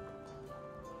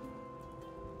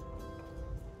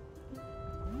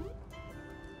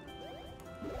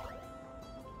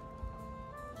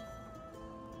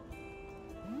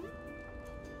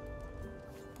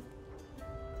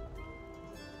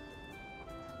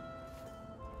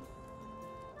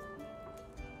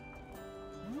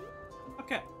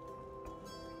 Okay.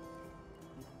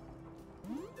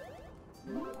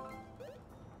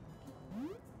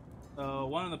 So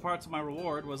one of the parts of my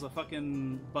reward was a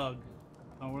fucking bug.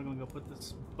 So we're gonna go put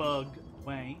this bug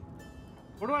away.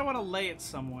 Where do I want to lay it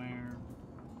somewhere?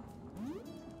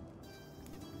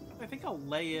 I think I'll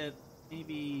lay it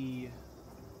maybe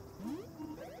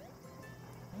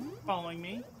following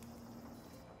me.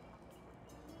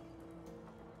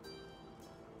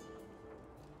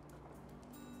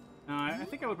 No, I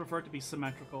think I would prefer it to be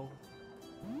symmetrical.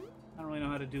 I don't really know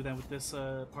how to do that with this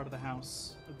part of the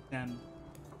house. Den.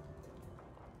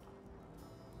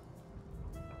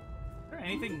 Is there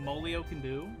anything Molio can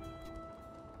do?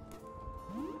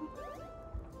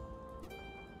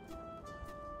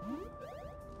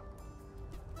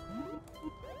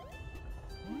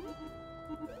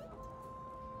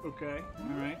 Okay,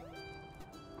 alright.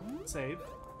 Save.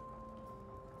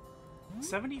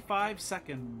 75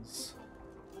 seconds.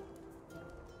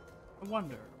 I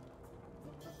wonder.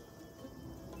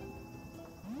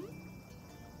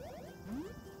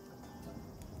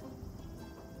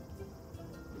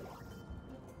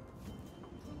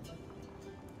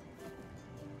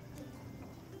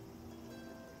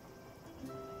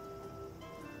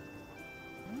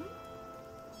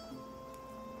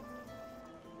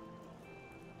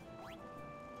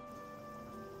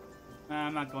 Nah,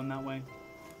 I'm not going that way.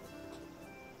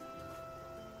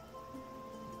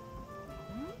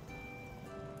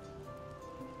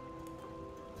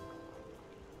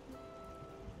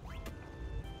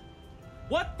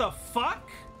 What the fuck?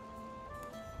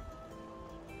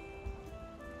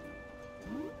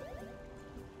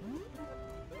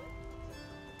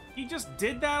 He just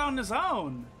did that on his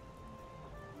own.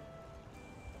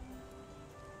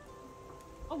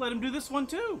 I'll let him do this one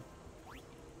too.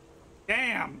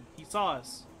 Damn, he saw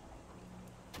us.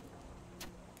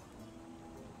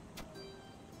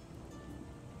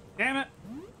 Damn it.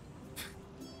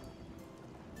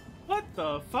 What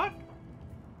the fuck?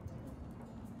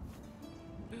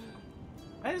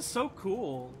 That is so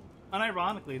cool.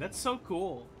 Unironically, that's so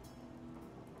cool.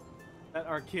 That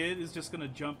our kid is just gonna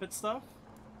jump at stuff.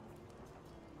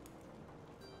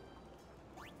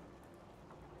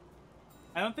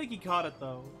 I don't think he caught it,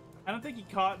 though. I don't think he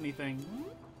caught anything.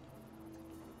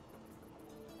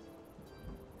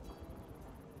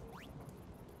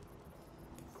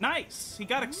 Nice! He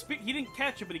got he didn't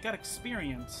catch it, but he got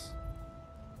experience.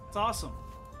 It's awesome.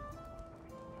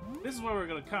 This is where we're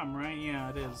gonna come, right? Yeah,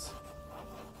 it is.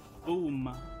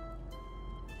 Boom.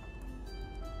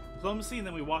 Diplomacy, and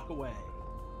then we walk away.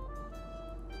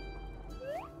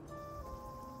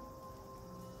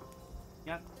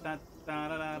 Yeah, da da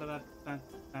da da da da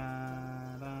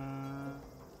da.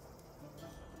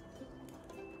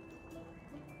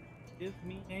 Give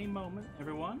me a moment,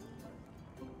 everyone.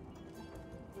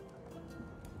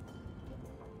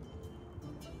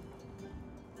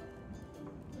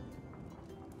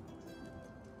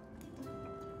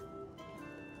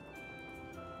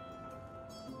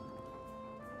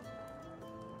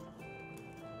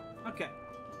 Okay.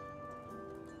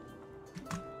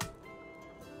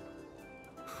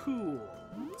 Cool.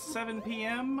 7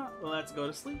 p.m. Let's go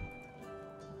to sleep.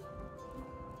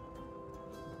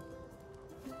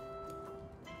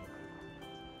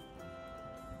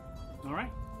 All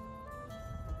right.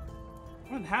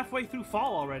 We're halfway through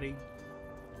fall already.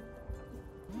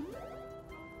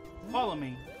 Follow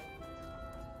me.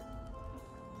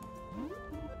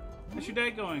 How's your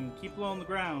day going? Keep low on the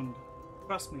ground.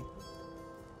 Trust me.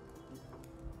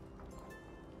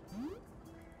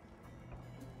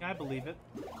 I believe it.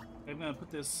 I'm gonna put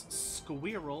this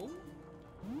squirrel.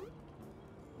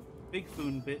 Big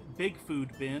food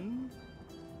bin.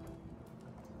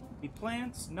 Any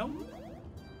plants? Nope.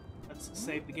 Let's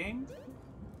save the game.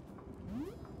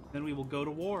 Then we will go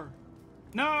to war.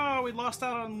 No, we lost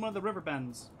out on one of the river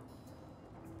bends.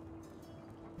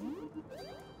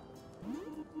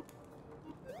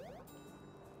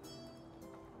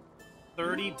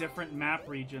 $30 different map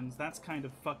regions. That's kind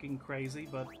of fucking crazy,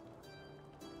 but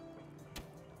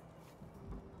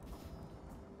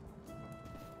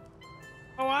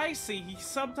oh, I see.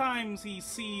 Sometimes he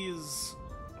sees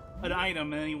an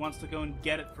item and he wants to go and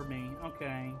get it for me.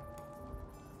 Okay.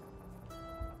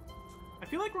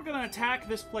 feel like we're gonna attack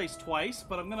this place twice,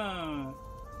 but I'm not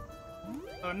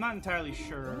entirely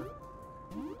sure.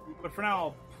 But for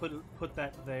now, I'll put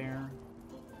that there.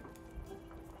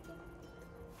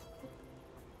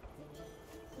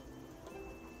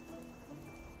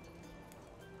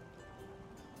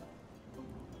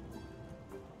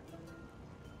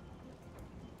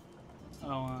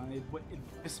 Oh, it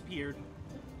disappeared.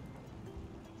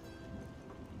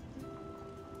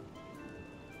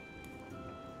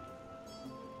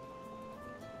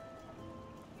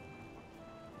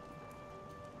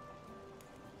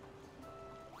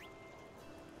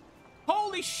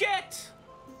 Holy shit!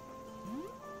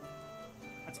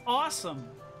 That's awesome.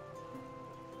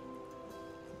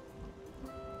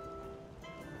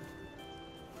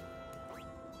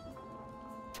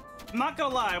 I'm not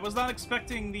gonna lie, I was not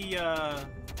expecting the,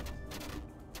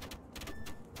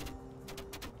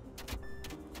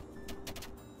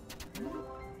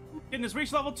 Goodness,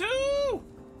 reach level 2!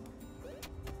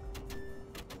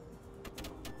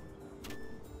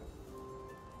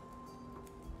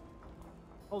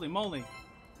 Holy moly.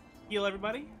 Heal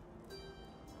everybody.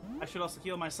 I should also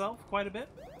heal myself quite a bit.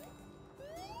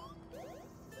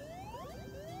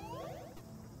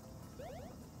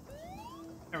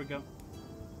 There we go.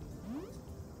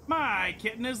 My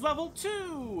kitten is level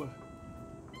 2!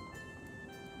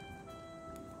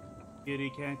 Kitty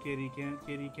cat, kitty cat,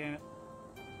 kitty cat.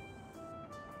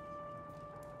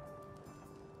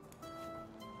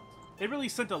 They really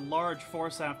sent a large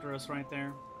force after us right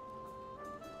there.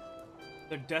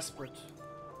 They're desperate.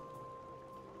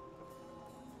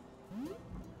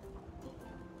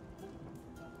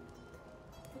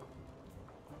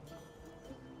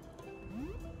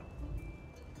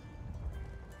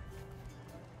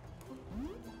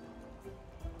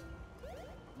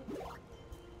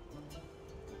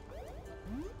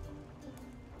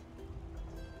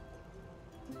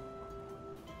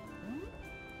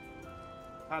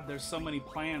 God, there's so many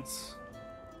plants.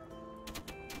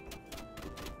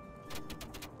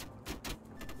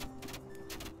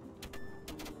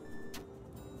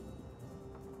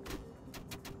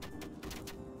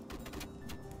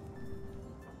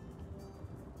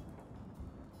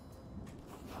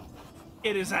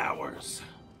 It is ours.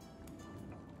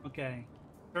 Okay.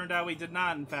 Turned out we did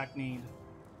not, in fact, need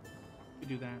to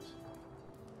do that.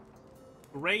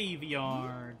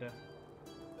 Graveyard.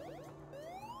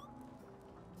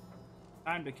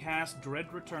 Time to cast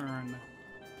Dread Return.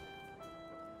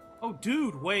 Oh,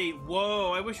 dude, wait.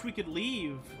 Whoa, I wish we could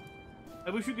leave.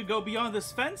 I wish we could go beyond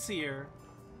this fence here.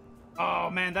 Oh,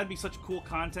 man, that'd be such cool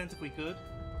content if we could.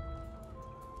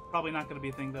 Probably not going to be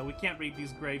a thing, though. We can't read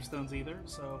these gravestones either,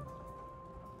 so...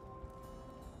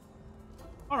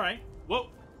 Alright. Whoa.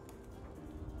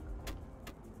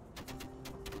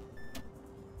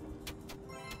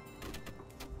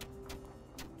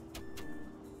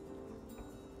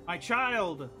 My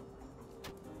child!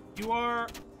 You are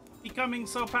becoming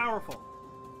so powerful.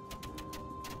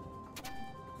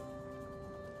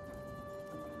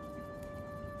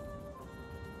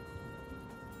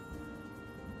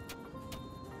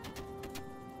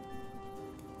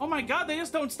 Oh my god, they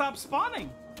just don't stop spawning!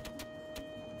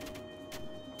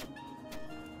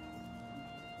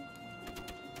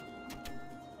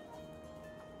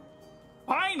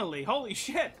 Finally! Holy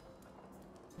shit!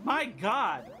 My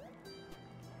god!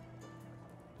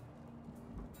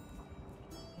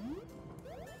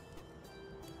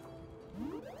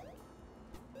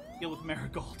 Deal with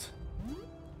Marigold.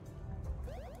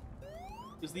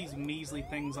 Use these measly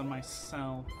things on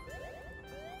myself.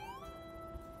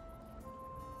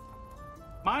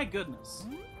 My goodness.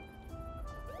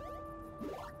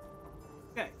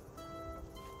 Okay.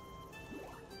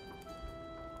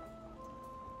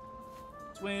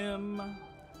 Swim.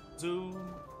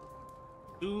 Zoom.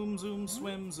 Zoom, zoom,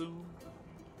 swim, zoom.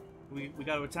 We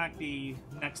gotta attack the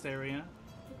next area.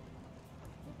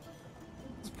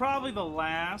 This is probably the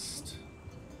last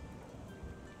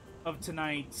of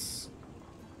tonight's.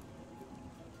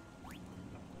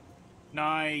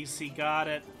 Nice, he got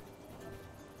it.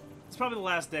 It's probably the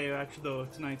last day, actually, though,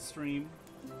 of tonight's stream.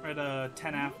 We're at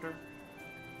 10 after.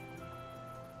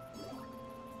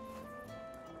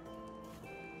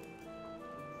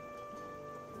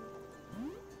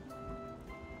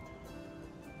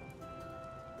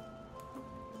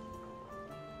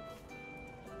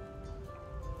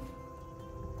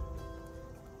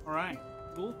 Alright.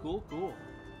 Cool, cool, cool.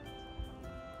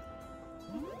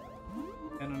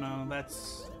 I don't know,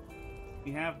 that's...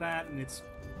 We have that, and it's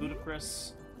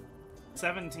ludicrous.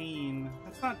 17.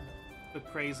 That's not the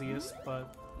craziest,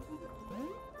 but...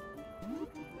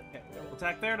 Okay, we'll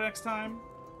attack there next time.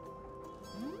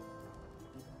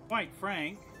 Quite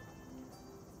frank.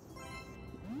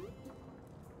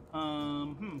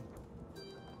 Hmm.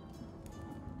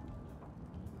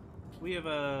 We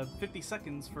have 50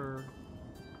 seconds for.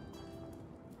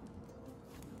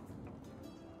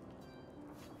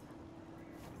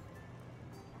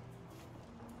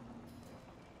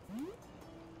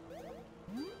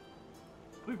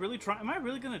 We really try? Am I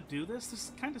really gonna do this? This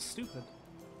is kind of stupid.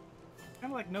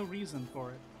 Kind of like no reason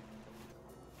for it.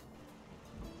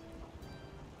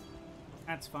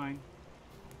 That's fine.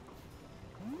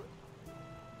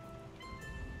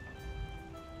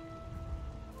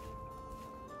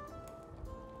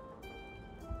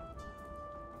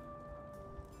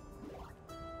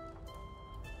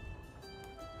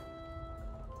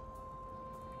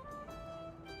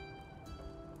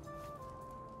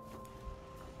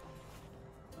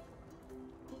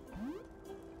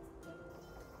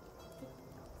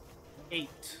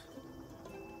 Eight.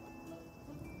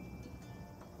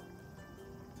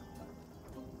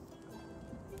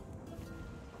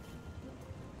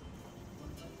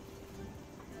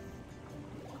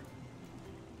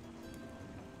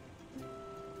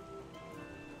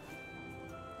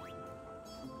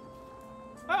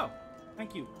 Oh,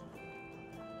 thank you.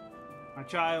 My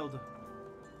child,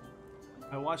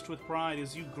 I watched with pride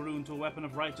as you grew into a weapon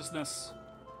of righteousness.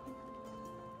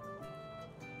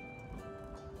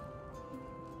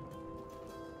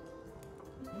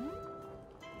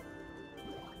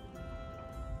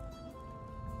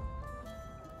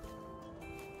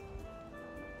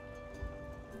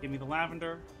 Give me the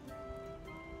lavender.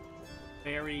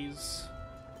 Berries.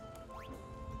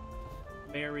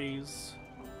 Berries.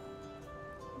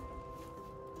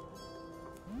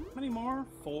 How many more?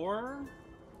 4?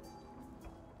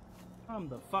 Come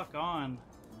the fuck on.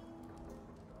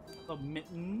 The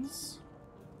mittens.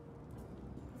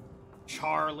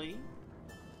 Charlie.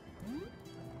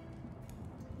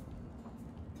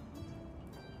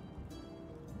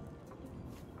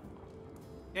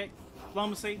 Okay,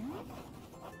 diplomacy.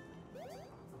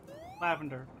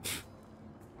 Lavender.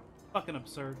 Fucking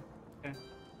absurd. Okay.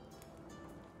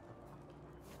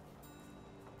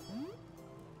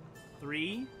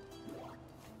 3.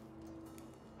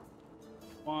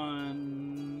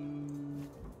 1,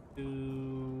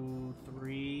 2,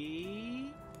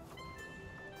 3.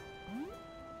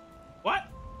 What?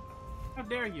 How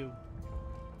dare you?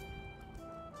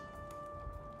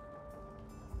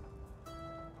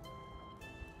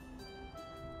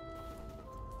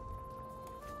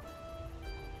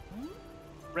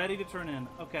 Ready to turn in.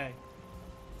 Okay.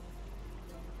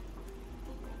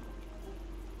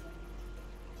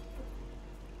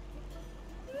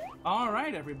 All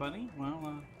right, everybody.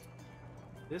 Well,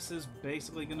 this is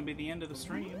basically going to be the end of the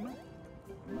stream.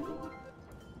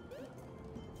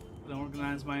 I'll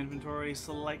organize my inventory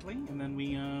slightly, and then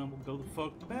we will go the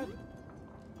fuck to bed.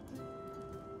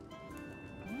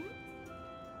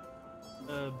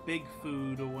 Big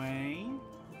food away.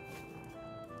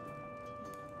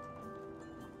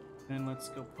 Then let's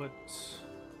go put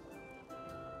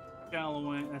shell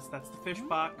away. That's the fish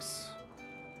box.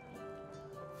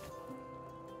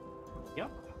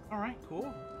 Yep. All right.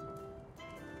 Cool.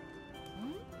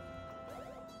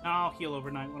 I'll heal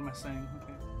overnight. What am I saying?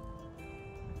 Okay.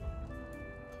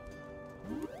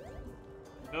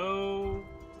 Go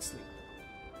sleep.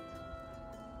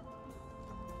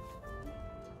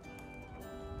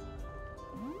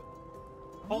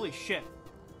 Holy shit.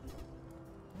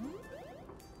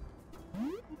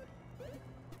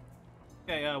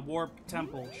 Okay, warp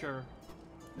temple, sure.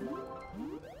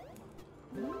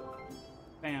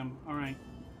 Bam, alright.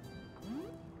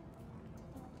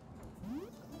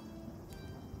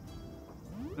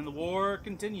 And the war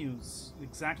continues,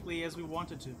 exactly as we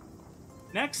wanted to.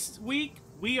 Next week,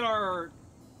 we are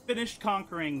finished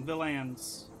conquering the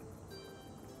lands.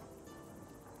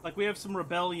 Like, we have some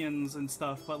rebellions and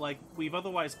stuff, but, like, we've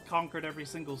otherwise conquered every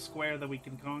single square that we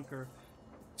can conquer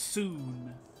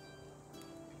soon.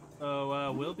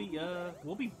 So, we'll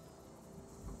be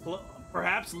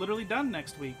perhaps literally done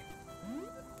next week.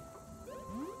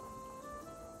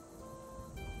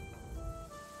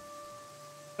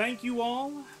 Thank you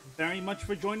all very much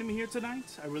for joining me here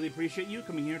tonight. I really appreciate you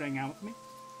coming here to hang out with me.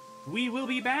 We will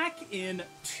be back in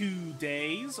 2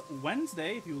 days,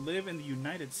 Wednesday, if you live in the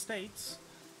United States.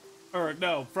 Or,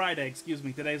 no, Friday, excuse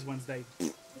me. Today's Wednesday.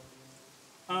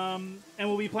 And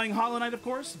we'll be playing Hollow Knight, of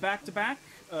course, back-to-back.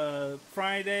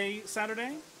 Friday,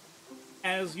 Saturday,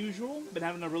 as usual. Been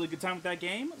having a really good time with that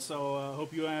game, so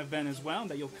hope you have been as well,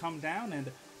 and that you'll come down and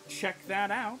check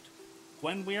that out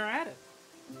when we are at it.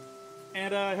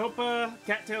 And I hope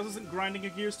Cattails isn't grinding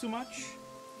your gears too much.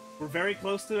 We're very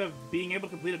close to being able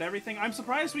to complete everything. I'm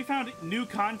surprised we found new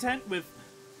content with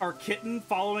our kitten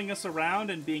following us around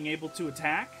and being able to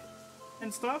attack.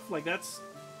 and stuff. Like,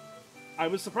 I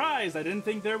was surprised. I didn't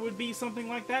think there would be something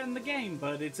like that in the game,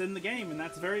 but it's in the game, and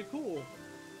that's very cool.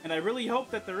 And I really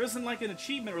hope that there isn't, like, an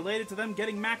achievement related to them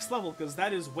getting max level, because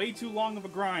that is way too long of a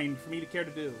grind for me to care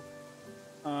to do.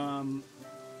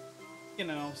 You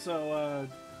know, so,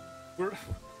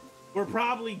 we're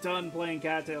probably done playing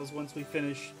Cattails once we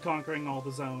finish conquering all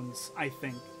the zones, I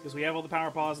think. Because we have all the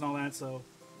power paws and all that, so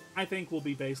I think we'll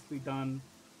be basically done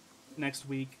next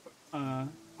week, on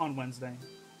Wednesday.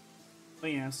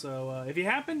 But yeah, so if you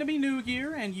happen to be new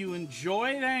here and you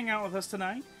enjoy hanging out with us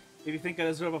tonight, if you think I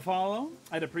deserve a follow,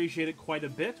 I'd appreciate it quite a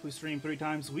bit. We stream 3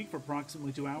 times a week for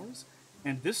approximately 2 hours.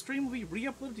 And this stream will be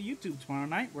re-uploaded to YouTube tomorrow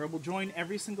night, where we'll join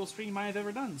every single stream I have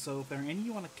ever done. So if there are any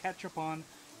you want to catch up on,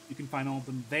 you can find all of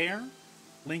them there.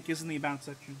 Link is in the About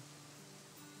section.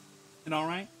 And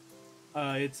alright,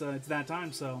 it's that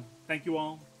time, so thank you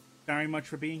all very much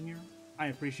for being here. I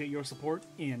appreciate your support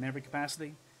in every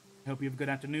capacity. I hope you have a good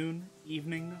afternoon,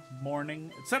 evening,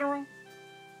 morning, etc.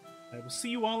 I will see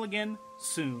you all again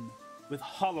soon with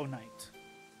Hollow Knight.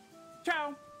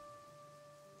 Ciao!